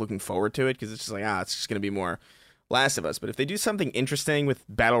much or like looking forward to it, because it's just like, it's just going to be more Last of Us. But if they do something interesting with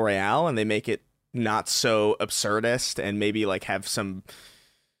Battle Royale and they make it not so absurdist and maybe like have some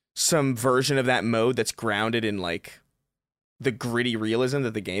version of that mode that's grounded in like the gritty realism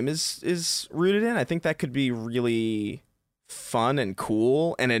that the game is rooted in, I think that could be really fun and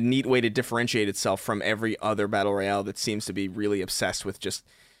cool and a neat way to differentiate itself from every other Battle Royale that seems to be really obsessed with just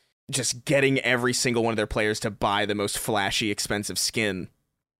getting every single one of their players to buy the most flashy, expensive skin.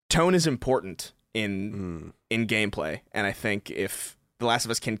 Tone is important in gameplay, and I think if The Last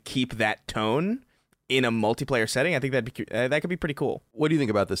of Us can keep that tone in a multiplayer setting, I think that could be pretty cool. What do you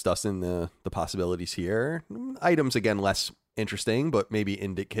think about this, Dustin? The possibilities here? Items, again, less interesting, but maybe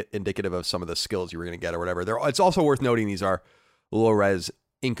indicative of some of the skills you were going to get or whatever. It's also worth noting these are low-res,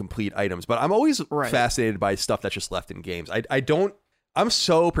 incomplete items, but I'm always fascinated by stuff that's just left in games. I'm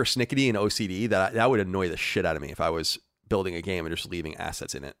so persnickety and OCD that would annoy the shit out of me if I was building a game and just leaving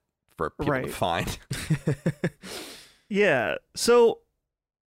assets in it for people to find. Yeah, so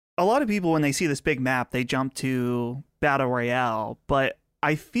a lot of people, when they see this big map, they jump to Battle Royale, but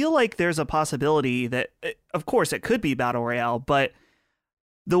I feel like there's a possibility that, of course, it could be Battle Royale, but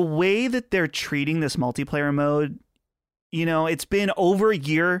the way that they're treating this multiplayer mode, you know, it's been over a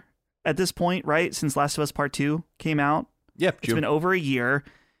year at this point, right? Since Last of Us Part 2 came out. Yep. It's been over a year,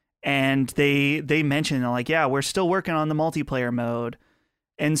 and they mentioned, like, yeah, we're still working on the multiplayer mode.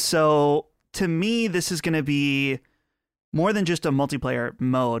 And so, to me, this is going to be more than just a multiplayer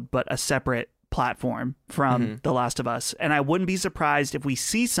mode, but a separate platform from The Last of Us. And I wouldn't be surprised if we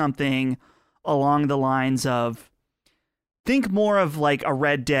see something along the lines of, think more of like a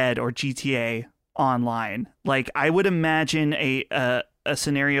Red Dead or GTA Online. Like, I would imagine a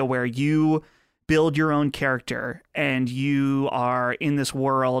scenario where you build your own character and you are in this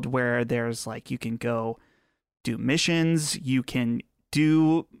world where there's like, you can go do missions, you can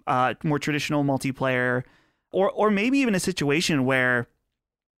do more traditional multiplayer, or maybe even a situation where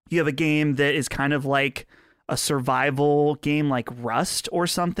you have a game that is kind of like a survival game like Rust or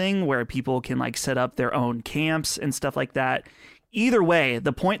something, where people can like set up their own camps and stuff like that. Either way,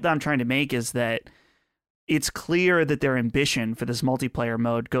 the point that I'm trying to make is that it's clear that their ambition for this multiplayer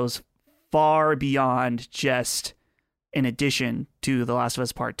mode goes far beyond just an addition to The Last of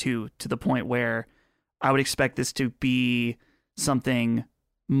Us Part 2, to the point where I would expect this to be something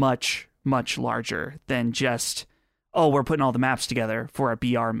much, much larger than just, oh, we're putting all the maps together for a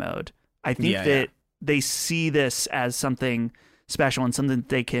BR mode. I think that they see this as something special and something that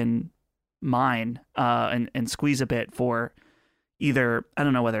they can mine and squeeze a bit for either, I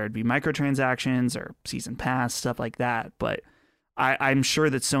don't know whether it'd be microtransactions or season pass, stuff like that. But I'm sure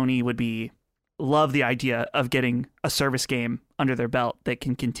that Sony would love the idea of getting a service game under their belt that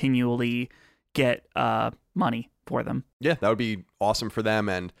can continually get money for them. Yeah, that would be awesome for them.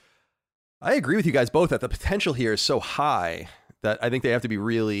 And I agree with you guys both that the potential here is so high that I think they have to be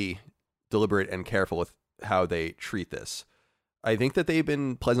really deliberate and careful with how they treat this. I think that they've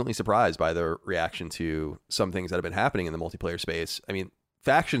been pleasantly surprised by the reaction to some things that have been happening in the multiplayer space. I mean,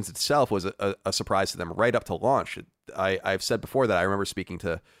 Factions itself was a surprise to them right up to launch. I've said before that I remember speaking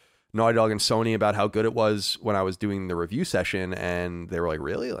to Naughty Dog and Sony about how good it was when I was doing the review session, and they were like,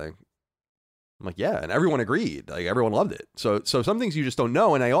 really? Like, I'm like, yeah, and everyone agreed. Like, everyone loved it. So some things you just don't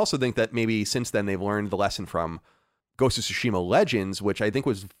know. And I also think that maybe since then they've learned the lesson from Ghost of Tsushima Legends, which I think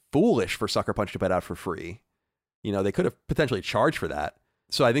was foolish for Sucker Punch to put out for free. You know, they could have potentially charged for that.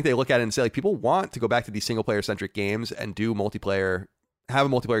 So I think they look at it and say, like, people want to go back to these single player centric games and do multiplayer, have a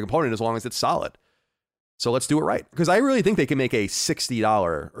multiplayer component as long as it's solid. So let's do it right. Because I really think they can make a $60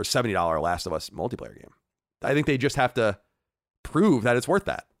 or $70 Last of Us multiplayer game. I think they just have to prove that it's worth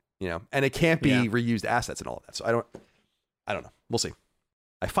that. You know, and it can't be reused assets and all of that. So I don't know. We'll see.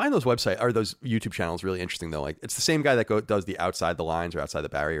 I find those websites or those YouTube channels really interesting though. Like, it's the same guy that does the outside the lines or outside the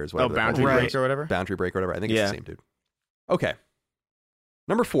barriers. Whatever. Oh, Boundary Break or whatever. Boundary Break or whatever. I think it's the same dude. Okay.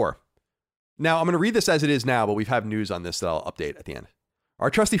 Number 4. Now I'm going to read this as it is now, but we have news on this that I'll update at the end.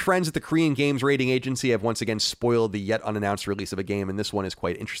 Our trusty friends at the Korean Games Rating Agency have once again spoiled the yet unannounced release of a game, and this one is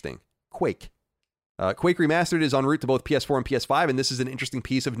quite interesting. Quake. Quake Remastered is en route to both PS4 and PS5, and this is an interesting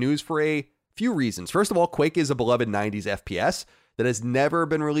piece of news for a few reasons. First of all, Quake is a beloved 90s FPS that has never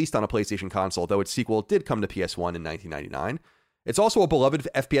been released on a PlayStation console, though its sequel did come to PS1 in 1999. It's also a beloved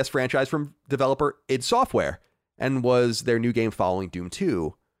FPS franchise from developer id Software, and was their new game following Doom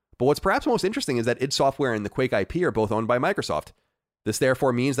 2. But what's perhaps most interesting is that id Software and the Quake IP are both owned by Microsoft. This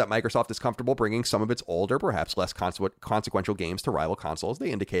therefore means that Microsoft is comfortable bringing some of its older, perhaps less consequential games to rival consoles.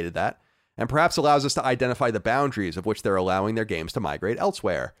 They indicated that. And perhaps allows us to identify the boundaries of which they're allowing their games to migrate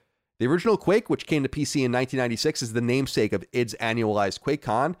elsewhere. The original Quake, which came to PC in 1996, is the namesake of id's annualized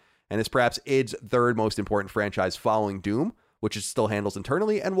QuakeCon, and is perhaps id's third most important franchise following Doom, which it still handles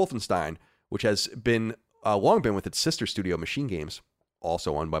internally, and Wolfenstein, which has been long been with its sister studio Machine Games,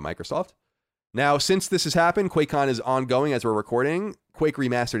 also owned by Microsoft. Now, since this has happened, QuakeCon is ongoing as we're recording. Quake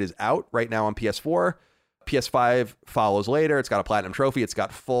Remastered is out right now on PS4. PS5 follows later. It's got a platinum trophy. It's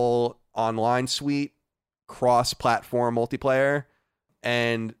got full online suite, cross-platform multiplayer.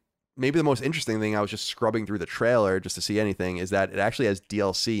 And maybe the most interesting thing, I was just scrubbing through the trailer just to see anything, is that it actually has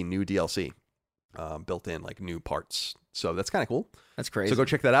DLC, new DLC, built in, like new parts. So that's kind of cool. That's crazy. So go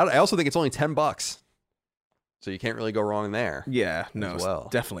check that out. I also think it's only $10. So you can't really go wrong there. Yeah, no, well.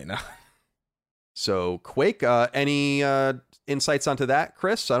 Definitely not. So Quake, any insights onto that,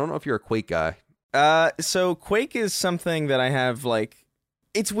 Chris? I don't know if you're a Quake guy. So Quake is something that I have, like,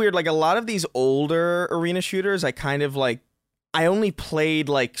 it's weird. Like, a lot of these older arena shooters, I kind of like, I only played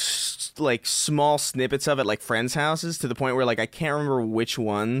like small snippets of it, like friends' houses, to the point where, like, I can't remember which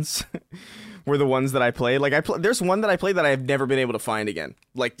ones were the ones that I played. Like, there's one that I played that I have never been able to find again.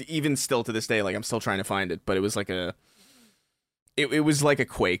 Like, even still to this day, like, I'm still trying to find it. But it was like it was like a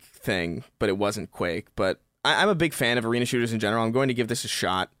Quake thing, but it wasn't Quake. But I'm a big fan of arena shooters in general. I'm going to give this a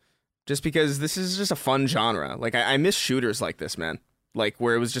shot, just because this is just a fun genre. Like, I miss shooters like this, man. Like,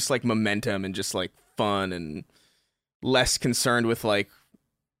 where it was just like momentum and just like fun and less concerned with like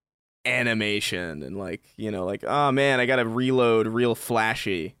animation and like, you know, like, oh man, I gotta reload real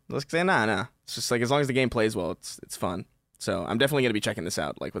flashy. Let's say nah. It's just like, as long as the game plays well, it's fun. So I'm definitely going to be checking this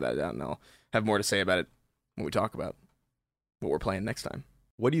out, like without a doubt, and I'll have more to say about it when we talk about what we're playing next time.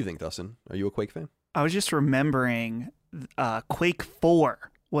 What do you think, Dustin? Are you a Quake fan? I was just remembering Quake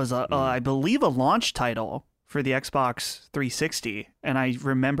 4 was, I believe, a launch title for the Xbox 360, and I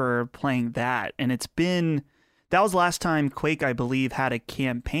remember playing that, and that was the last time Quake, I believe, had a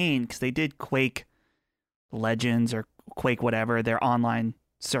campaign, because they did Quake Legends or Quake whatever, their online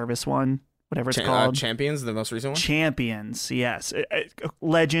service one, whatever it's called. Champions, the most recent one? Champions, yes.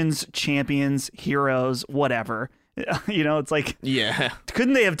 Legends, Champions, Heroes, whatever. It's like, yeah.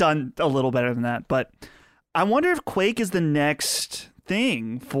 Couldn't they have done a little better than that? But I wonder if Quake is the next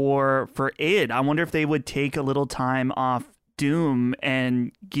thing for id. I wonder if they would take a little time off Doom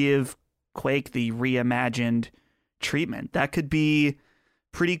and give Quake the reimagined treatment. That could be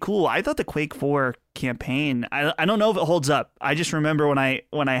pretty cool. I thought the Quake 4 campaign, I don't know if it holds up. I just remember when I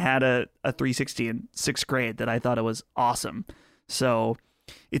had a 360 in 6th grade that I thought it was awesome. So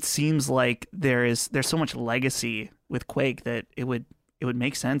it seems like there's so much legacy with Quake that it would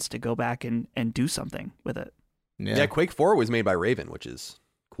make sense to go back and do something with it. Yeah, Quake 4 was made by Raven, which is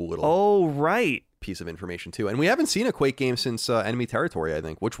cool little right piece of information too. And we haven't seen a Quake game since Enemy Territory, I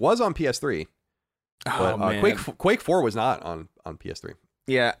think, which was on PS3. But man. Quake 4 was not on PS3.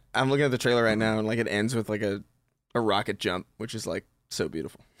 Yeah, I'm looking at the trailer right now, and like it ends with like a rocket jump, which is like so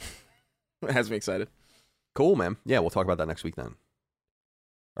beautiful. It has me excited. Cool, man. Yeah, we'll talk about that next week then.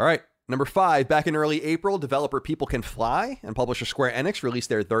 All right. Number 5, back in early April, developer People Can Fly and publisher Square Enix released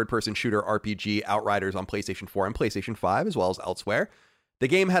their third-person shooter RPG Outriders on PlayStation 4 and PlayStation 5, as well as elsewhere. The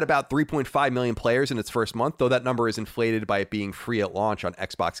game had about 3.5 million players in its first month, though that number is inflated by it being free at launch on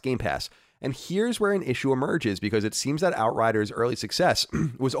Xbox Game Pass. And here's where an issue emerges, because it seems that Outriders' early success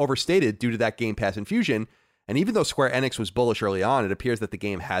was overstated due to that Game Pass infusion, and even though Square Enix was bullish early on, it appears that the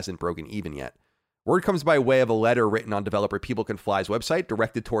game hasn't broken even yet. Word comes by way of a letter written on developer People Can Fly's website,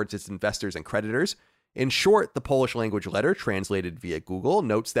 directed towards its investors and creditors. In short, the Polish language letter, translated via Google,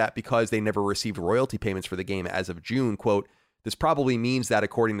 notes that because they never received royalty payments for the game as of June, quote, this probably means that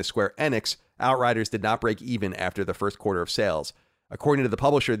according to Square Enix, Outriders did not break even after the first quarter of sales. According to the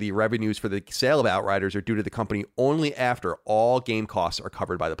publisher, the revenues for the sale of Outriders are due to the company only after all game costs are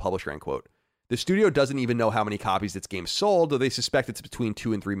covered by the publisher, end quote. The studio doesn't even know how many copies its game sold, though they suspect it's between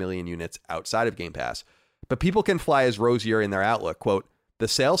 2 and 3 million units outside of Game Pass. But People Can Fly is rosier in their outlook. Quote, the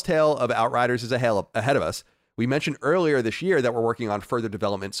sales tale of Outriders is ahead of us. We mentioned earlier this year that we're working on further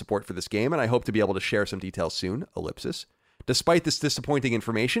development support for this game, and I hope to be able to share some details soon, ellipsis. Despite this disappointing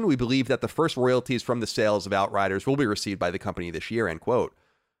information, we believe that the first royalties from the sales of Outriders will be received by the company this year, end quote.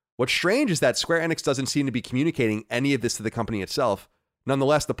 What's strange is that Square Enix doesn't seem to be communicating any of this to the company itself.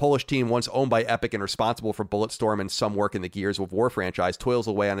 Nonetheless, the Polish team, once owned by Epic and responsible for Bulletstorm and some work in the Gears of War franchise, toils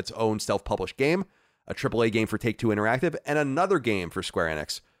away on its own self-published game, a AAA game for Take-Two Interactive, and another game for Square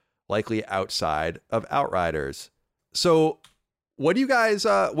Enix, likely outside of Outriders. So, what do you guys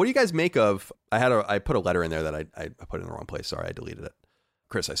make of? I put a letter in there that I put in the wrong place. Sorry, I deleted it.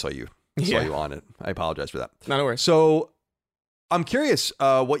 Chris, I saw you on it. I apologize for that. Not a worry. So, I'm curious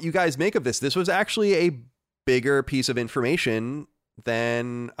what you guys make of this. This was actually a bigger piece of information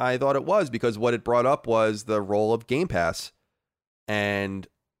than I thought it was, because what it brought up was the role of Game Pass. And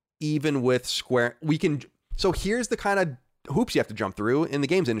even with Square, so here's the kind of hoops you have to jump through in the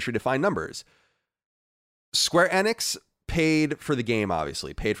games industry to find numbers. Square Enix paid for the game,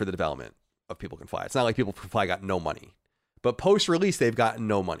 obviously, paid for the development of People Can Fly. It's not like People Can Fly got no money, but post-release, they've gotten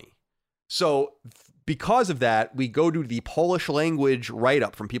no money. So because of that, we go to the Polish language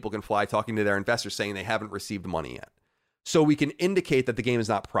write-up from People Can Fly talking to their investors saying they haven't received money yet. So we can indicate that the game is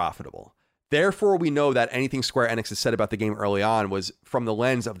not profitable. Therefore, we know that anything Square Enix has said about the game early on was from the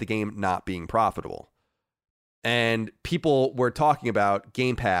lens of the game not being profitable. And people were talking about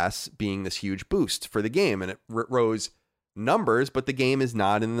Game Pass being this huge boost for the game, and it rose numbers, but the game is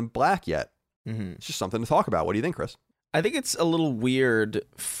not in the black yet. Mm-hmm. It's just something to talk about. What do you think, Chris? I think it's a little weird.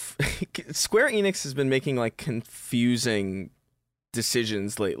 Square Enix has been making like confusing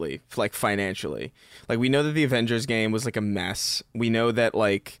decisions lately, like financially. Like, we know that the Avengers game was like a mess. We know that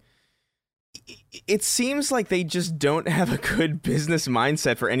like it seems like they just don't have a good business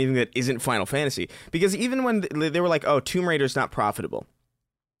mindset for anything that isn't Final Fantasy. Because even when they were like, oh, Tomb Raider's not profitable,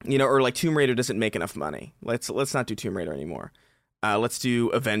 you know, or like Tomb Raider doesn't make enough money, let's not do Tomb Raider anymore. Let's do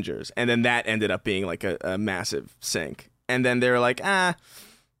Avengers. And then that ended up being like a massive sink. And then they're like,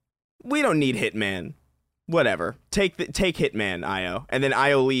 we don't need Hitman. Whatever. Take Hitman, IO. And then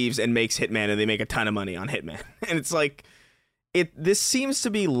IO leaves and makes Hitman, and they make a ton of money on Hitman. And it's like, this seems to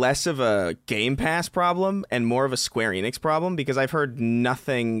be less of a Game Pass problem and more of a Square Enix problem, because I've heard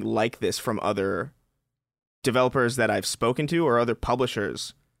nothing like this from other developers that I've spoken to or other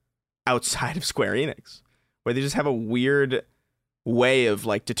publishers outside of Square Enix, where they just have a weird way of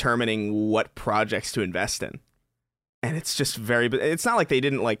like determining what projects to invest in. And it's just it's not like they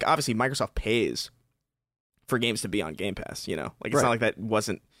didn't like, obviously Microsoft pays for games to be on Game Pass, you know, like it's not like that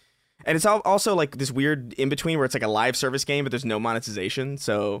wasn't, and it's also like this weird in between where it's like a live service game, but there's no monetization.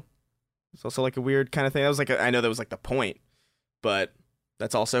 So it's also like a weird kind of thing. That was like, I know that was like the point, but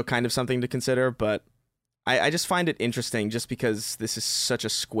that's also kind of something to consider. But I just find it interesting just because this is such a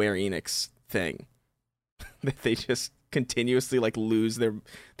Square Enix thing that they just continuously like lose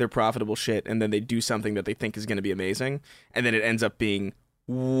their profitable shit, and then they do something that they think is going to be amazing, and then it ends up being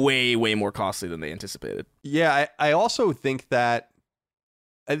way more costly than they anticipated. Yeah, I also think that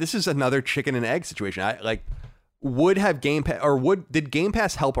this is another chicken and egg situation. Did Game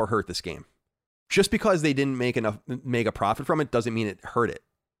Pass help or hurt this game? Just because they didn't make a profit from it doesn't mean it hurt it.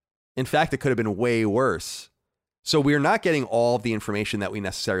 In fact, it could have been way worse. So we're not getting all of the information that we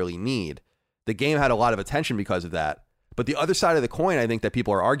necessarily need. The game had a lot of attention because of that. But the other side of the coin, I think that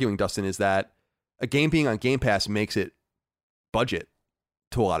people are arguing, Dustin, is that a game being on Game Pass makes it budget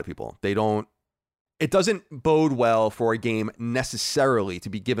to a lot of people. It doesn't bode well for a game necessarily to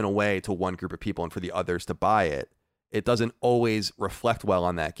be given away to one group of people and for the others to buy it. It doesn't always reflect well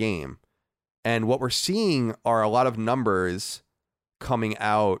on that game. And what we're seeing are a lot of numbers coming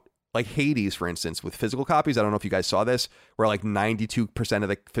out, like Hades, for instance, with physical copies. I don't know if you guys saw this, where like 92% of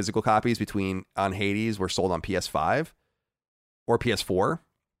the physical copies on Hades were sold on PS5 or PS4,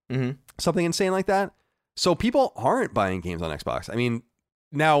 something insane like that. So people aren't buying games on Xbox. I mean,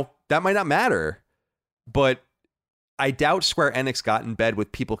 now that might not matter, but I doubt Square Enix got in bed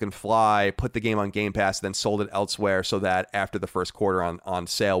with People Can Fly, put the game on Game Pass, then sold it elsewhere so that after the first quarter on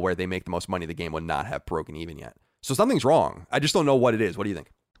sale where they make the most money, the game would not have broken even yet. So something's wrong. I just don't know what it is. What do you think?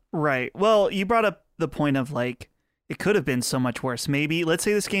 Right. Well, you brought up the point of like, it could have been so much worse. Maybe, let's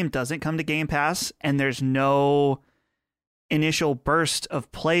say this game doesn't come to Game Pass and there's no initial burst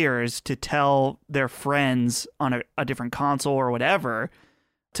of players to tell their friends on a different console or whatever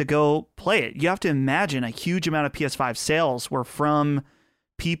to go play it. You have to imagine a huge amount of PS5 sales were from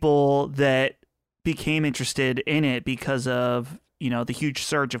people that became interested in it because of, you know, the huge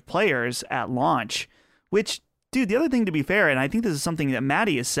surge of players at launch, which, dude, the other thing, to be fair, and I think this is something that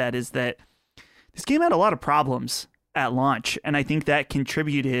Maddie has said, is that this game had a lot of problems at launch, and I think that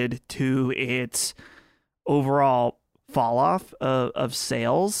contributed to its overall fall off of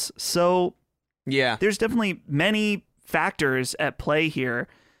sales. So yeah, there's definitely many factors at play here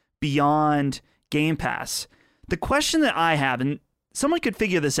beyond Game Pass. The question that I have, and someone could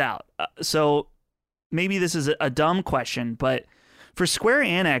figure this out, so maybe this is a dumb question, but for Square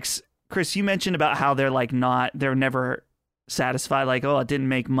Enix, Chris, you mentioned about how they're never satisfied, like, oh, it didn't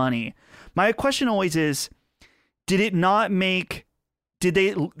make money. My question always is, did they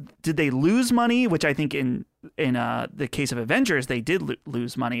lose money? Which I think in the case of Avengers, they did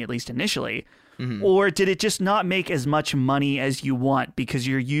lose money, at least initially. Mm-hmm. Or did it just not make as much money as you want because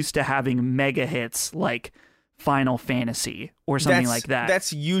you're used to having mega hits like Final Fantasy or something like that?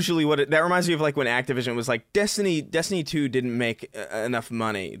 That's usually what that reminds me of, like when Activision was like, Destiny 2 didn't make enough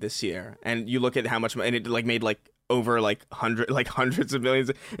money this year, and you look at how much money, and it like made like over like hundreds of millions.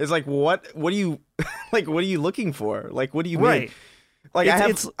 It's like, what do you like, what are you looking for? Like, what do you mean? Like,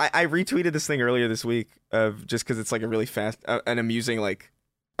 I retweeted this thing earlier this week of just because it's like a really fast an amusing like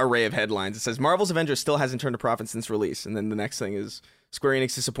array of headlines. It says Marvel's Avengers still hasn't turned a profit since release, and then the next thing is Square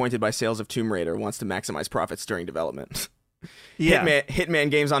Enix disappointed by sales of Tomb Raider, wants to maximize profits during development. Yeah. Hitman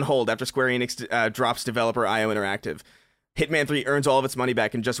games on hold after Square Enix drops developer IO Interactive. Hitman 3 earns all of its money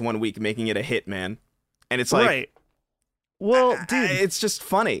back in just 1 week, making it a hit, man. And it's like, right. Well, dude, it's just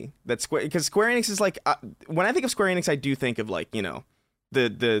funny that Square Enix is like, when I think of Square Enix, I do think of like, you know,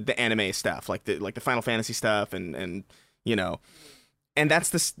 the anime stuff, like the Final Fantasy stuff, and you know, and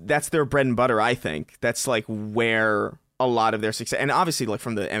that's their bread and butter. I think that's like where a lot of their success, and obviously like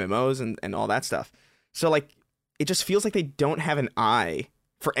from the MMOs and all that stuff. So like, it just feels like they don't have an eye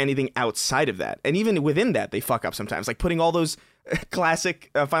for anything outside of that, and even within that, they fuck up sometimes, like putting all those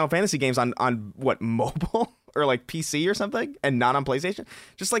classic Final Fantasy games on what, mobile or like PC or something, and not on PlayStation.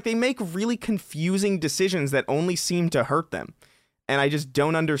 Just like they make really confusing decisions that only seem to hurt them. And I just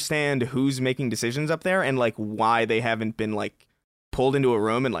don't understand who's making decisions up there and like why they haven't been like pulled into a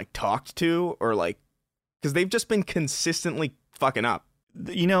room and like talked to, or like, because they've just been consistently fucking up.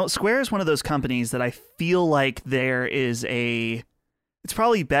 You know, Square is one of those companies that I feel like there is it's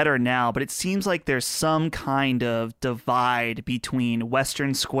probably better now, but it seems like there's some kind of divide between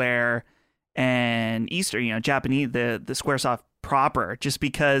Western Square and Eastern, you know, Japanese, the Squaresoft proper, just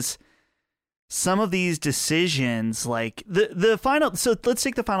because some of these decisions, like the final. So let's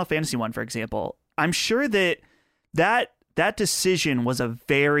take the Final Fantasy one, for example. I'm sure that decision was a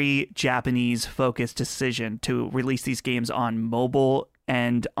very Japanese focused decision to release these games on mobile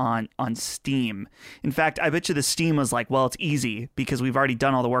and on Steam. In fact, I bet you the Steam was like, well, it's easy because we've already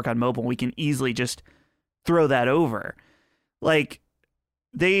done all the work on mobile. We can easily just throw that over. Like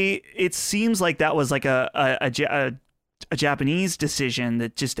it seems like that was like a Japanese decision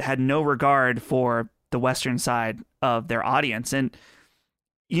that just had no regard for the Western side of their audience. And,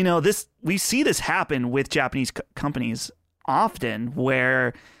 you know, we see this happen with Japanese companies often,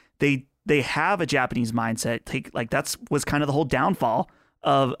 where they have a Japanese mindset. That's was kind of the whole downfall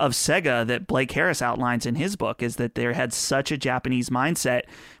of Sega that Blake Harris outlines in his book, is that they had such a Japanese mindset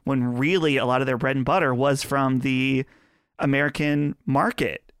when really a lot of their bread and butter was from the American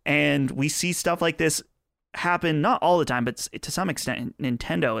market. And we see stuff like this happen not all the time, but to some extent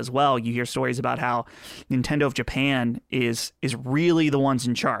Nintendo as well. You hear stories about how Nintendo of Japan is really the ones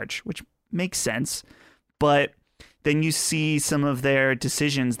in charge, which makes sense. But then you see some of their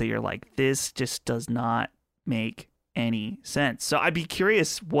decisions that you're like, this just does not make any sense. So I'd be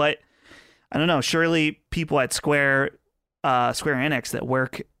curious I don't know, surely people at Square Enix that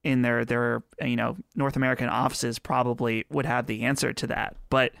work in their North American offices probably would have the answer to that.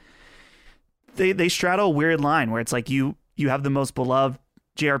 But they straddle a weird line where it's like you have the most beloved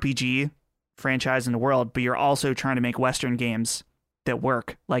JRPG franchise in the world, but you're also trying to make Western games that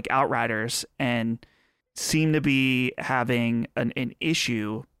work, like Outriders, and seem to be having an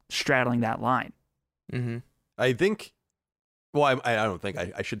issue straddling that line. Mm-hmm. I think, well, I don't think,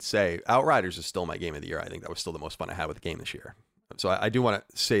 I should say Outriders is still my game of the year. I think that was still the most fun I had with the game this year. So I do want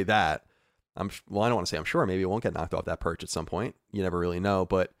to say that. I don't want to say I'm sure. Maybe it won't get knocked off that perch at some point. You never really know.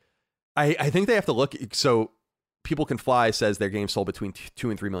 But I think they have to look. So People Can Fly says their game sold between 2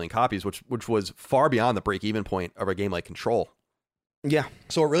 and 3 million copies, which was far beyond the break-even point of a game like Control. Yeah.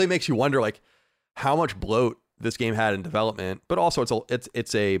 So it really makes you wonder, like, how much bloat this game had in development, but also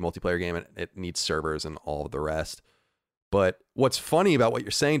it's a multiplayer game and it needs servers and all of the rest. But what's funny about what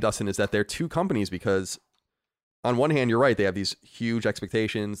you're saying, Dustin, is that they're two companies, because on one hand, you're right, they have these huge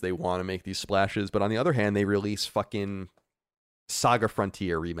expectations, they want to make these splashes, but on the other hand, they release fucking Saga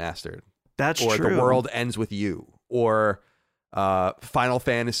Frontier remastered. That's or true. The World Ends With You, or Final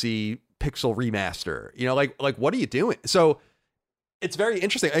Fantasy Pixel Remaster. You know, like what are you doing? So it's very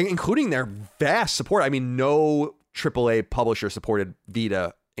interesting, including their vast support. I mean, no AAA publisher supported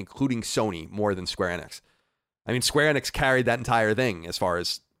Vita, including Sony, more than Square Enix. I mean, Square Enix carried that entire thing as far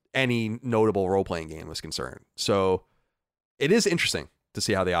as any notable role-playing game was concerned. So it is interesting to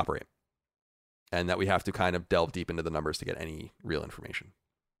see how they operate, and that we have to kind of delve deep into the numbers to get any real information.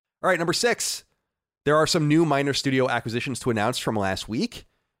 All right, number 6. There are some new minor studio acquisitions to announce from last week.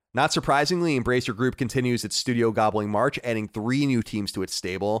 Not surprisingly, Embracer Group continues its studio gobbling march, adding 3 new teams to its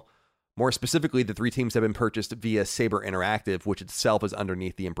stable. More specifically, the 3 teams have been purchased via Saber Interactive, which itself is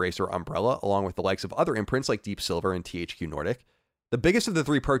underneath the Embracer umbrella, along with the likes of other imprints like Deep Silver and THQ Nordic. The biggest of the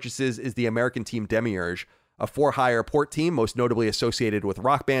 3 purchases is the American team Demiurge, a for-hire port team most notably associated with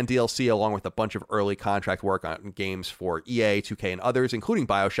Rock Band DLC, along with a bunch of early contract work on games for EA, 2K, and others, including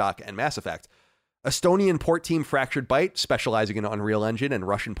BioShock and Mass Effect. Estonian port team Fractured Byte, specializing in Unreal Engine, and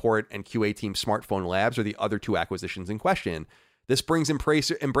Russian port and QA team Smartphone Labs are the other 2 acquisitions in question. This brings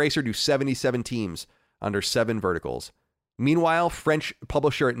Embracer to 77 teams under 7 verticals. Meanwhile, French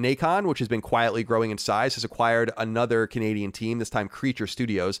publisher Nacon, which has been quietly growing in size, has acquired another Canadian team, this time Creature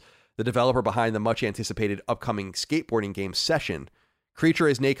Studios, the developer behind the much-anticipated upcoming skateboarding game Session. Creature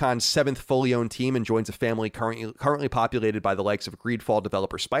is Nacon's 7th fully owned team and joins a family currently populated by the likes of Greedfall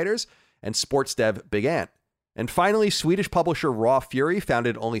developer Spiders and sports dev Big Ant. And finally, Swedish publisher Raw Fury,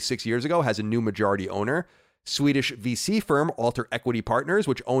 founded only 6 years ago, has a new majority owner. Swedish VC firm Alter Equity Partners,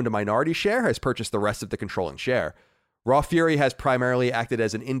 which owned a minority share, has purchased the rest of the controlling share. Raw Fury has primarily acted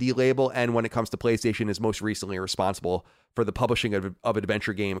as an indie label, and when it comes to PlayStation, is most recently responsible for the publishing of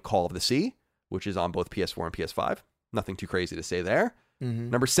adventure game Call of the Sea, which is on both PS4 and PS5. Nothing too crazy to say there. Mm-hmm.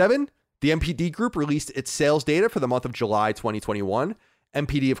 Number 7, the MPD Group released its sales data for the month of July 2021.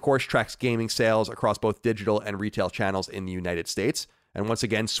 MPD, of course, tracks gaming sales across both digital and retail channels in the United States. And once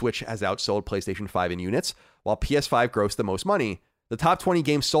again, Switch has outsold PlayStation 5 in units, while PS5 grossed the most money. The top 20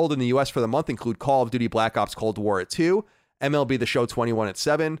 games sold in the US for the month include Call of Duty Black Ops Cold War at 2, MLB The Show 21 at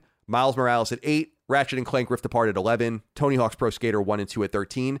 7, Miles Morales at 8, Ratchet & Clank Rift Apart at 11, Tony Hawk's Pro Skater 1 and 2 at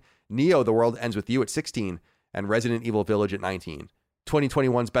 13, Neo The World Ends With You at 16, and Resident Evil Village at 19.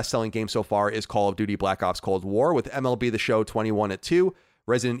 2021's best-selling game so far is Call of Duty Black Ops Cold War, with MLB The Show 21 at 2,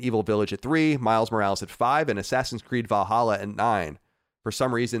 Resident Evil Village at 3, Miles Morales at 5, and Assassin's Creed Valhalla at 9. For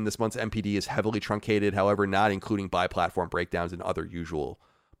some reason, this month's MPD is heavily truncated, however, not including by-platform breakdowns and other usual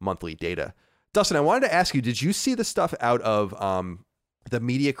monthly data. Dustin, I wanted to ask you, did you see the stuff out of the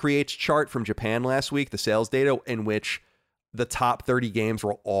Media Creates chart from Japan last week, the sales data, in which the top 30 games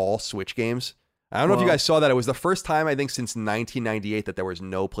were all Switch games? I don't know if you guys saw that. It was the first time, I think, since 1998 that there was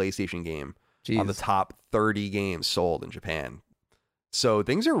no PlayStation game on the top 30 games sold in Japan. So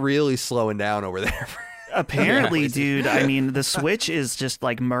things are really slowing down over there. Apparently, dude, I mean, the Switch is just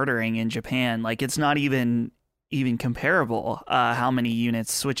like murdering in Japan. Like, it's not even comparable how many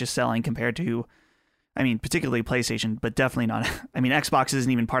units Switch is selling compared to, I mean, particularly PlayStation, but definitely not. I mean, Xbox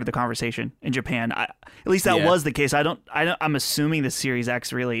isn't even part of the conversation in Japan. At least that was the case. I'm assuming the Series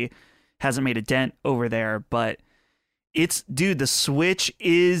X really hasn't made a dent over there, but the Switch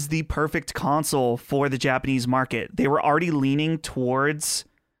is the perfect console for the Japanese market. They were already leaning towards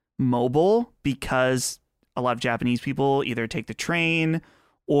mobile because a lot of Japanese people either take the train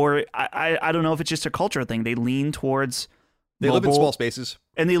or I don't know if it's just a cultural thing. They lean towards mobile. Live in small spaces.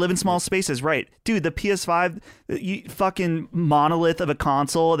 And they live in small spaces, right? Dude, the PS5, you fucking monolith of a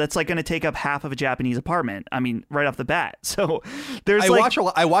console that's like going to take up half of a Japanese apartment. I mean, right off the bat. So there's I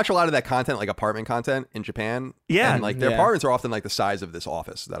watch a lot of that content, like apartment content in Japan. Yeah. And like their apartments are often like the size of this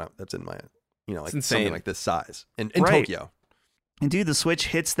office that's in my, like something like this size in Tokyo. And dude, the Switch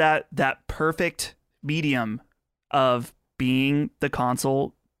hits that perfect medium of being the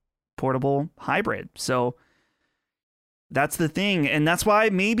console portable hybrid. So that's the thing. And that's why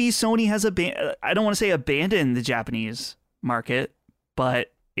maybe Sony has I don't want to say abandoned the Japanese market,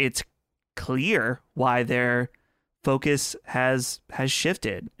 but it's clear why their focus has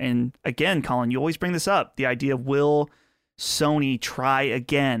shifted. And again, Colin, you always bring this up, the idea of will Sony try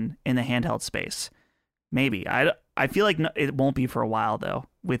again in the handheld space? Maybe. I feel like it won't be for a while, though,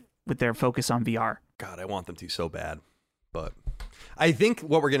 with their focus on VR. God, I want them to so bad. But I think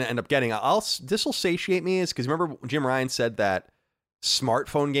what we're going to end up getting, this will satiate me, is because remember Jim Ryan said that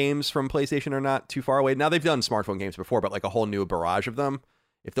smartphone games from PlayStation are not too far away. Now, they've done smartphone games before, but like a whole new barrage of them.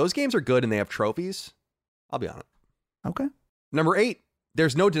 If those games are good and they have trophies, I'll be on it. Okay. Number 8.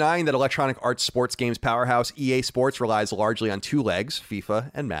 There's no denying that Electronic Arts sports games powerhouse EA Sports relies largely on two legs,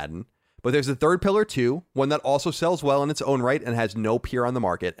 FIFA and Madden. But there's a third pillar too, one that also sells well in its own right and has no peer on the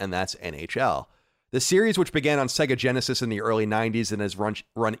market, and that's NHL. The series, which began on Sega Genesis in the early 90s and has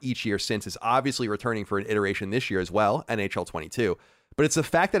run each year since, is obviously returning for an iteration this year as well, NHL 22. But it's the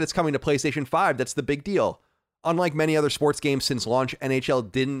fact that it's coming to PlayStation 5 that's the big deal. Unlike many other sports games since launch,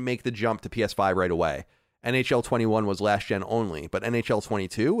 NHL didn't make the jump to PS5 right away. NHL 21 was last gen only, but NHL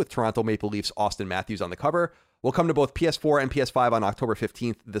 22, with Toronto Maple Leafs Austin Matthews on the cover, will come to both PS4 and PS5 on October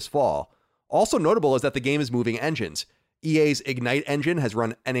 15th this fall. Also notable is that the game is moving engines. EA's Ignite engine has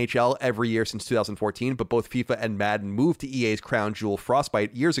run NHL every year since 2014, but both FIFA and Madden moved to EA's crown jewel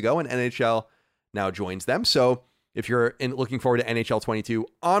Frostbite years ago, and NHL now joins them. So if you're looking forward to NHL 22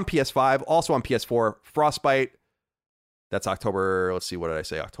 on PS5, also on PS4, Frostbite, that's October,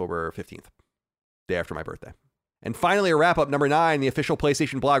 October 15th, day after my birthday. And finally, a wrap-up, number 9, the official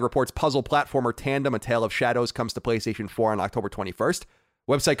PlayStation blog reports puzzle platformer Tandem, A Tale of Shadows comes to PlayStation 4 on October 21st.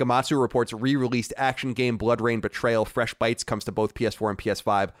 Website Gamatsu reports re-released action game Blood Rain Betrayal Fresh Bites comes to both PS4 and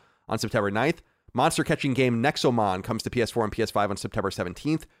PS5 on September 9th. Monster catching game Nexomon comes to PS4 and PS5 on September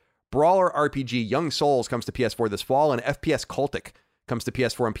 17th. Brawler RPG Young Souls comes to PS4 this fall, and FPS Cultic comes to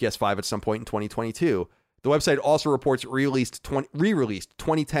PS4 and PS5 at some point in 2022. The website also reports re-released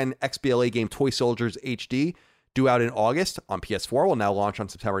 2010 XBLA game Toy Soldiers HD, due out in August on PS4, will now launch on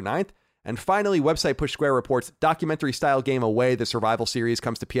September 9th. And finally, website Push Square reports documentary-style game Away, the survival series,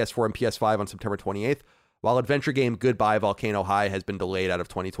 comes to PS4 and PS5 on September 28th, while adventure game Goodbye Volcano High has been delayed out of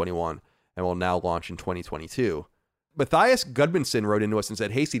 2021 and will now launch in 2022. Matthias Gudmundsson wrote into us and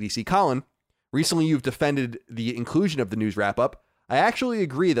said, "Hey, CDC Colin, recently you've defended the inclusion of the news wrap-up. I actually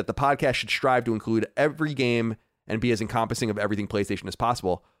agree that the podcast should strive to include every game and be as encompassing of everything PlayStation as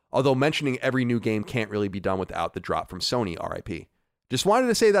possible, although mentioning every new game can't really be done without the drop from Sony, RIP. Just wanted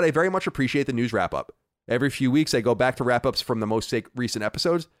to say that I very much appreciate the news wrap-up. Every few weeks, I go back to wrap-ups from the most recent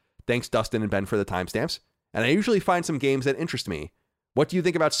episodes. Thanks, Dustin and Ben, for the timestamps. And I usually find some games that interest me. What do you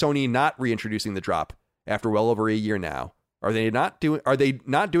think about Sony not reintroducing the drop after well over a year now? Are they not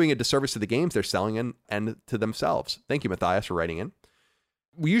doing a disservice to the games they're selling and to themselves? Thank you, Matthias, for writing in.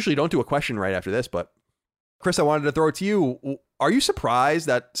 We usually don't do a question right after this, but Chris, I wanted to throw it to you. Are you surprised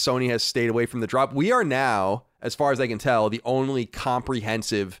that Sony has stayed away from the drop? We are now, as far as I can tell, the only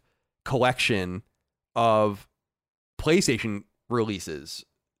comprehensive collection of PlayStation releases.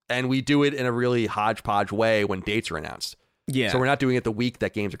 And we do it in a really hodgepodge way when dates are announced. Yeah. So we're not doing it the week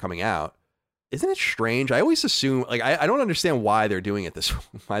that games are coming out. isn't it strange? I always assume, like, I don't understand why they're doing it this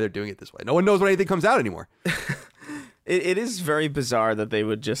way. No one knows when anything comes out anymore. It is very bizarre that they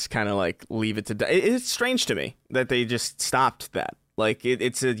would just kind of like leave it to die. It's strange to me that they just stopped that. Like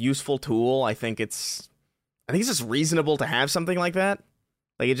it's a useful tool. I think it's just reasonable to have something like that.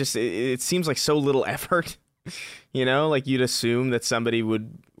 Like it seems like so little effort, you know, like you'd assume that somebody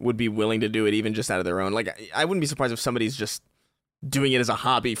would be willing to do it even just out of their own. Like I wouldn't be surprised if somebody's just doing it as a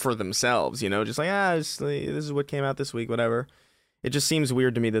hobby for themselves, you know, just like, this is what came out this week, whatever. It just seems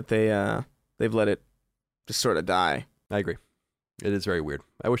weird to me that they've let it just sort of die. I agree. It is very weird.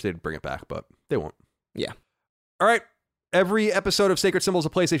 I wish they'd bring it back, but they won't. Yeah. All right. Every episode of Sacred Symbols, a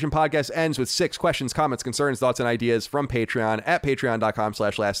PlayStation podcast, ends with 6 questions, comments, concerns, thoughts, and ideas from Patreon at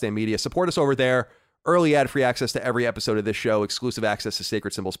patreon.com/laststandmedia. Support us over there. Early ad-free access to every episode of this show, exclusive access to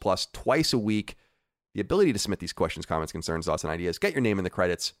Sacred Symbols Plus twice a week, the ability to submit these questions, comments, concerns, thoughts, and ideas, get your name in the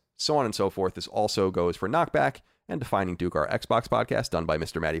credits, so on and so forth. This also goes for Knockback and Defining Duke, our Xbox podcast, done by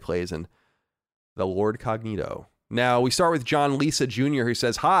Mr. Matty Plays and the Lord Cognito. Now, we start with John Lisa Jr., who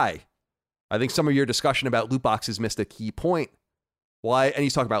says, hi, I think some of your discussion about loot boxes missed a key point. And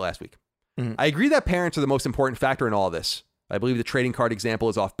he's talking about last week. Mm-hmm. I agree that parents are the most important factor in all of this. I believe the trading card example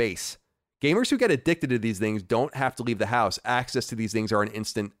is off base. Gamers who get addicted to these things don't have to leave the house. Access to these things are an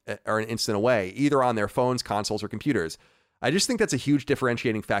instant away, either on their phones, consoles, or computers. I just think that's a huge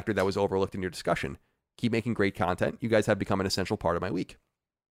differentiating factor that was overlooked in your discussion. Keep making great content. You guys have become an essential part of my week.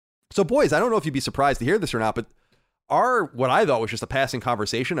 So, boys, I don't know if you'd be surprised to hear this or not, but what I thought was just a passing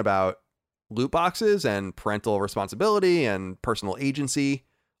conversation about loot boxes and parental responsibility and personal agency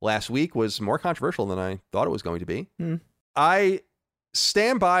last week was more controversial than I thought it was going to be. I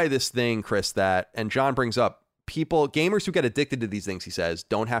stand by this thing, Chris, and John brings up, gamers who get addicted to these things, he says,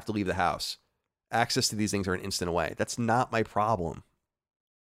 don't have to leave the house. Access to these things are an instant away. That's not my problem.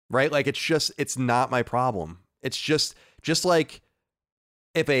 Right? Like, it's not my problem. It's just like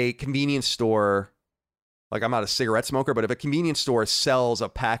if a convenience store, like, I'm not a cigarette smoker, but if a convenience store sells a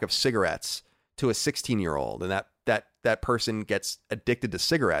pack of cigarettes to a 16-year-old and that person gets addicted to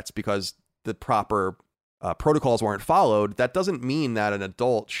cigarettes because the proper protocols weren't followed, that doesn't mean that an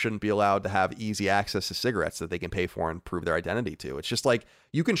adult shouldn't be allowed to have easy access to cigarettes that they can pay for and prove their identity to. It's just like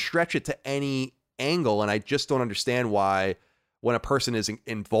you can stretch it to any angle, and I just don't understand why when a person is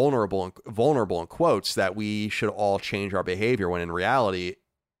vulnerable in quotes that we should all change our behavior, when in reality,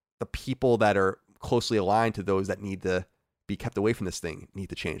 the people that are closely aligned to those that need to be kept away from this thing need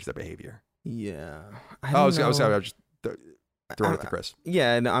to change their behavior. Yeah. I was just throwing it to Chris.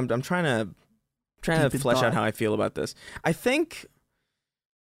 Yeah, and I'm trying to flesh out how I feel about this. I think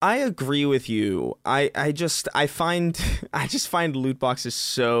I agree with you. I just find loot boxes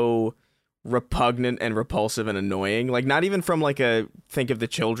so repugnant and repulsive and annoying. Like, not even from like a think of the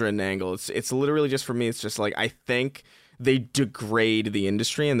children angle. It's literally just, for me, it's just like I think they degrade the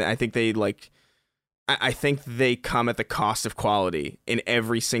industry, and I think they come at the cost of quality in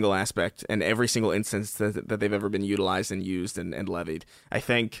every single aspect and every single instance that they've ever been utilized and used and levied. I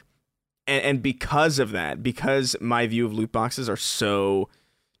think, and because of that, because my view of loot boxes are so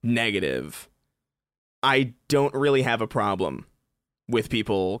negative, I don't really have a problem with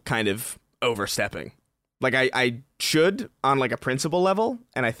people kind of overstepping. Like, I should on like a principle level,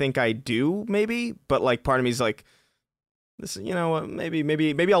 and I think I do maybe, but like part of me is like, this, you know,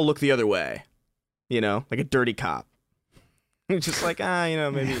 maybe I'll look the other way. You know, like a dirty cop. Just like, you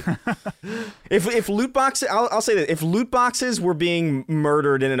know, maybe. If loot boxes, I'll say that if loot boxes were being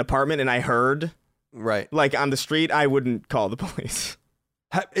murdered in an apartment and I heard, right, like on the street, I wouldn't call the police.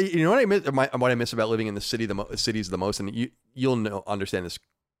 You know what I miss about living in the cities the most, and you'll understand this,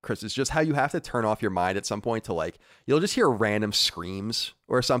 Chris, is just how you have to turn off your mind at some point to, like, you'll just hear random screams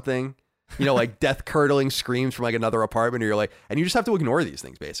or something. You know, like death-curdling screams from like another apartment, or you're like, and you just have to ignore these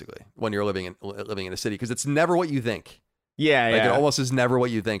things basically when you're living in a city, because it's never what you think. Yeah, like, it almost is never what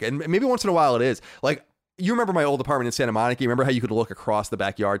you think, and maybe once in a while it is. Like, you remember my old apartment in Santa Monica? You remember how you could look across the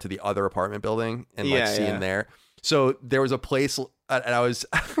backyard to the other apartment building and see in there? So there was a place, and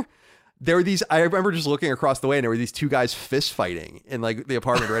there were these. I remember just looking across the way, and there were these two guys fist fighting in like the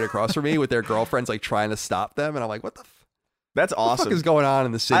apartment right across from me with their girlfriends, like trying to stop them, and I'm like, what the. That's awesome. What the fuck is going on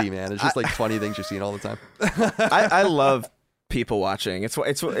in the city, man? It's just like funny things you're seeing all the time. I love people watching. It's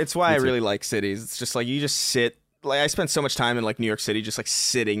why I really like cities. It's just like you just sit. Like, I spent so much time in like New York City, just like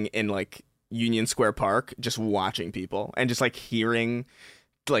sitting in like Union Square Park, just watching people and just like hearing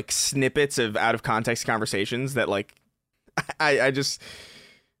like snippets of out of context conversations that like I just,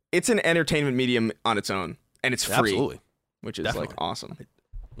 it's an entertainment medium on its own, and it's free, Absolutely. which is like awesome.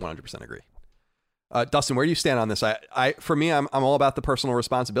 I 100% agree. Dustin, where do you stand on this? For me, I'm all about the personal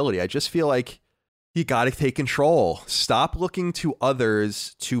responsibility. I just feel like you got to take control. Stop looking to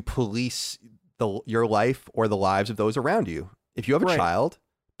others to police your life or the lives of those around you. If you have a child,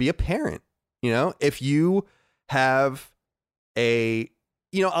 be a parent. You know, if you have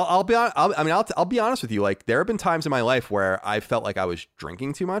I'll be honest with you. Like, there have been times in my life where I felt like I was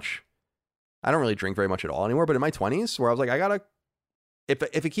drinking too much. I don't really drink very much at all anymore. But in my 20s, where I was like, I gotta.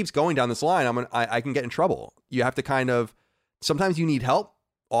 If it keeps going down this line, I can get in trouble. You have to kind of, sometimes you need help.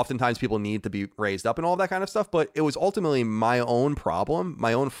 Oftentimes people need to be raised up and all that kind of stuff. But it was ultimately my own problem,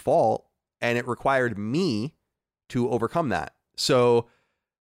 my own fault. And it required me to overcome that. So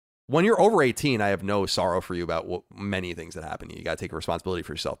when you're over 18, I have no sorrow for you about many things that happen to you. You got to take responsibility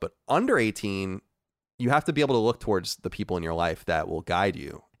for yourself. But under 18, you have to be able to look towards the people in your life that will guide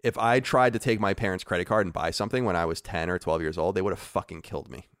you. If I tried to take my parents' credit card and buy something when I was 10 or 12 years old, they would have fucking killed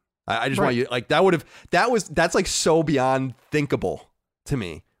me. I just want you, like, that's like so beyond thinkable to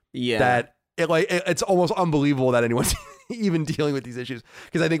me. Yeah. That it's almost unbelievable that anyone's even dealing with these issues.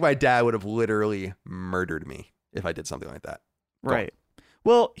 Because I think my dad would have literally murdered me if I did something like that. Right.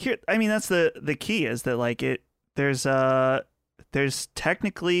 Well, here, I mean, that's the key is that, like, there's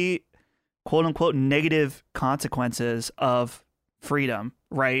technically, quote unquote, negative consequences of freedom,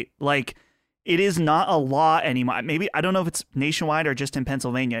 right? Like, it is not a law anymore. Maybe, I don't know if it's nationwide or just in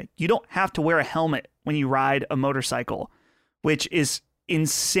Pennsylvania. You don't have to wear a helmet when you ride a motorcycle, which is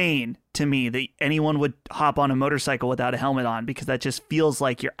insane to me that anyone would hop on a motorcycle without a helmet on, because that just feels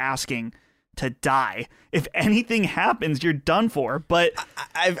like you're asking to die. If anything happens, you're done for. But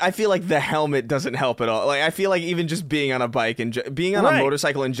I feel like the helmet doesn't help at all. Like, I feel like even just being on a bike and being on a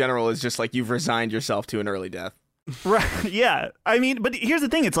motorcycle in general is just like you've resigned yourself to an early death. Right. Yeah. I mean, but here's the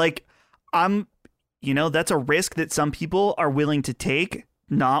thing. It's like, that's a risk that some people are willing to take.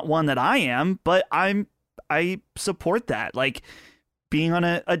 Not one that I am, but I support that. Like, being on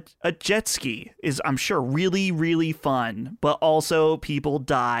a jet ski is, I'm sure, really, really fun, but also people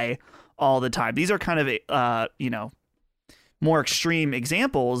die all the time. These are kind of, more extreme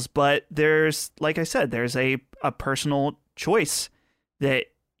examples, but there's, like I said, there's a personal choice that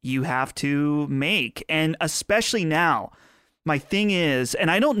you have to make. And especially now, my thing is,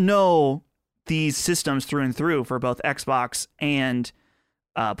 and I don't know these systems through and through for both Xbox and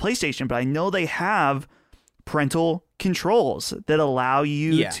PlayStation, but I know they have parental controls that allow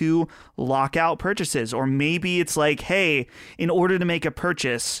you to lock out purchases. Or maybe it's like, hey, in order to make a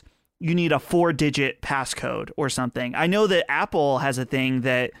purchase, you need a 4-digit passcode or something. I know that Apple has a thing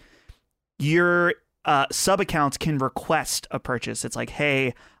that your sub-accounts can request a purchase. It's like,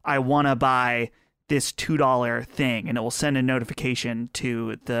 hey, I want to buy this $2 thing, and it will send a notification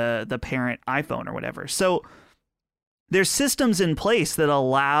to the parent iPhone or whatever. So there's systems in place that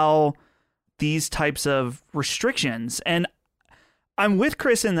allow these types of restrictions. And I'm with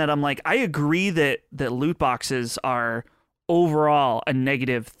Chris in that I'm like, I agree that loot boxes are overall a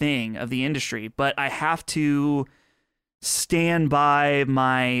negative thing of the industry, but I have to stand by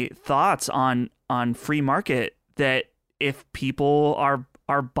my thoughts on free market, that if people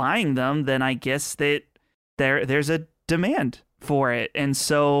are buying them, then I guess that there's a demand for it. And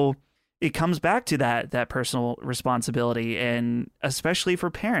so it comes back to that personal responsibility, and especially for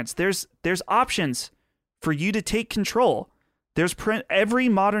parents, there's options for you to take control. Every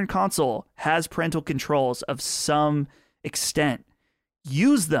modern console has parental controls of some extent.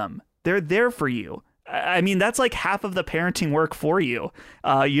 Use them. They're there for you. I mean, that's like half of the parenting work for you.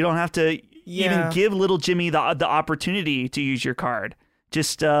 You don't have to even give little Jimmy the opportunity to use your card.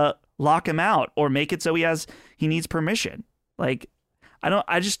 Just lock him out or make it so he needs permission. Like,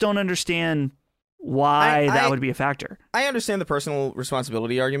 I just don't understand why that would be a factor. I understand the personal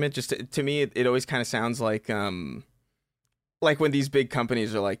responsibility argument. Just to me, it always kind of sounds like when these big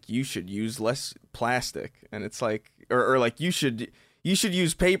companies are like, you should use less plastic, and it's like, or like you should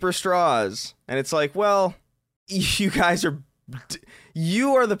use paper straws, and it's like, well, you guys are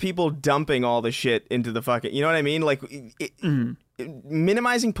the people dumping all the shit into the fucking, you know what I mean? Like,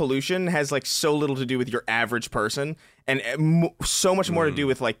 minimizing pollution has like so little to do with your average person, and so much more to do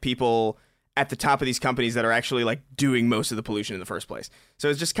with like people at the top of these companies that are actually like doing most of the pollution in the first place. So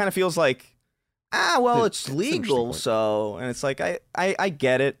it just kind of feels like, it's legal, so, and it's like, I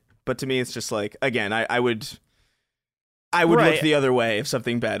get it, but to me it's just like, again, I would look the other way if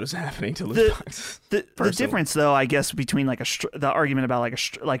something bad was happening to loot boxes. The difference, though, I guess, between like the argument about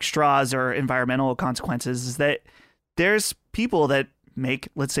like straws or environmental consequences is that there's people that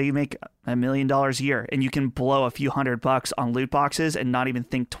let's say you make $1 million a year, and you can blow a few $100 on loot boxes and not even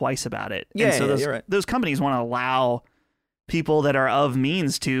think twice about it. Yeah, and so you're right. Those companies want to allow people that are of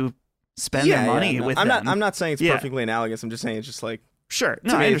means to spend their money with I'm them. I'm not saying it's perfectly analogous. I'm just saying it's just like sure.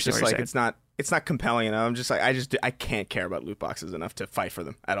 No, to me, I it's understand just what like you're it's not compelling enough. I'm just like I can't care about loot boxes enough to fight for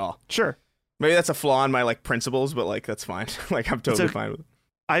them at all. Sure. Maybe that's a flaw in my like principles, but like that's fine. Like I'm totally fine with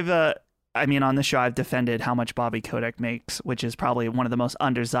it. I mean, on the show, I've defended how much Bobby Kotick makes, which is probably one of the most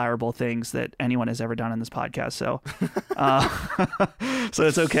undesirable things that anyone has ever done in this podcast. So, so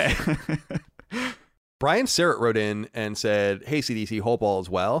it's okay. Brian Serrett wrote in and said, "Hey, CDC, hope all is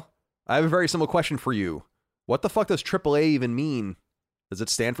well. I have a very simple question for you. What the fuck does AAA even mean? Does it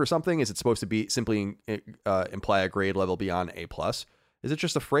stand for something? Is it supposed to be simply imply a grade level beyond A+? Is it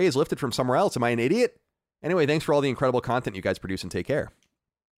just a phrase lifted from somewhere else? Am I an idiot? Anyway, thanks for all the incredible content you guys produce and take care."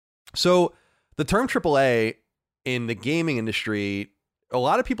 So the term AAA in the gaming industry, a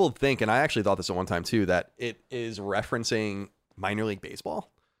lot of people think, and I actually thought this at one time too, that it is referencing minor league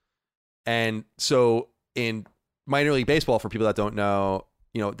baseball. And so in minor league baseball, for people that don't know,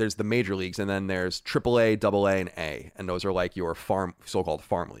 there's the major leagues, and then there's AAA, AA, and A. And those are like your so-called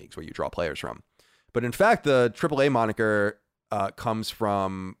farm leagues where you draw players from. But in fact, the AAA moniker comes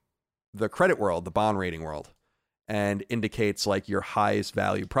from the credit world, the bond rating world, and indicates like your highest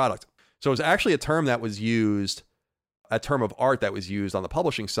value product. So it's actually a term that was used, a term of art that was used on the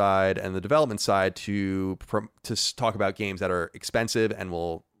publishing side and the development side to talk about games that are expensive and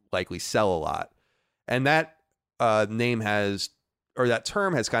will likely sell a lot. And that that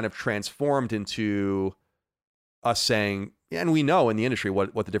term has kind of transformed into us saying, and we know in the industry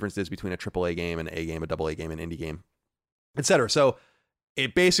what the difference is between a AAA game, an A game, a AA game, an indie game, etc. So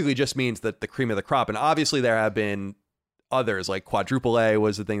it basically just means that the cream of the crop. And obviously there have been others, like quadruple A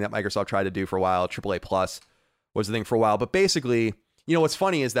was the thing that Microsoft tried to do for a while. AAA Plus was the thing for a while. But basically, what's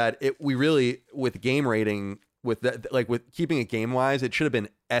funny is that we really, with game rating, with keeping it game wise, it should have been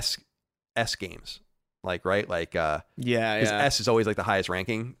S games, like, right? Like, because S is always like the highest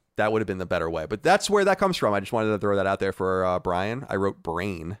ranking. That would have been the better way. But that's where that comes from. I just wanted to throw that out there for Brian. I wrote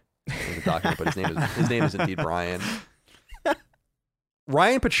Brain in the document, but his name is indeed Brian.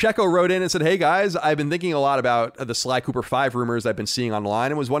 Ryan Pacheco wrote in and said, "Hey guys, I've been thinking a lot about the Sly Cooper 5 rumors I've been seeing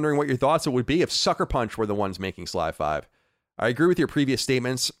online and was wondering what your thoughts would be if Sucker Punch were the ones making Sly 5. I agree with your previous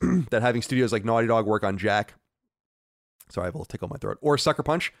statements that having studios like Naughty Dog work on Jack," sorry, I have a little tickle in my throat, "or Sucker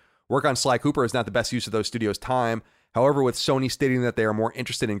Punch work on Sly Cooper is not the best use of those studios' time. However, with Sony stating that they are more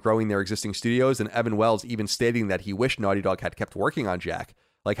interested in growing their existing studios, and Evan Wells even stating that he wished Naughty Dog had kept working on Jack,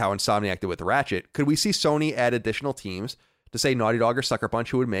 like how Insomniac did with Ratchet, could we see Sony add additional teams to say Naughty Dog or Sucker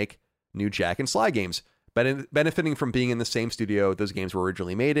Punch who would make new Jack and Sly games, benefiting from being in the same studio those games were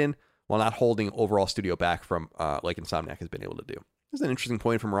originally made in, while not holding overall studio back from like Insomniac has been able to do?" This is an interesting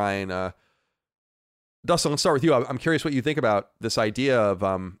point from Ryan. Dustin, let's start with you. I'm curious what you think about this idea of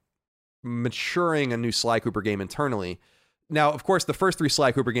maturing a new Sly Cooper game internally. Now, of course, the first 3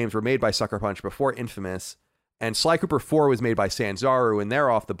 Sly Cooper games were made by Sucker Punch before Infamous, and Sly Cooper 4 was made by Sanzaru, and they're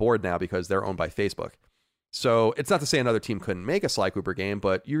off the board now because they're owned by Facebook. So it's not to say another team couldn't make a Sly Cooper game,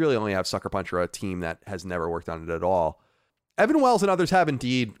 but you really only have Sucker Punch or a team that has never worked on it at all. Evan Wells and others have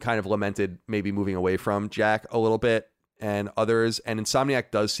indeed kind of lamented maybe moving away from Jack a little bit, and Insomniac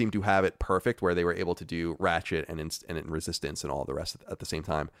does seem to have it perfect where they were able to do Ratchet and Resistance and all the rest at the same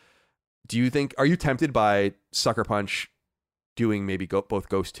time. Are you tempted by Sucker Punch doing maybe both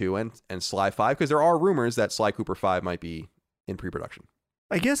Ghost 2 and Sly 5? Because there are rumors that Sly Cooper 5 might be in pre-production.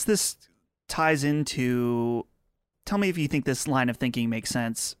 I guess this ties into, tell me if you think this line of thinking makes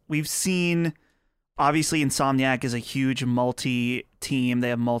sense. We've seen, obviously, Insomniac is a huge multi-team. They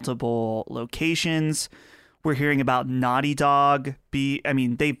have multiple locations. We're hearing about Naughty Dog. They've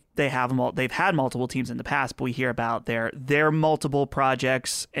had multiple teams in the past, but we hear about their multiple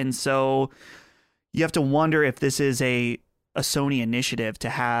projects, and so you have to wonder if this is a Sony initiative to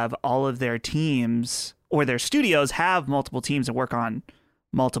have all of their teams or their studios have multiple teams that work on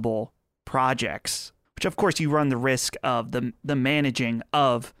multiple projects, which of course you run the risk of the managing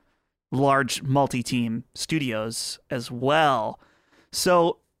of large multi-team studios as well.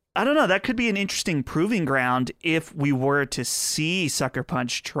 So I don't know, that could be an interesting proving ground if we were to see Sucker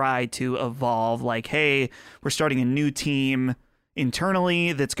Punch try to evolve, like, hey, we're starting a new team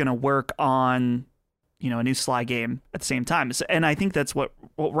internally that's going to work on, a new Sly game at the same time. And I think that's what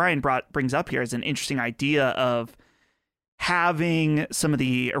Ryan brings up here is an interesting idea of having some of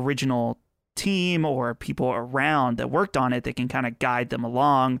the original team or people around that worked on it that can kind of guide them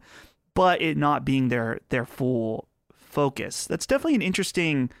along, but it not being their full focus. That's definitely an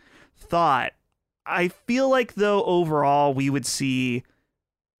interesting thought. I feel like, though, overall, we would see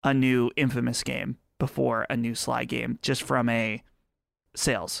a new Infamous game before a new Sly game, just from a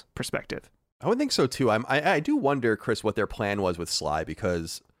sales perspective. I would think so, too. I do wonder, Chris, what their plan was with Sly,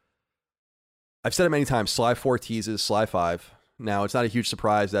 because I've said it many times, Sly 4 teases Sly 5. Now, it's not a huge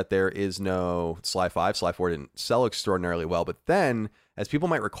surprise that there is no Sly 5. Sly 4 didn't sell extraordinarily well. But then, as people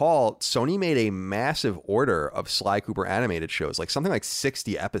might recall, Sony made a massive order of Sly Cooper animated shows, like something like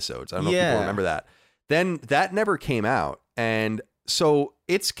 60 episodes. I don't know if people remember that. Then that never came out. And so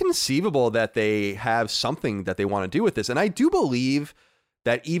it's conceivable that they have something that they want to do with this. And I do believe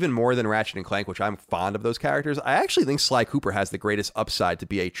that even more than Ratchet and Clank, which I'm fond of those characters, I actually think Sly Cooper has the greatest upside to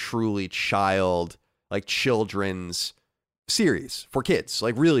be a truly children's series for kids,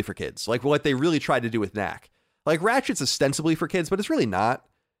 like really for kids, like what they really tried to do with Knack. Like Ratchet's ostensibly for kids, but it's really not.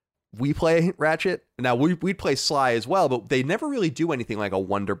 We play Ratchet. Now we'd play Sly as well, but they never really do anything like a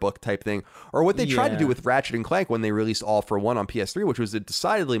Wonder Book type thing, or what they tried to do with Ratchet and Clank when they released All for One on PS3, which was a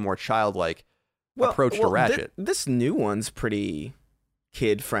decidedly more childlike approach to Ratchet. This new one's pretty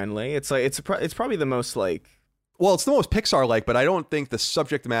kid friendly. It's like it's probably the most like. Well, it's the most Pixar-like, but I don't think the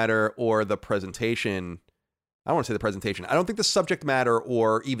subject matter or the presentation. I don't want to say the presentation. I don't think the subject matter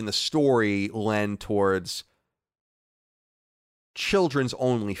or even the story lend towards children's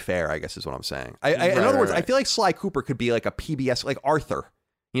only fare, I guess is what I'm saying. In other words, I feel like Sly Cooper could be like a PBS, like Arthur,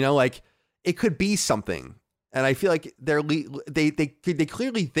 you know, like it could be something. And I feel like they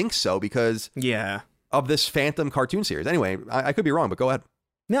clearly think so because of this Phantom cartoon series. Anyway, I could be wrong, but go ahead.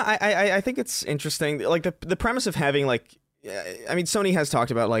 No, I think it's interesting. Like the premise of having like, I mean, Sony has talked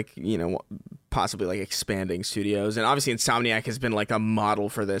about like, you know, possibly like expanding studios, and obviously Insomniac has been like a model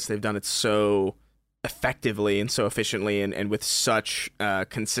for this. They've done it so effectively and so efficiently and with such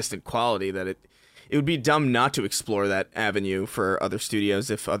consistent quality that it would be dumb not to explore that avenue for other studios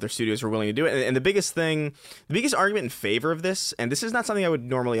if other studios were willing to do it. And the biggest argument in favor of this, and this is not something I would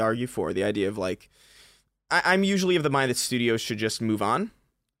normally argue for, the idea of like, I'm usually of the mind that studios should just move on.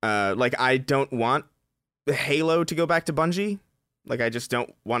 Like I don't want Halo to go back to Bungie. Like I just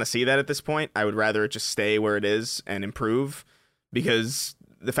don't want to see that at this point. I would rather it just stay where it is and improve, because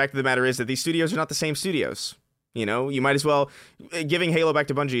the fact of the matter is that these studios are not the same studios. You know, you might as well, giving Halo back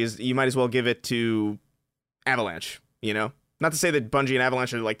to Bungie is, you might as well give it to Avalanche, you know? Not to say that Bungie and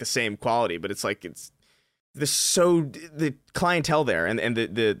Avalanche are like the same quality, but it's like, the clientele there and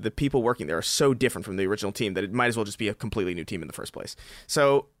the people working there are so different from the original team that it might as well just be a completely new team in the first place.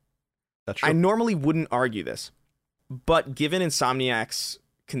 So that's true. I normally wouldn't argue this, but given Insomniac's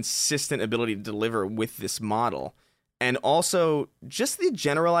consistent ability to deliver with this model, and also just the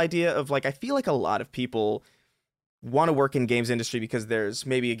general idea of like, I feel like a lot of people want to work in games industry because there's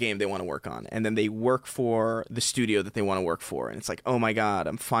maybe a game they want to work on, and then they work for the studio that they want to work for, and it's like, oh my God,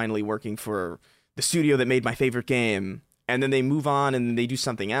 I'm finally working for the studio that made my favorite game. And then they move on and they do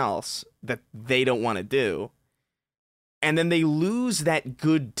something else that they don't want to do. And then they lose that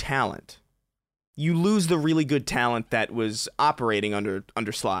good talent. You lose the really good talent that was operating under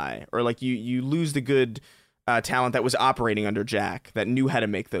Sly, or like you lose the good talent that was operating under Jack that knew how to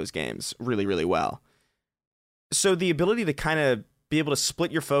make those games really, really well. So the ability to kind of be able to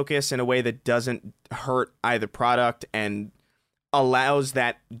split your focus in a way that doesn't hurt either product and allows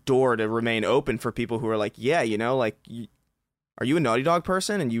that door to remain open for people who are like, yeah, you know, like, are you a Naughty Dog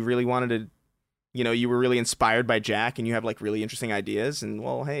person and you really wanted to, you know, you were really inspired by Jack and you have like really interesting ideas, and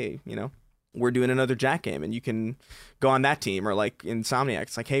well, hey, you know, we're doing another Jack game and you can go on that team. Or like Insomniac,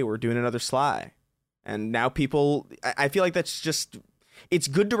 it's like, hey, we're doing another Sly. And now people, I feel like that's just, it's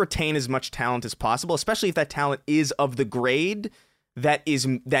good to retain as much talent as possible, especially if that talent is of the grade that is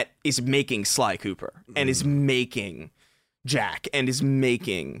making Sly Cooper and is making Jack and is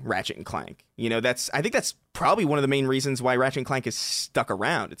making Ratchet and Clank. You know, I think that's probably one of the main reasons why Ratchet and Clank is stuck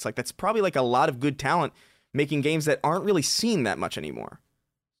around. It's like, that's probably like a lot of good talent making games that aren't really seen that much anymore.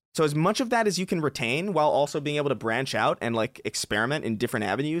 So as much of that as you can retain while also being able to branch out and like experiment in different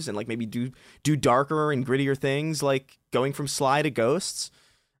avenues and like maybe do darker and grittier things, like going from Sly to Ghosts,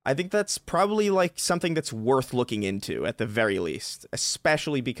 I think that's probably like something that's worth looking into at the very least,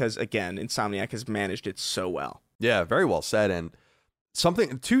 especially because, again, Insomniac has managed it so well. Yeah, very well said. And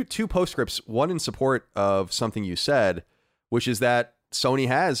two postscripts, one in support of something you said, which is that Sony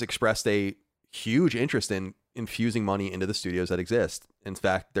has expressed a huge interest in infusing money into the studios that exist. In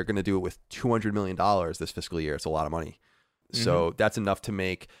fact, they're going to do it with $200 million this fiscal year. It's a lot of money. Mm-hmm. So that's enough to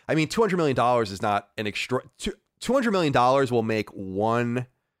make, I mean, $200 million is not an extra, $200 million will make one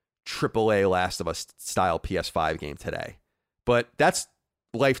AAA Last of Us style PS5 game today. But that's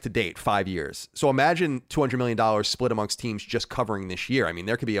life to date, 5 years. So imagine $200 million split amongst teams just covering this year. I mean,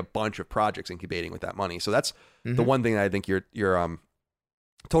 there could be a bunch of projects incubating with that money. So that's the one thing that I think you're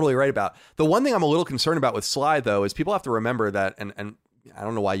totally right about. The one thing I'm a little concerned about with Sly, though, is people have to remember that, and I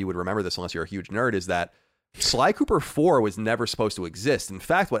don't know why you would remember this unless you're a huge nerd, is that Sly Cooper 4 was never supposed to exist. In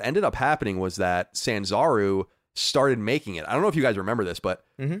fact, what ended up happening was that Sanzaru started making it. I don't know if you guys remember this, but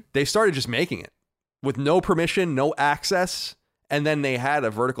they started just making it with no permission, no access. And then they had a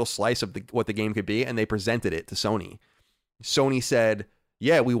vertical slice of what the game could be, and they presented it to Sony. Sony said,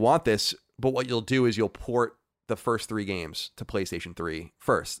 yeah, we want this, but what you'll do is you'll port the first 3 games to PlayStation 3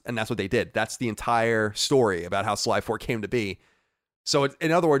 first. And that's what they did. That's the entire story about how Sly 4 came to be. So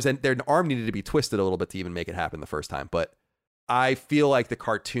in other words, their arm needed to be twisted a little bit to even make it happen the first time. But I feel like the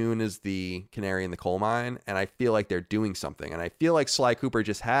cartoon is the canary in the coal mine, and I feel like they're doing something. And I feel like Sly Cooper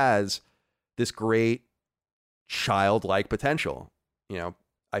just has this great childlike potential. You know,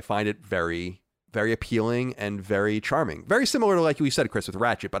 I find it very, very appealing and very charming. Very similar to, like you said, Chris, with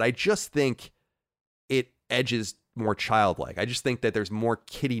Ratchet, but I just think it edges more childlike. I just think that there's more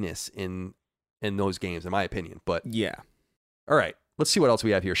kiddiness in those games, in my opinion. But yeah. All right, let's see what else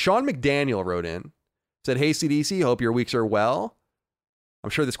we have here. Sean McDaniel wrote in, said, hey, CDC, hope your weeks are well. I'm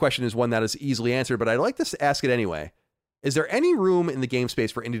sure this question is one that is easily answered, but I'd like to ask it anyway. Is there any room in the game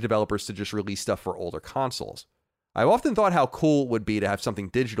space for indie developers to just release stuff for older consoles? I've often thought how cool it would be to have something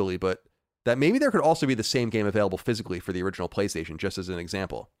digitally, but that maybe there could also be the same game available physically for the original PlayStation, just as an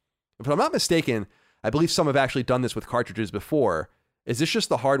example. If I'm not mistaken, I believe some have actually done this with cartridges before. Is this just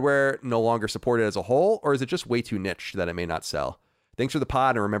the hardware no longer supported as a whole, or is it just way too niche that it may not sell? Thanks for the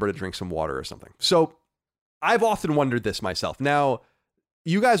pod, and remember to drink some water or something. So I've often wondered this myself. Now,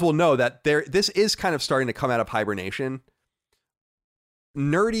 you guys will know that this is kind of starting to come out of hibernation.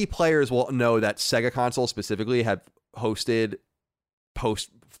 Nerdy players will know that Sega consoles specifically have hosted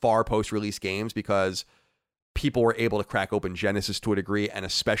post-release games because people were able to crack open Genesis to a degree, and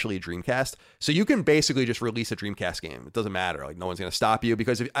especially Dreamcast. So you can basically just release a Dreamcast game. It doesn't matter. Like, no one's going to stop you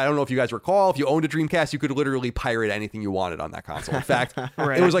because I don't know if you guys recall, if you owned a Dreamcast, you could literally pirate anything you wanted on that console. In fact,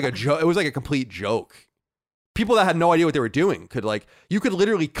 It was like a joke. It was like a complete joke. People that had no idea what they were doing you could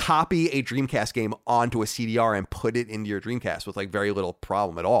literally copy a Dreamcast game onto a CDR and put it into your Dreamcast with like very little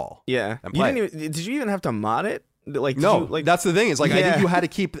problem at all. Yeah. Did you even have to mod it? Like, that's the thing is like, yeah. I think you had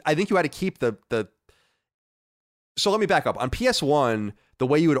to keep the. So let me back up. On PS1, the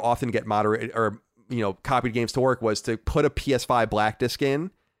way you would often get moderated or, copied games to work was to put a PS5 black disc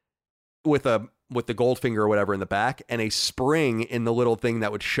in with the Goldfinger or whatever in the back and a spring in the little thing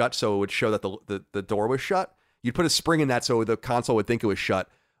that would shut. So it would show that the door was shut. You'd put a spring in that so the console would think it was shut.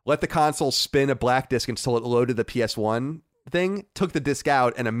 Let the console spin a black disc until it loaded the PS1 thing, took the disc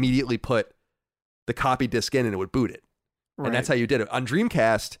out, and immediately put the copy disc in, and it would boot it. Right. And that's how you did it. On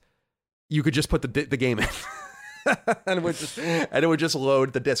Dreamcast, you could just put the game in, and it would just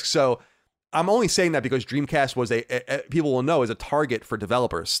load the disc. So I'm only saying that because Dreamcast was people will know, is a target for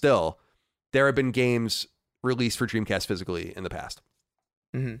developers. Still, there have been games released for Dreamcast physically in the past.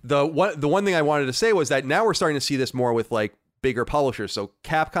 Mm-hmm. The one thing I wanted to say was that now we're starting to see this more with like bigger publishers. So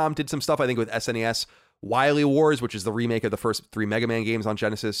Capcom did some stuff, I think, with SNES. Wily Wars, which is the remake of the first 3 Mega Man games on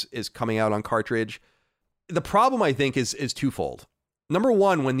Genesis, is coming out on cartridge. The problem, I think, is twofold. Number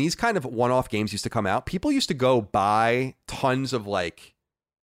one, when these kind of one-off games used to come out, people used to go buy tons of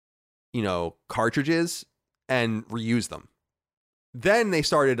cartridges and reuse them. Then they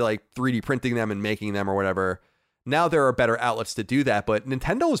started like 3D printing them and making them or whatever. Now there are better outlets to do that, but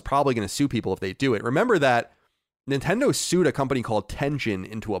Nintendo is probably going to sue people if they do it. Remember that Nintendo sued a company called Tengen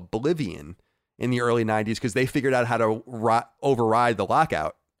into oblivion in the early 90s because they figured out how to override the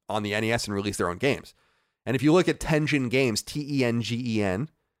lockout on the NES and release their own games. And if you look at Tengen games, Tengen,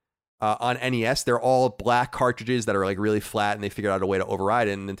 on NES, they're all black cartridges that are like really flat, and they figured out a way to override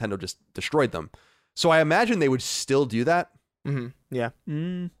it, and Nintendo just destroyed them. So I imagine they would still do that. Mm-hmm. Yeah.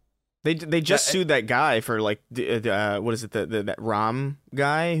 They just sued that guy for like what is it, that ROM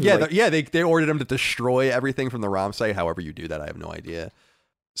guy? They ordered him to destroy everything from the ROM site. However you do that, I have no idea.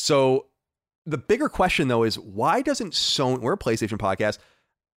 So the bigger question though is, why doesn't Sony? We're a PlayStation podcast.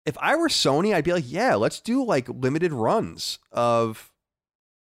 If I were Sony, I'd be like, yeah, let's do like limited runs of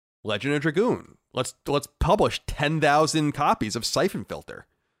Legend of Dragoon. Let's publish 10,000 copies of Siphon Filter.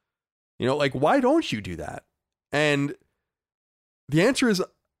 Why don't you do that? And the answer is,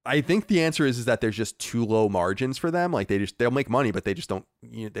 I think the answer is that there's just too low margins for them. Like they'll make money, but they just don't.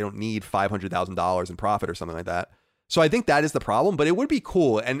 They don't need $500,000 in profit or something like that. So I think that is the problem. But it would be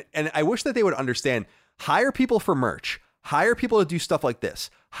cool, and I wish that they would understand. Hire people for merch. Hire people to do stuff like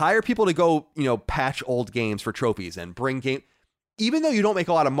this. Hire people to go, patch old games for trophies and bring game. Even though you don't make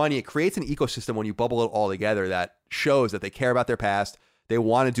a lot of money, it creates an ecosystem when you bubble it all together that shows that they care about their past. They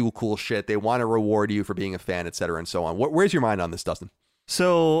want to do cool shit. They want to reward you for being a fan, et cetera, and so on. Where's your mind on this, Dustin?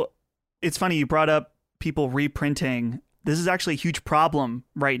 So it's funny you brought up people reprinting. This is actually a huge problem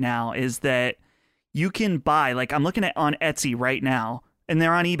right now, is that you can buy, like I'm looking at on Etsy right now, and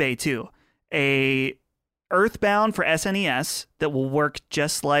they're on eBay too, a Earthbound for SNES that will work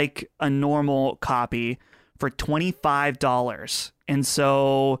just like a normal copy for $25. And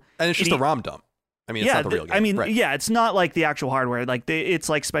it's just a ROM dump. I mean, it's not the real game. I mean, right. yeah, it's not like the actual hardware. Like it's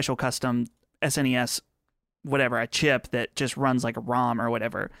like special custom SNES, whatever, a chip that just runs like a ROM or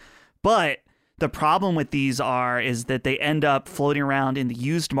whatever. But the problem with these is that they end up floating around in the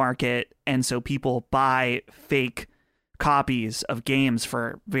used market, and so people buy fake copies of games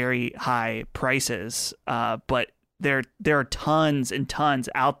for very high prices. But there are tons and tons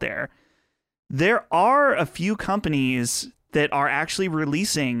out there. There are a few companies that are actually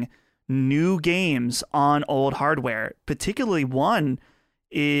releasing new games on old hardware. Particularly one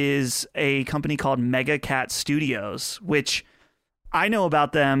is a company called Mega Cat Studios, which I know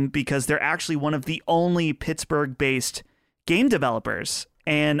about them because they're actually one of the only Pittsburgh-based game developers.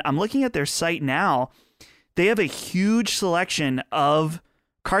 And I'm looking at their site now. They have a huge selection of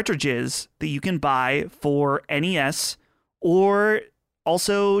cartridges that you can buy for NES or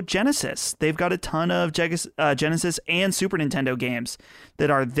also Genesis. They've got a ton of Genesis and Super Nintendo games that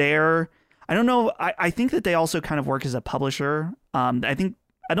are there. I don't know. I think that they also kind of work as a publisher. I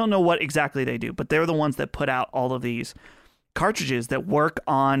don't know what exactly they do, but they're the ones that put out all of these cartridges that work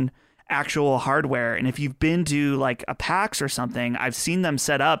on actual hardware. And if you've been to like a PAX or something, I've seen them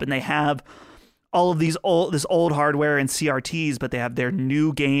set up and they have all of this old hardware and CRTs, but they have their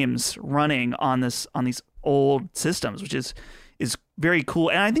new games running on these old systems, which is very cool.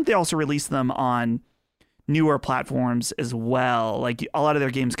 And I think they also release them on newer platforms as well. Like a lot of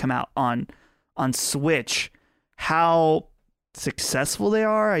their games come out on Switch. How successful they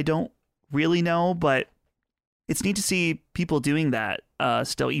are, I don't really know, but it's neat to see people doing that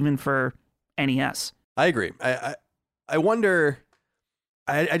still, even for NES. I agree. I wonder.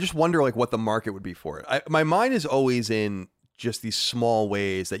 I just wonder like what the market would be for it. My mind is always in just these small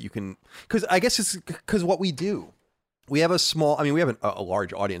ways that you can, because I guess it's because what we do. We have we have a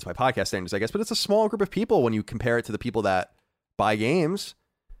large audience by podcast standards, I guess, but it's a small group of people when you compare it to the people that buy games.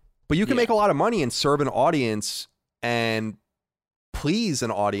 But you can make a lot of money and serve an audience and please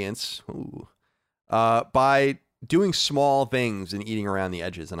an audience by doing small things and eating around the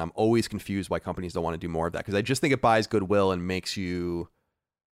edges. And I'm always confused why companies don't want to do more of that, because I just think it buys goodwill and makes it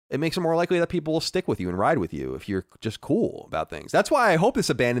more likely that people will stick with you and ride with you if you're just cool about things. That's why I hope this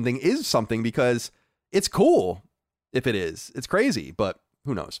abandoned thing is something, because it's cool. If it is, it's crazy, but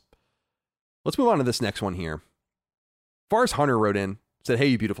who knows? Let's move on to this next one here. Forrest Hunter wrote in, said, "Hey,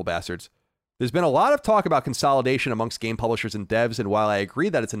 you beautiful bastards. There's been a lot of talk about consolidation amongst game publishers and devs, and while I agree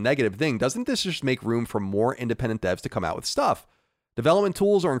that it's a negative thing, doesn't this just make room for more independent devs to come out with stuff? Development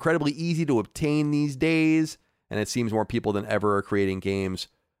tools are incredibly easy to obtain these days, and it seems more people than ever are creating games.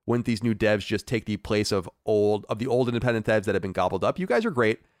 Wouldn't these new devs just take the place of the old independent devs that have been gobbled up? You guys are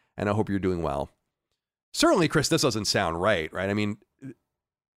great, and I hope you're doing well." Certainly, Chris, this doesn't sound right? I mean,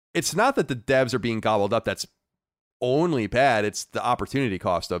 it's not that the devs are being gobbled up that's only bad. It's the opportunity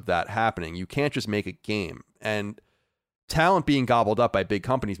cost of that happening. You can't just make a game. And talent being gobbled up by big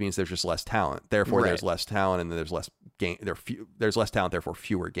companies means there's just less talent. Therefore, there's less talent, and there's less game. There's less talent, therefore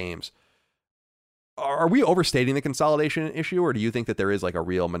fewer games. Are we overstating the consolidation issue, or do you think that there is like a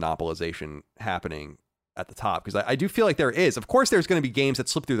real monopolization happening at the top? Because I do feel like there is. Of course, there's going to be games that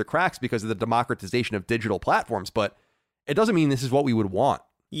slip through the cracks because of the democratization of digital platforms, but it doesn't mean this is what we would want.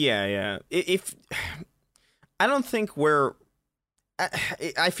 Yeah. If I don't think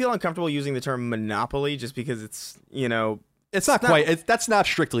I feel uncomfortable using the term monopoly just because it's, it's not quite. That's not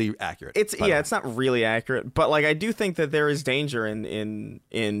strictly accurate. It's not really accurate. But like, I do think that there is danger in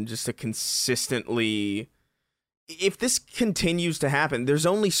just a consistently. If this continues to happen, there's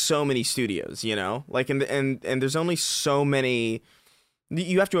only so many studios, like, and there's only so many.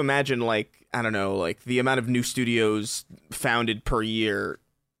 You have to imagine, like, I don't know, like the amount of new studios founded per year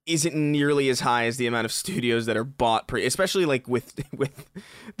isn't nearly as high as the amount of studios that are bought especially like with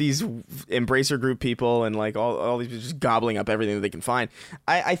these Embracer Group people and like all these people just gobbling up everything that they can find.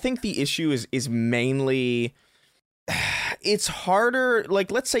 I think the issue is mainly. It's harder. Like,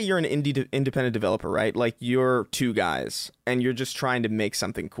 let's say you're an independent developer, right? Like, you're two guys and you're just trying to make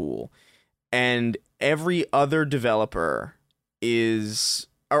something cool, and every other developer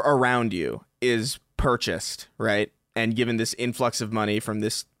around you is purchased, right? And given this influx of money from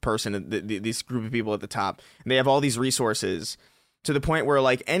this person, this group of people at the top, and they have all these resources to the point where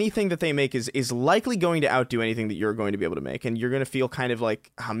like anything that they make is likely going to outdo anything that you're going to be able to make, and you're going to feel kind of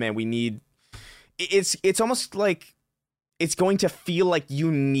like, oh man, we need. It's almost like. It's going to feel like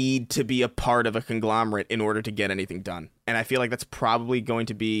you need to be a part of a conglomerate in order to get anything done. And I feel like that's probably going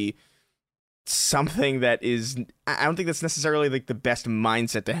to be something that is, I don't think that's necessarily like the best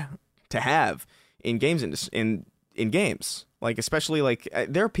mindset to have in games in games. Like, especially like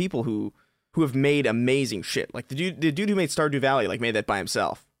there are people who have made amazing shit. Like the dude who made Stardew Valley like made that by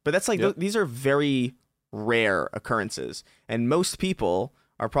himself. But that's like these are very rare occurrences, and most people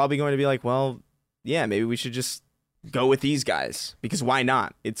are probably going to be like, well, yeah, maybe we should just go with these guys, because why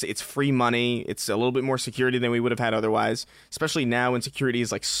not? It's free money. It's a little bit more security than we would have had otherwise, especially now when security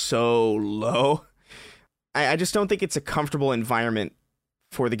is like so low. I just don't think it's a comfortable environment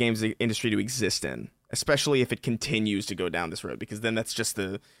for the games industry to exist in, especially if it continues to go down this road, because then that's just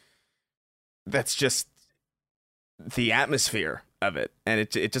the atmosphere of it, and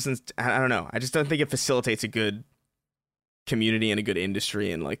it doesn't. I don't know. I just don't think it facilitates a good community and a good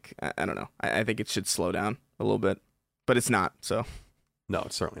industry, and like I don't know. I think it should slow down a little bit. But it's not, so. No,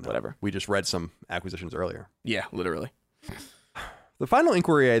 it's certainly not. Whatever. We just read some acquisitions earlier. Yeah, literally. The final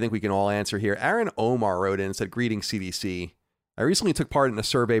inquiry I think we can all answer here. Aaron Omar wrote in and said, "Greetings, CDC. I recently took part in a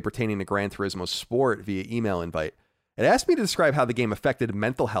survey pertaining to Gran Turismo Sport via email invite. It asked me to describe how the game affected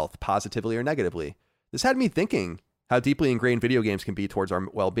mental health positively or negatively. This had me thinking how deeply ingrained video games can be towards our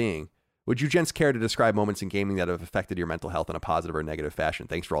well-being. Would you gents care to describe moments in gaming that have affected your mental health in a positive or negative fashion?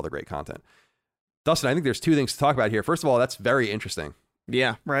 Thanks for all the great content." Dustin, I think there's two things to talk about here. First of all, that's very interesting.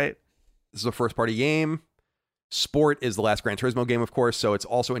 Yeah. Right. This is a first-party game. Sport is the last Gran Turismo game, of course, so it's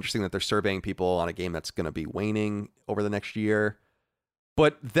also interesting that they're surveying people on a game that's going to be waning over the next year.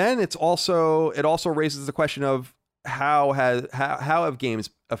 But then it also raises the question of how have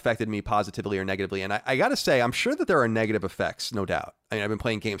games affected me positively or negatively? And I got to say, I'm sure that there are negative effects, no doubt. I mean, I've been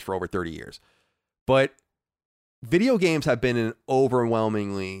playing games for over 30 years. But video games have been an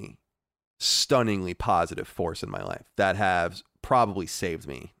overwhelmingly, stunningly positive force in my life that have probably saved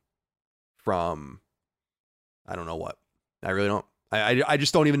me from, I don't know what. I really don't. I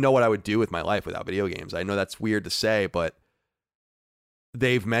just don't even know what I would do with my life without video games. I know that's weird to say, but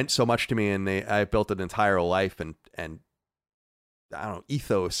they've meant so much to me, and I built an entire life and I don't know,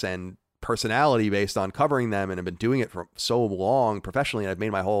 ethos and personality based on covering them, and have been doing it for so long professionally, and I've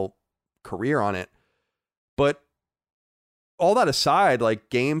made my whole career on it. But all that aside,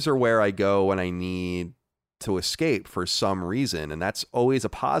 like, games are where I go when I need to escape for some reason, and that's always a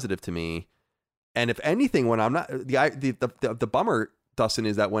positive to me. And if anything, when I'm not, the bummer, Dustin,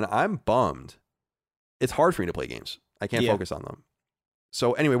 is that when I'm bummed, it's hard for me to play games. I can't focus on them.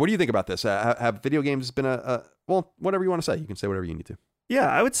 So anyway, what do you think about this? Have video games been well, whatever you want to say. You can say whatever you need to. Yeah,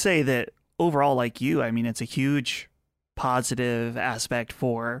 I would say that overall, like you, I mean, it's a huge positive aspect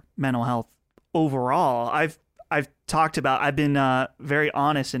for mental health overall. I've talked about, I've been very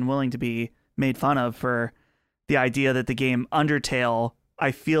honest and willing to be made fun of for the idea that the game Undertale,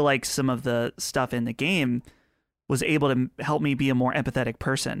 I feel like some of the stuff in the game was able to help me be a more empathetic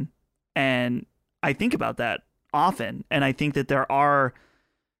person. And I think about that often. And I think that there are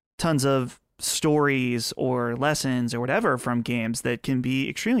tons of stories or lessons or whatever from games that can be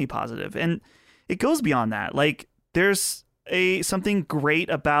extremely positive. And it goes beyond that. Like, there's something great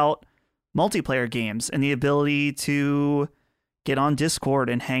about multiplayer games and the ability to get on Discord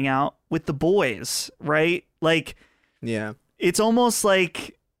and hang out with the boys, right? Like, yeah, it's almost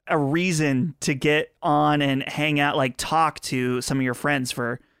like a reason to get on and hang out, like talk to some of your friends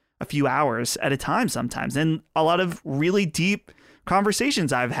for a few hours at a time sometimes. And a lot of really deep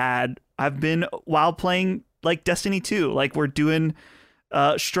conversations I've been while playing like Destiny 2. Like, we're doing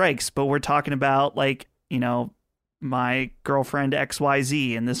strikes, but we're talking about, like, you know, my girlfriend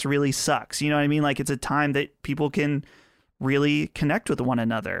XYZ, and this really sucks. You know what I mean? Like, it's a time that people can really connect with one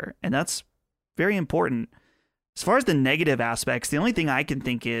another, and that's very important. As far as the negative aspects, the only thing I can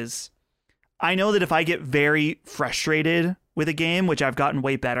think is, I know that if I get very frustrated with a game, which I've gotten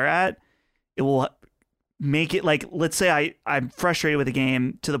way better at, it will make it, like, let's say I'm frustrated with a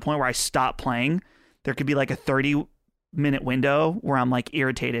game to the point where I stop playing. There could be like a 30-minute window where I'm like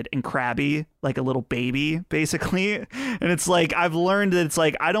irritated and crabby, like a little baby, basically. And it's like, I've learned that it's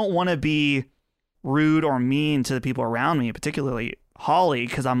like, I don't want to be rude or mean to the people around me, particularly Holly,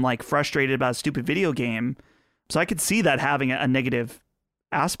 because I'm like frustrated about a stupid video game. So I could see that having a negative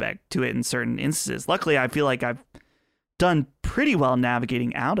aspect to it in certain instances. Luckily, I feel like I've done pretty well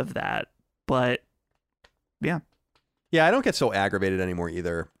navigating out of that. But yeah. Yeah, I don't get so aggravated anymore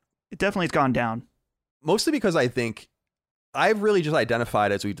either. It definitely has gone down. Mostly because I think I've really just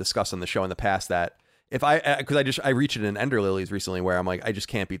identified, as we've discussed on the show in the past, that if because I reached it in Ender Lilies recently where I'm like, I just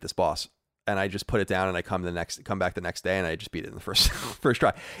can't beat this boss. And I just put it down and I come back the next day and I just beat it in the first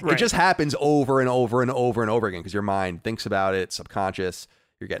try. Right. It just happens over and over and over and over again because your mind thinks about it, subconscious,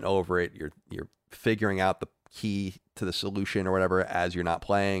 you're getting over it, you're figuring out the key to the solution or whatever as you're not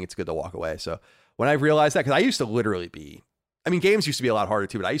playing. It's good to walk away. So when I realized that, because I used to literally be, I mean, games used to be a lot harder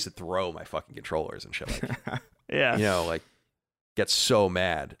too, but I used to throw my fucking controllers and shit. Like, yeah. You know, like get so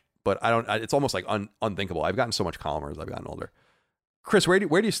mad. But it's almost like unthinkable. I've gotten so much calmer as I've gotten older. Chris, where do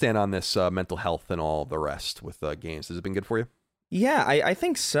you stand on this mental health and all the rest with games? Has it been good for you? Yeah, I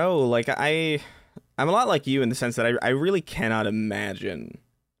think so. Like I'm a lot like you in the sense that I really cannot imagine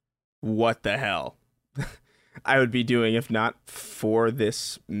what the hell I would be doing if not for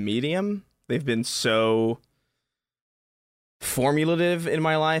this medium. They've been so formulative in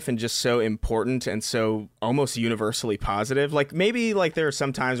my life and just so important and so almost universally positive. Like maybe like there are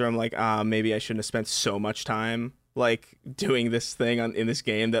some times where I'm like, maybe I shouldn't have spent so much time like doing this thing in this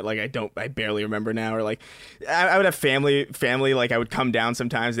game that like I barely remember now. Or like I would have family like I would come down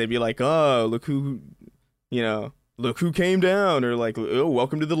sometimes, they'd be like, oh, look who came down, or like, oh,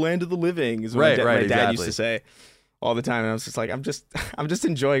 welcome to the land of the living is what my dad used to say all the time. And I was just like, I'm just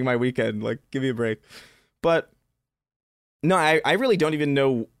enjoying my weekend, like give me a break. But no, I really don't even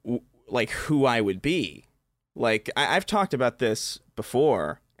know like who I would be. Like I've talked about this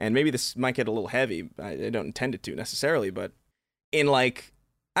before, and maybe this might get a little heavy. I don't intend it to necessarily, but in like,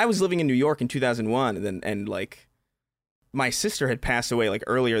 I was living in New York in 2001, and like my sister had passed away like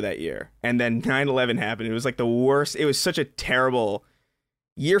earlier that year, and then 9/11 happened. It was like the worst. It was such a terrible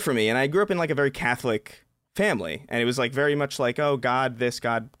year for me, and I grew up in like a very Catholic family, and it was like very much like, oh, God, this,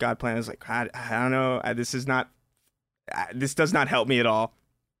 God plan. Is like, I don't know, this does not help me at all.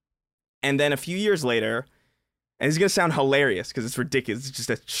 And then a few years later, and it's going to sound hilarious because it's ridiculous, it's just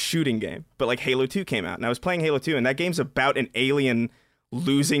a shooting game, but like Halo 2 came out, and I was playing Halo 2, and that game's about an alien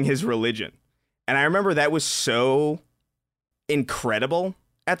losing his religion. And I remember that was so incredible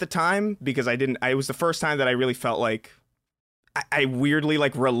at the time, because it was the first time that I really felt like I weirdly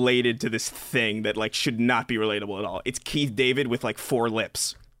like related to this thing that like should not be relatable at all. It's Keith David with like 4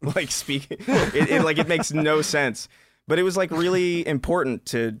 lips, like speaking. It makes no sense. But it was like really important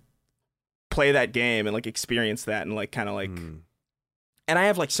to play that game and like experience that and like kind of like, and I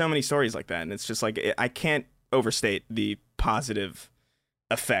have like so many stories like that, and it's just like I can't overstate the positive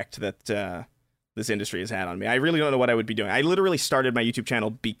effect that this industry has had on me. I really don't know what I would be doing. I literally started my YouTube channel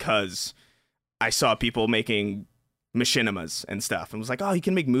because I saw people making machinimas and stuff, and was like, oh, you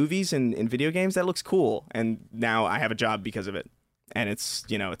can make movies in video games? That looks cool. And now I have a job because of it. And it's,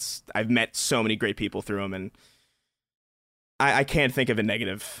 I've met so many great people through them, and I can't think of a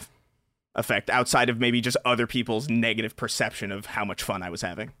negative effect outside of maybe just other people's negative perception of how much fun I was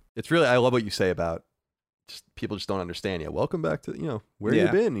having. It's really, I love what you say about just people just don't understand you. Welcome back to, where you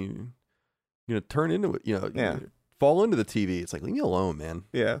been? You turn into it, fall into the TV. It's like, leave me alone, man.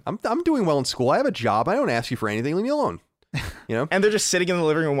 Yeah. I'm doing well in school. I have a job. I don't ask you for anything. Leave me alone. And they're just sitting in the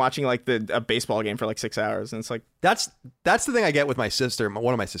living room watching like a baseball game for like 6 hours, and it's like that's the thing I get with my sister.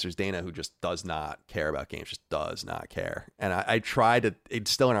 One of my sisters, Dana, who just does not care about games, just does not care. And I try to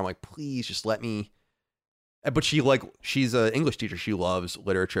instill in her, I'm like, please just let me. But she's an English teacher. She loves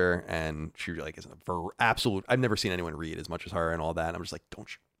literature, and she like is for absolute. I've never seen anyone read as much as her and all that. And I'm just like, don't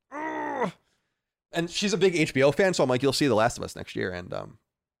you? And she's a big HBO fan, so I'm like, you'll see The Last of Us next year, and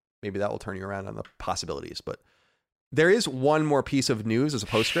maybe that will turn you around on the possibilities. But there is one more piece of news as a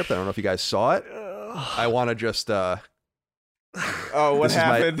postscript. I don't know if you guys saw it. I want to just. Oh, what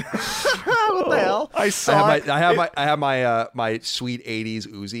happened? What the hell? I saw it. I have my sweet 80s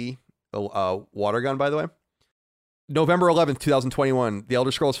Uzi water gun, by the way. November 11th, 2021. The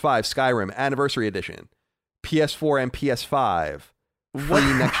Elder Scrolls V Skyrim Anniversary Edition. PS4 and PS5.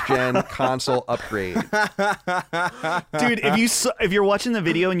 Free next gen console upgrade. Dude, if you're watching the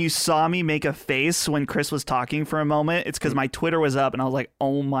video and you saw me make a face when Chris was talking for a moment, it's because my Twitter was up and I was like,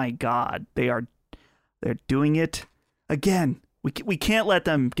 oh my God, they're doing it again. We can't let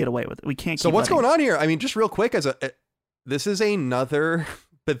them get away with it. We can't. So what's going on here? I mean, just real quick, this is another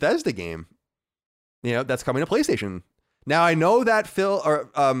Bethesda game, that's coming to PlayStation. Now I know that Phil I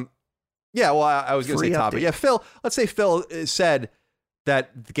was going to say Todd, but yeah, Phil. Let's say Phil said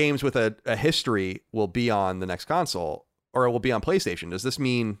that the games with a history will be on the next console, or it will be on PlayStation. Does this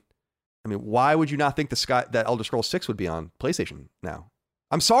mean? I mean, why would you not think that Elder Scrolls 6 would be on PlayStation now?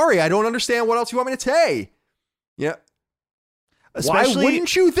 I'm sorry, I don't understand what else you want me to say. Yeah. Why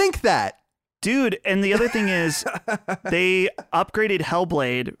wouldn't you think that? Dude, and the other thing is they upgraded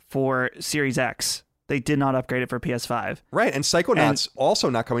Hellblade for Series X. They did not upgrade it for PS5. Right, and Psychonauts also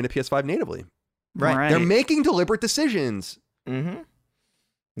not coming to PS5 natively. Right. They're making deliberate decisions. Mm-hmm.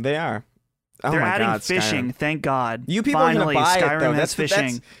 They are. They're adding fishing, thank God. You people finally, are going to buy Skyrim it, though. has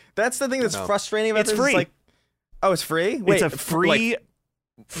fishing. That's the thing that's frustrating about it's this. Free. It's like, oh, it's free? Wait, it's a free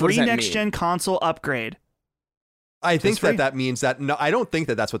next-gen console upgrade. I think that means that. No, I don't think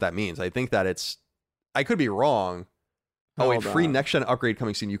that that's what that means. I think that I could be wrong. Oh, wait, free next-gen upgrade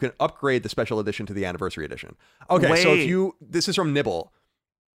coming soon. You can upgrade the special edition to the anniversary edition. Okay, so this is from Nibble.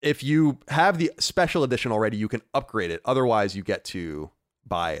 If you have the special edition already, you can upgrade it. Otherwise, you get to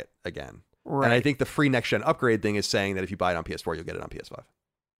buy it again. Right. And I think the free next-gen upgrade thing is saying that if you buy it on PS4, you'll get it on PS5.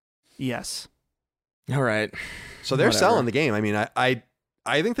 Yes. All right. So they're selling the game. I mean, I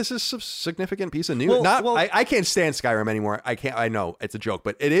think this is a significant piece of news. I can't stand Skyrim anymore. I know it's a joke,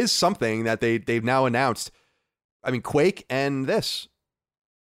 but it is something that they've now announced. I mean, Quake and this,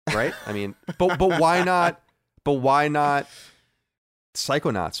 right? I mean, but why not? But why not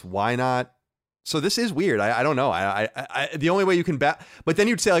Psychonauts? Why not? So this is weird. I don't know. I the only way you can bet, but then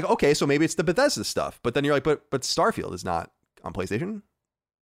you'd say like, okay, so maybe it's the Bethesda stuff. But then you're like, but Starfield is not on PlayStation,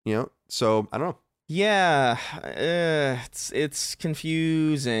 you know? So I don't know. Yeah, it's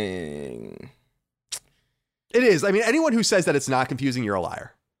confusing. It is. I mean, anyone who says that it's not confusing, you're a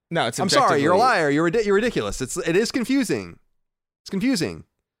liar. No, it's. I'm sorry, you're a liar. You're ridiculous. It is confusing. It's confusing.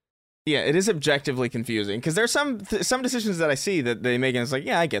 Yeah, it is objectively confusing because there's some decisions that I see that they make and it's like,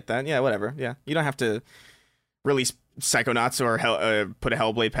 yeah, I get that. Yeah, whatever. Yeah, you don't have to release Psychonauts or put a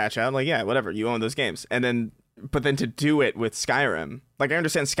Hellblade patch out. Like, yeah, whatever. You own those games, but then to do it with Skyrim, like I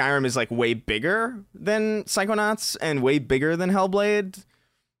understand Skyrim is like way bigger than Psychonauts and way bigger than Hellblade,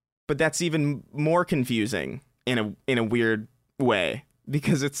 but that's even more confusing in a weird way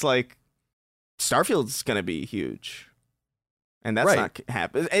because it's like Starfield's gonna be huge, and that's not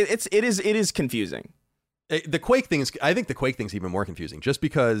happening. It is confusing. The Quake thing is. I think the Quake thing's even more confusing, just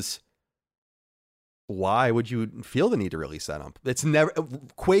because. Why would you feel the need to release that on?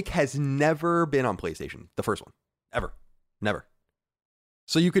 Quake has never been on PlayStation, the first one, ever, never.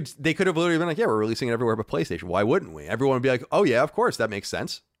 So they could have literally been like, yeah, we're releasing it everywhere but PlayStation. Why wouldn't we? Everyone would be like, oh yeah, of course, that makes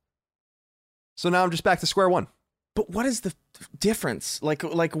sense. So now I'm just back to square one. But what is the difference? Like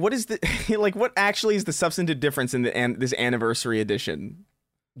what is the like what actually is the substantive difference in this anniversary edition?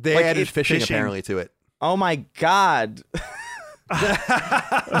 They added fishing apparently to it. Oh my God.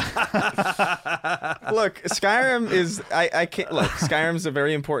 Look, Skyrim is I can't look. Skyrim's a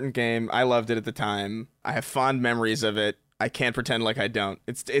very important game. I loved it at the time. I have fond memories of it. I can't pretend like I don't.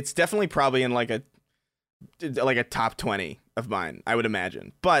 It's definitely probably in like a top 20 of mine, I would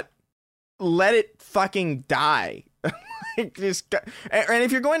imagine. But let it fucking die. And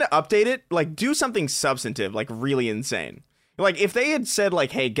if you're going to update it, like do something substantive, like really insane. Like if they had said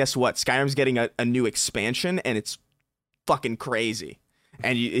like, hey, guess what? Skyrim's getting a new expansion and it's fucking crazy,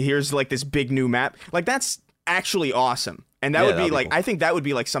 and here's like this big new map, like that's actually awesome, and that would be like cool. I think that would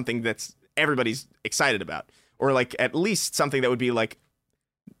be like something that's everybody's excited about, or like at least something that would be like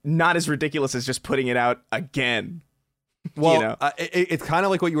not as ridiculous as just putting it out again. Well, you know? It's kind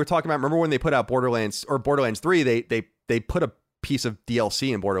of like what you were talking about. Remember when they put out Borderlands 3? They put a piece of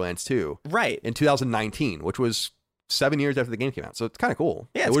DLC in Borderlands 2 right in 2019, which was 7 years after the game came out. So it's kind of cool.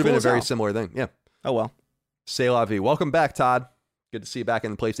 Yeah, it would have been a very similar thing. Yeah. Oh well. C'est la vie. Welcome back, Todd. Good to see you back in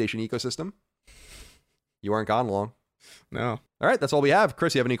the PlayStation ecosystem. You aren't gone long. No. All right, that's all we have.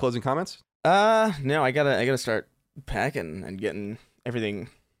 Chris, you have any closing comments? No, I gotta start packing and getting everything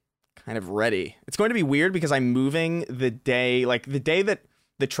kind of ready. It's going to be weird because I'm moving the day that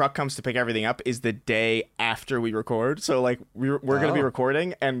the truck comes to pick everything up is the day after we record. So like we're gonna be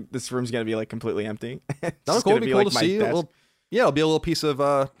recording and this room's gonna be like completely empty. That's cool. It'll be cool to see. It'll be a little piece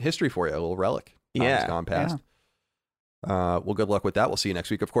of history for you, a little relic. Yeah, gone past. Yeah. Well, good luck with that. We'll see you next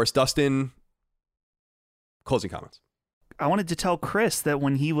week. Of course, Dustin, closing comments. I wanted to tell Chris that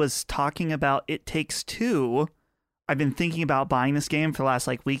when he was talking about It Takes Two, I've been thinking about buying this game for the last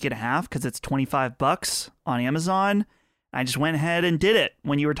like week and a half because it's $25 on Amazon. I just went ahead and did it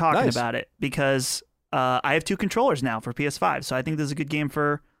when you were talking about it because I have 2 controllers now for PS5. So I think this is a good game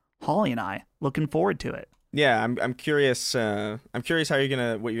for Holly and I. Looking forward to it. Yeah, I'm curious. I'm curious what you're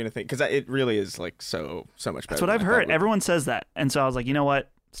gonna think because it really is like so much better. That's what I've heard. Everyone says that, and so I was like, you know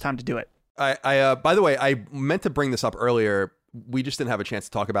what? It's time to do it. I by the way, I meant to bring this up earlier. We just didn't have a chance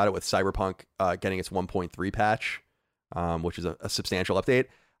to talk about it with Cyberpunk getting its 1.3 patch, which is a substantial update.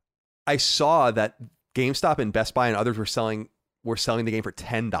 I saw that GameStop and Best Buy and others were selling the game for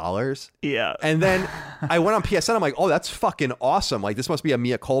 $10. Yeah. And then I went on PSN. I'm like, oh, that's fucking awesome. Like, this must be a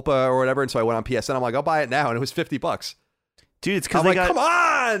mea culpa or whatever. And so I went on PSN. I'm like, I'll buy it now. And it was $50. Dude, it's because they got come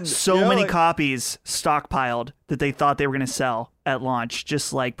on! so many copies stockpiled that they thought they were going to sell at launch.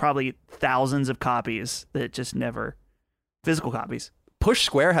 Just like probably thousands of copies that just never, physical copies. Push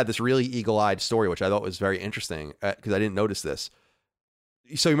Square had this really eagle-eyed story, which I thought was very interesting because I didn't notice this.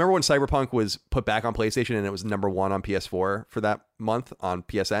 So you remember when Cyberpunk was put back on PlayStation and it was #1 on PS4 for that month on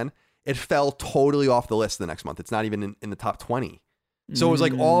PSN? it fell totally off the list the next month. It's not even in the top 20. So it was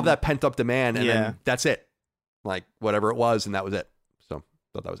like all of that pent up demand, and then that's it. Like whatever it was, and that was it. So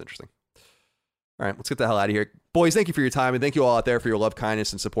thought that was interesting. All right, let's get the hell out of here. Boys, thank you for your time, and thank you all out there for your love,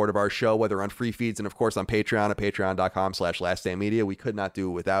 kindness, and support of our show, whether on free feeds and, of course, on Patreon at patreon.com/laststandmedia. We could not do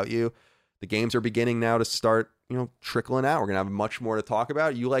it without you. The games are beginning now to start, trickling out. We're going to have much more to talk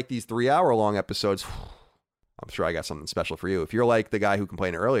about. You like these 3-hour-long episodes. I'm sure I got something special for you. If you're like the guy who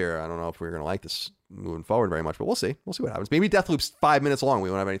complained earlier, I don't know if we're going to like this moving forward very much, but we'll see. We'll see what happens. Maybe Deathloop's 5 minutes long. We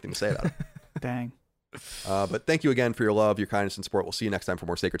won't have anything to say about it. Dang. But thank you again for your love, your kindness, and support. We'll see you next time for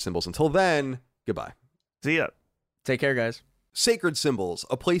more Sacred Symbols. Until then, goodbye. See ya. Take care, guys. Sacred Symbols,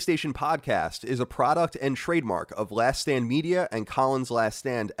 a PlayStation podcast, is a product and trademark of Last Stand Media and Collins Last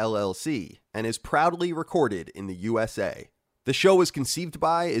Stand LLC, and is proudly recorded in the USA. The show is conceived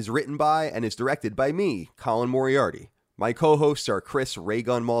by, is written by, and is directed by me, Colin Moriarty. My co-hosts are Chris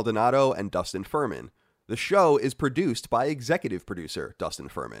Raygun Maldonado and Dustin Furman. The show is produced by executive producer Dustin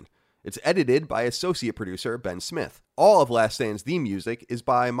Furman. It's edited by associate producer Ben Smith. All of Last Stand's theme music is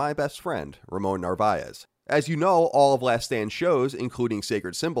by my best friend, Ramon Narvaez. As you know, all of Last Stand's shows, including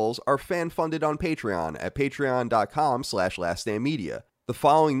Sacred Symbols, are fan-funded on Patreon at patreon.com/laststandmedia. The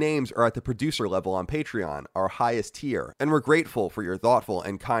following names are at the producer level on Patreon, our highest tier, and we're grateful for your thoughtful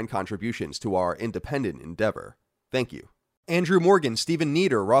and kind contributions to our independent endeavor. Thank you. Andrew Morgan, Stephen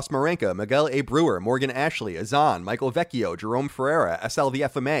Nieder, Ross Marenka, Miguel A. Brewer, Morgan Ashley, Azan, Michael Vecchio, Jerome Ferreira, SL the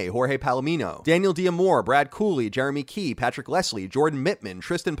FMA, Jorge Palomino, Daniel Diamore, Brad Cooley, Jeremy Key, Patrick Leslie, Jordan Mittman,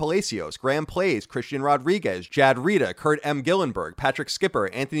 Tristan Palacios, Graham Plays, Christian Rodriguez, Jad Rita, Kurt M. Gillenberg, Patrick Skipper,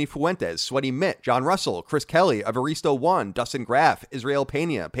 Anthony Fuentes, Sweaty Mitt, John Russell, Chris Kelly, Evaristo One, Dustin Graff, Israel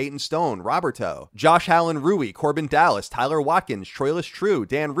Pena, Peyton Stone, Roberto, Josh Allen Rui, Corbin Dallas, Tyler Watkins, Troilus True,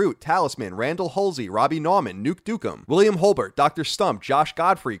 Dan Root, Talisman, Randall Halsey, Robbie Nauman, Nuke Dukem, William Holbert, Dr. Stump, Josh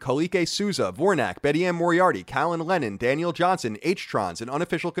Godfrey, Kolike Souza, Vornak, Betty Ann Moriarty, Callan Lennon, Daniel Johnson, H-Trons, an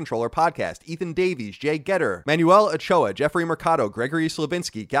Unofficial Controller podcast, Ethan Davies, Jay Getter, Manuel Ochoa, Jeffrey Mercado, Gregory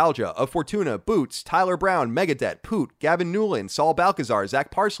Slavinsky, Galja, Of Fortuna, Boots, Tyler Brown, Megadet, Poot, Gavin Newland, Saul Balcazar,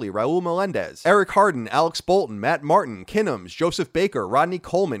 Zach Parsley, Raul Melendez, Eric Harden, Alex Bolton, Matt Martin, Kinnums, Joseph Baker, Rodney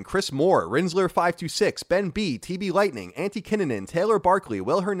Coleman, Chris Moore, Rinsler526, Ben B, TB Lightning, Auntie Kinnanen, Taylor Barkley,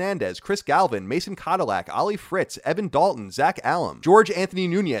 Will Hernandez, Chris Galvin, Mason Cadillac, Ollie Fritz, Evan Dalton, Zach Allam, George Anthony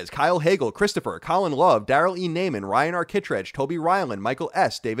Nunez, Kyle Hagel, Christopher, Colin Love, Daryl E. Naiman, Ryan R. Kittredge, Toby Ryland, Michael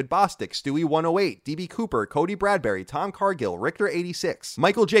S., David Bostic, Stewie 108, DB Cooper, Cody Bradbury, Tom Cargill, Richter 86,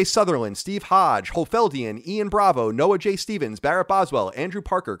 Michael J. Sutherland, Steve Hodge, Holfeldian, Ian Bravo, Noah J. Stevens, Barrett Boswell, Andrew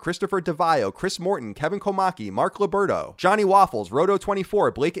Parker, Christopher DeVio, Chris Morton, Kevin Komaki, Mark Liberto, Johnny Waffles,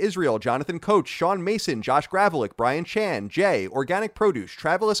 Roto24, Blake Israel, Jonathan Coach, Sean Mason, Josh Gravelick, Brian Chan, Jay, Organic Produce,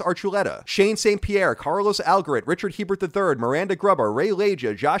 Travelus Archuleta, Shane St. Pierre, Carlos Algarit, Richard Hebert III, Miranda Grubber, Ray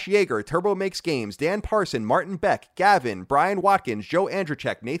Leja, Josh Yeager, Turbo Makes Games, Dan Parson, Martin Beck, Gavin, Brian Watkins, Joe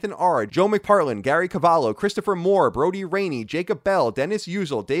Andrzejczyk, Nathan R., Joe McPartlin, Gary Cavallo, Christopher Moore, Brody Rainey, Jacob Bell, Dennis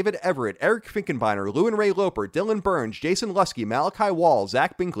Uzel, David Everett, Eric Finkenbeiner, Lewin Ray Loper, Dylan Burns, Jason Lusky, Malachi Wall,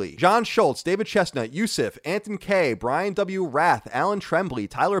 Zach Binkley, John Schultz, David Chestnut, Yusuf, Anton K., Brian W. Rath, Alan Trembley,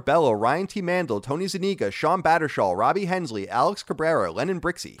 Tyler Bello, Ryan T. Mandel, Tony Zuniga, Sean Battershall, Robbie Hensley, Alex Cabrera, Lennon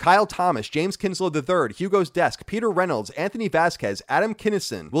Brixey, Kyle Thomas, James Kinslow III, Hugo's Desk, Peter Reynolds, Anthony Vasquez, Adam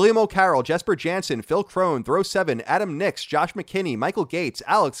Kinnison, William O'Carroll, Jesper Jansen, Phil Crone, Throw7, Adam Nix, Josh McKinney, Michael Gates,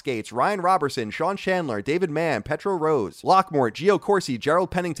 Alex Gates, Ryan Robertson, Sean Chandler, David Mann, Petro Rose, Lockmore, Gio Corsi, Gerald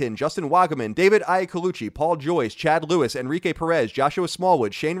Pennington, Justin Wagaman, David Iacolucci, Paul Joyce, Chad Lewis, Enrique Perez, Joshua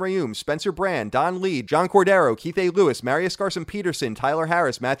Smallwood, Shane Rayum, Spencer Brand, Don Lee, John Cordero, Keith A. Lewis, Marius Garson Peterson, Tyler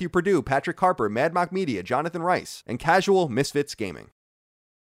Harris, Matthew Purdue, Patrick Harper, Mad Mock Media, Jonathan Rice, and Casual Misfits Gaming.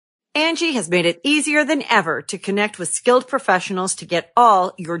 Angie has made it easier than ever to connect with skilled professionals to get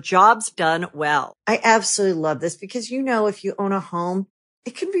all your jobs done well. I absolutely love this because, if you own a home,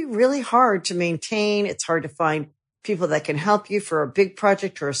 it can be really hard to maintain. It's hard to find people that can help you for a big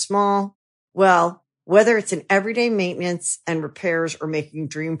project or a small. Well, whether it's in everyday maintenance and repairs or making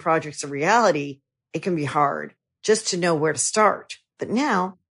dream projects a reality, it can be hard just to know where to start. But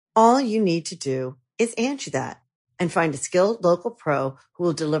now all you need to do is Angie that and find a skilled local pro who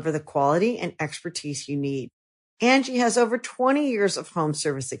will deliver the quality and expertise you need. Angie has over 20 years of home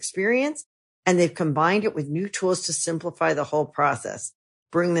service experience, and they've combined it with new tools to simplify the whole process.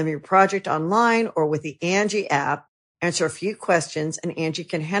 Bring them your project online or with the Angie app, answer a few questions, and Angie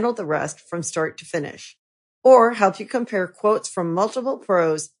can handle the rest from start to finish. Or help you compare quotes from multiple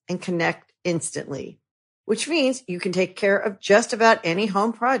pros and connect instantly, which means you can take care of just about any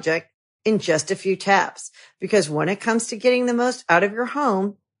home project in just a few taps. Because when it comes to getting the most out of your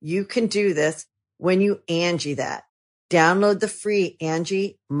home, you can do this when you Angie that. Download the free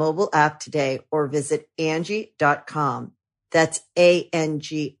Angie mobile app today or visit Angie.com. That's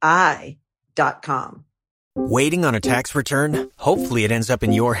ANGI.com. Waiting on a tax return? Hopefully it ends up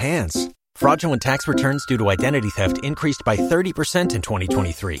in your hands. Fraudulent tax returns due to identity theft increased by 30% in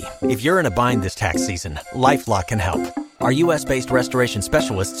 2023. If you're in a bind this tax season, LifeLock can help. Our U.S.-based restoration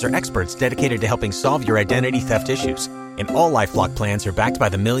specialists are experts dedicated to helping solve your identity theft issues. And all LifeLock plans are backed by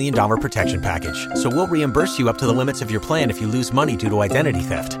the $1 Million Protection Package. So we'll reimburse you up to the limits of your plan if you lose money due to identity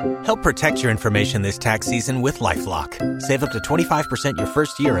theft. Help protect your information this tax season with LifeLock. Save up to 25% your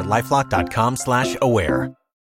first year at LifeLock.com/aware.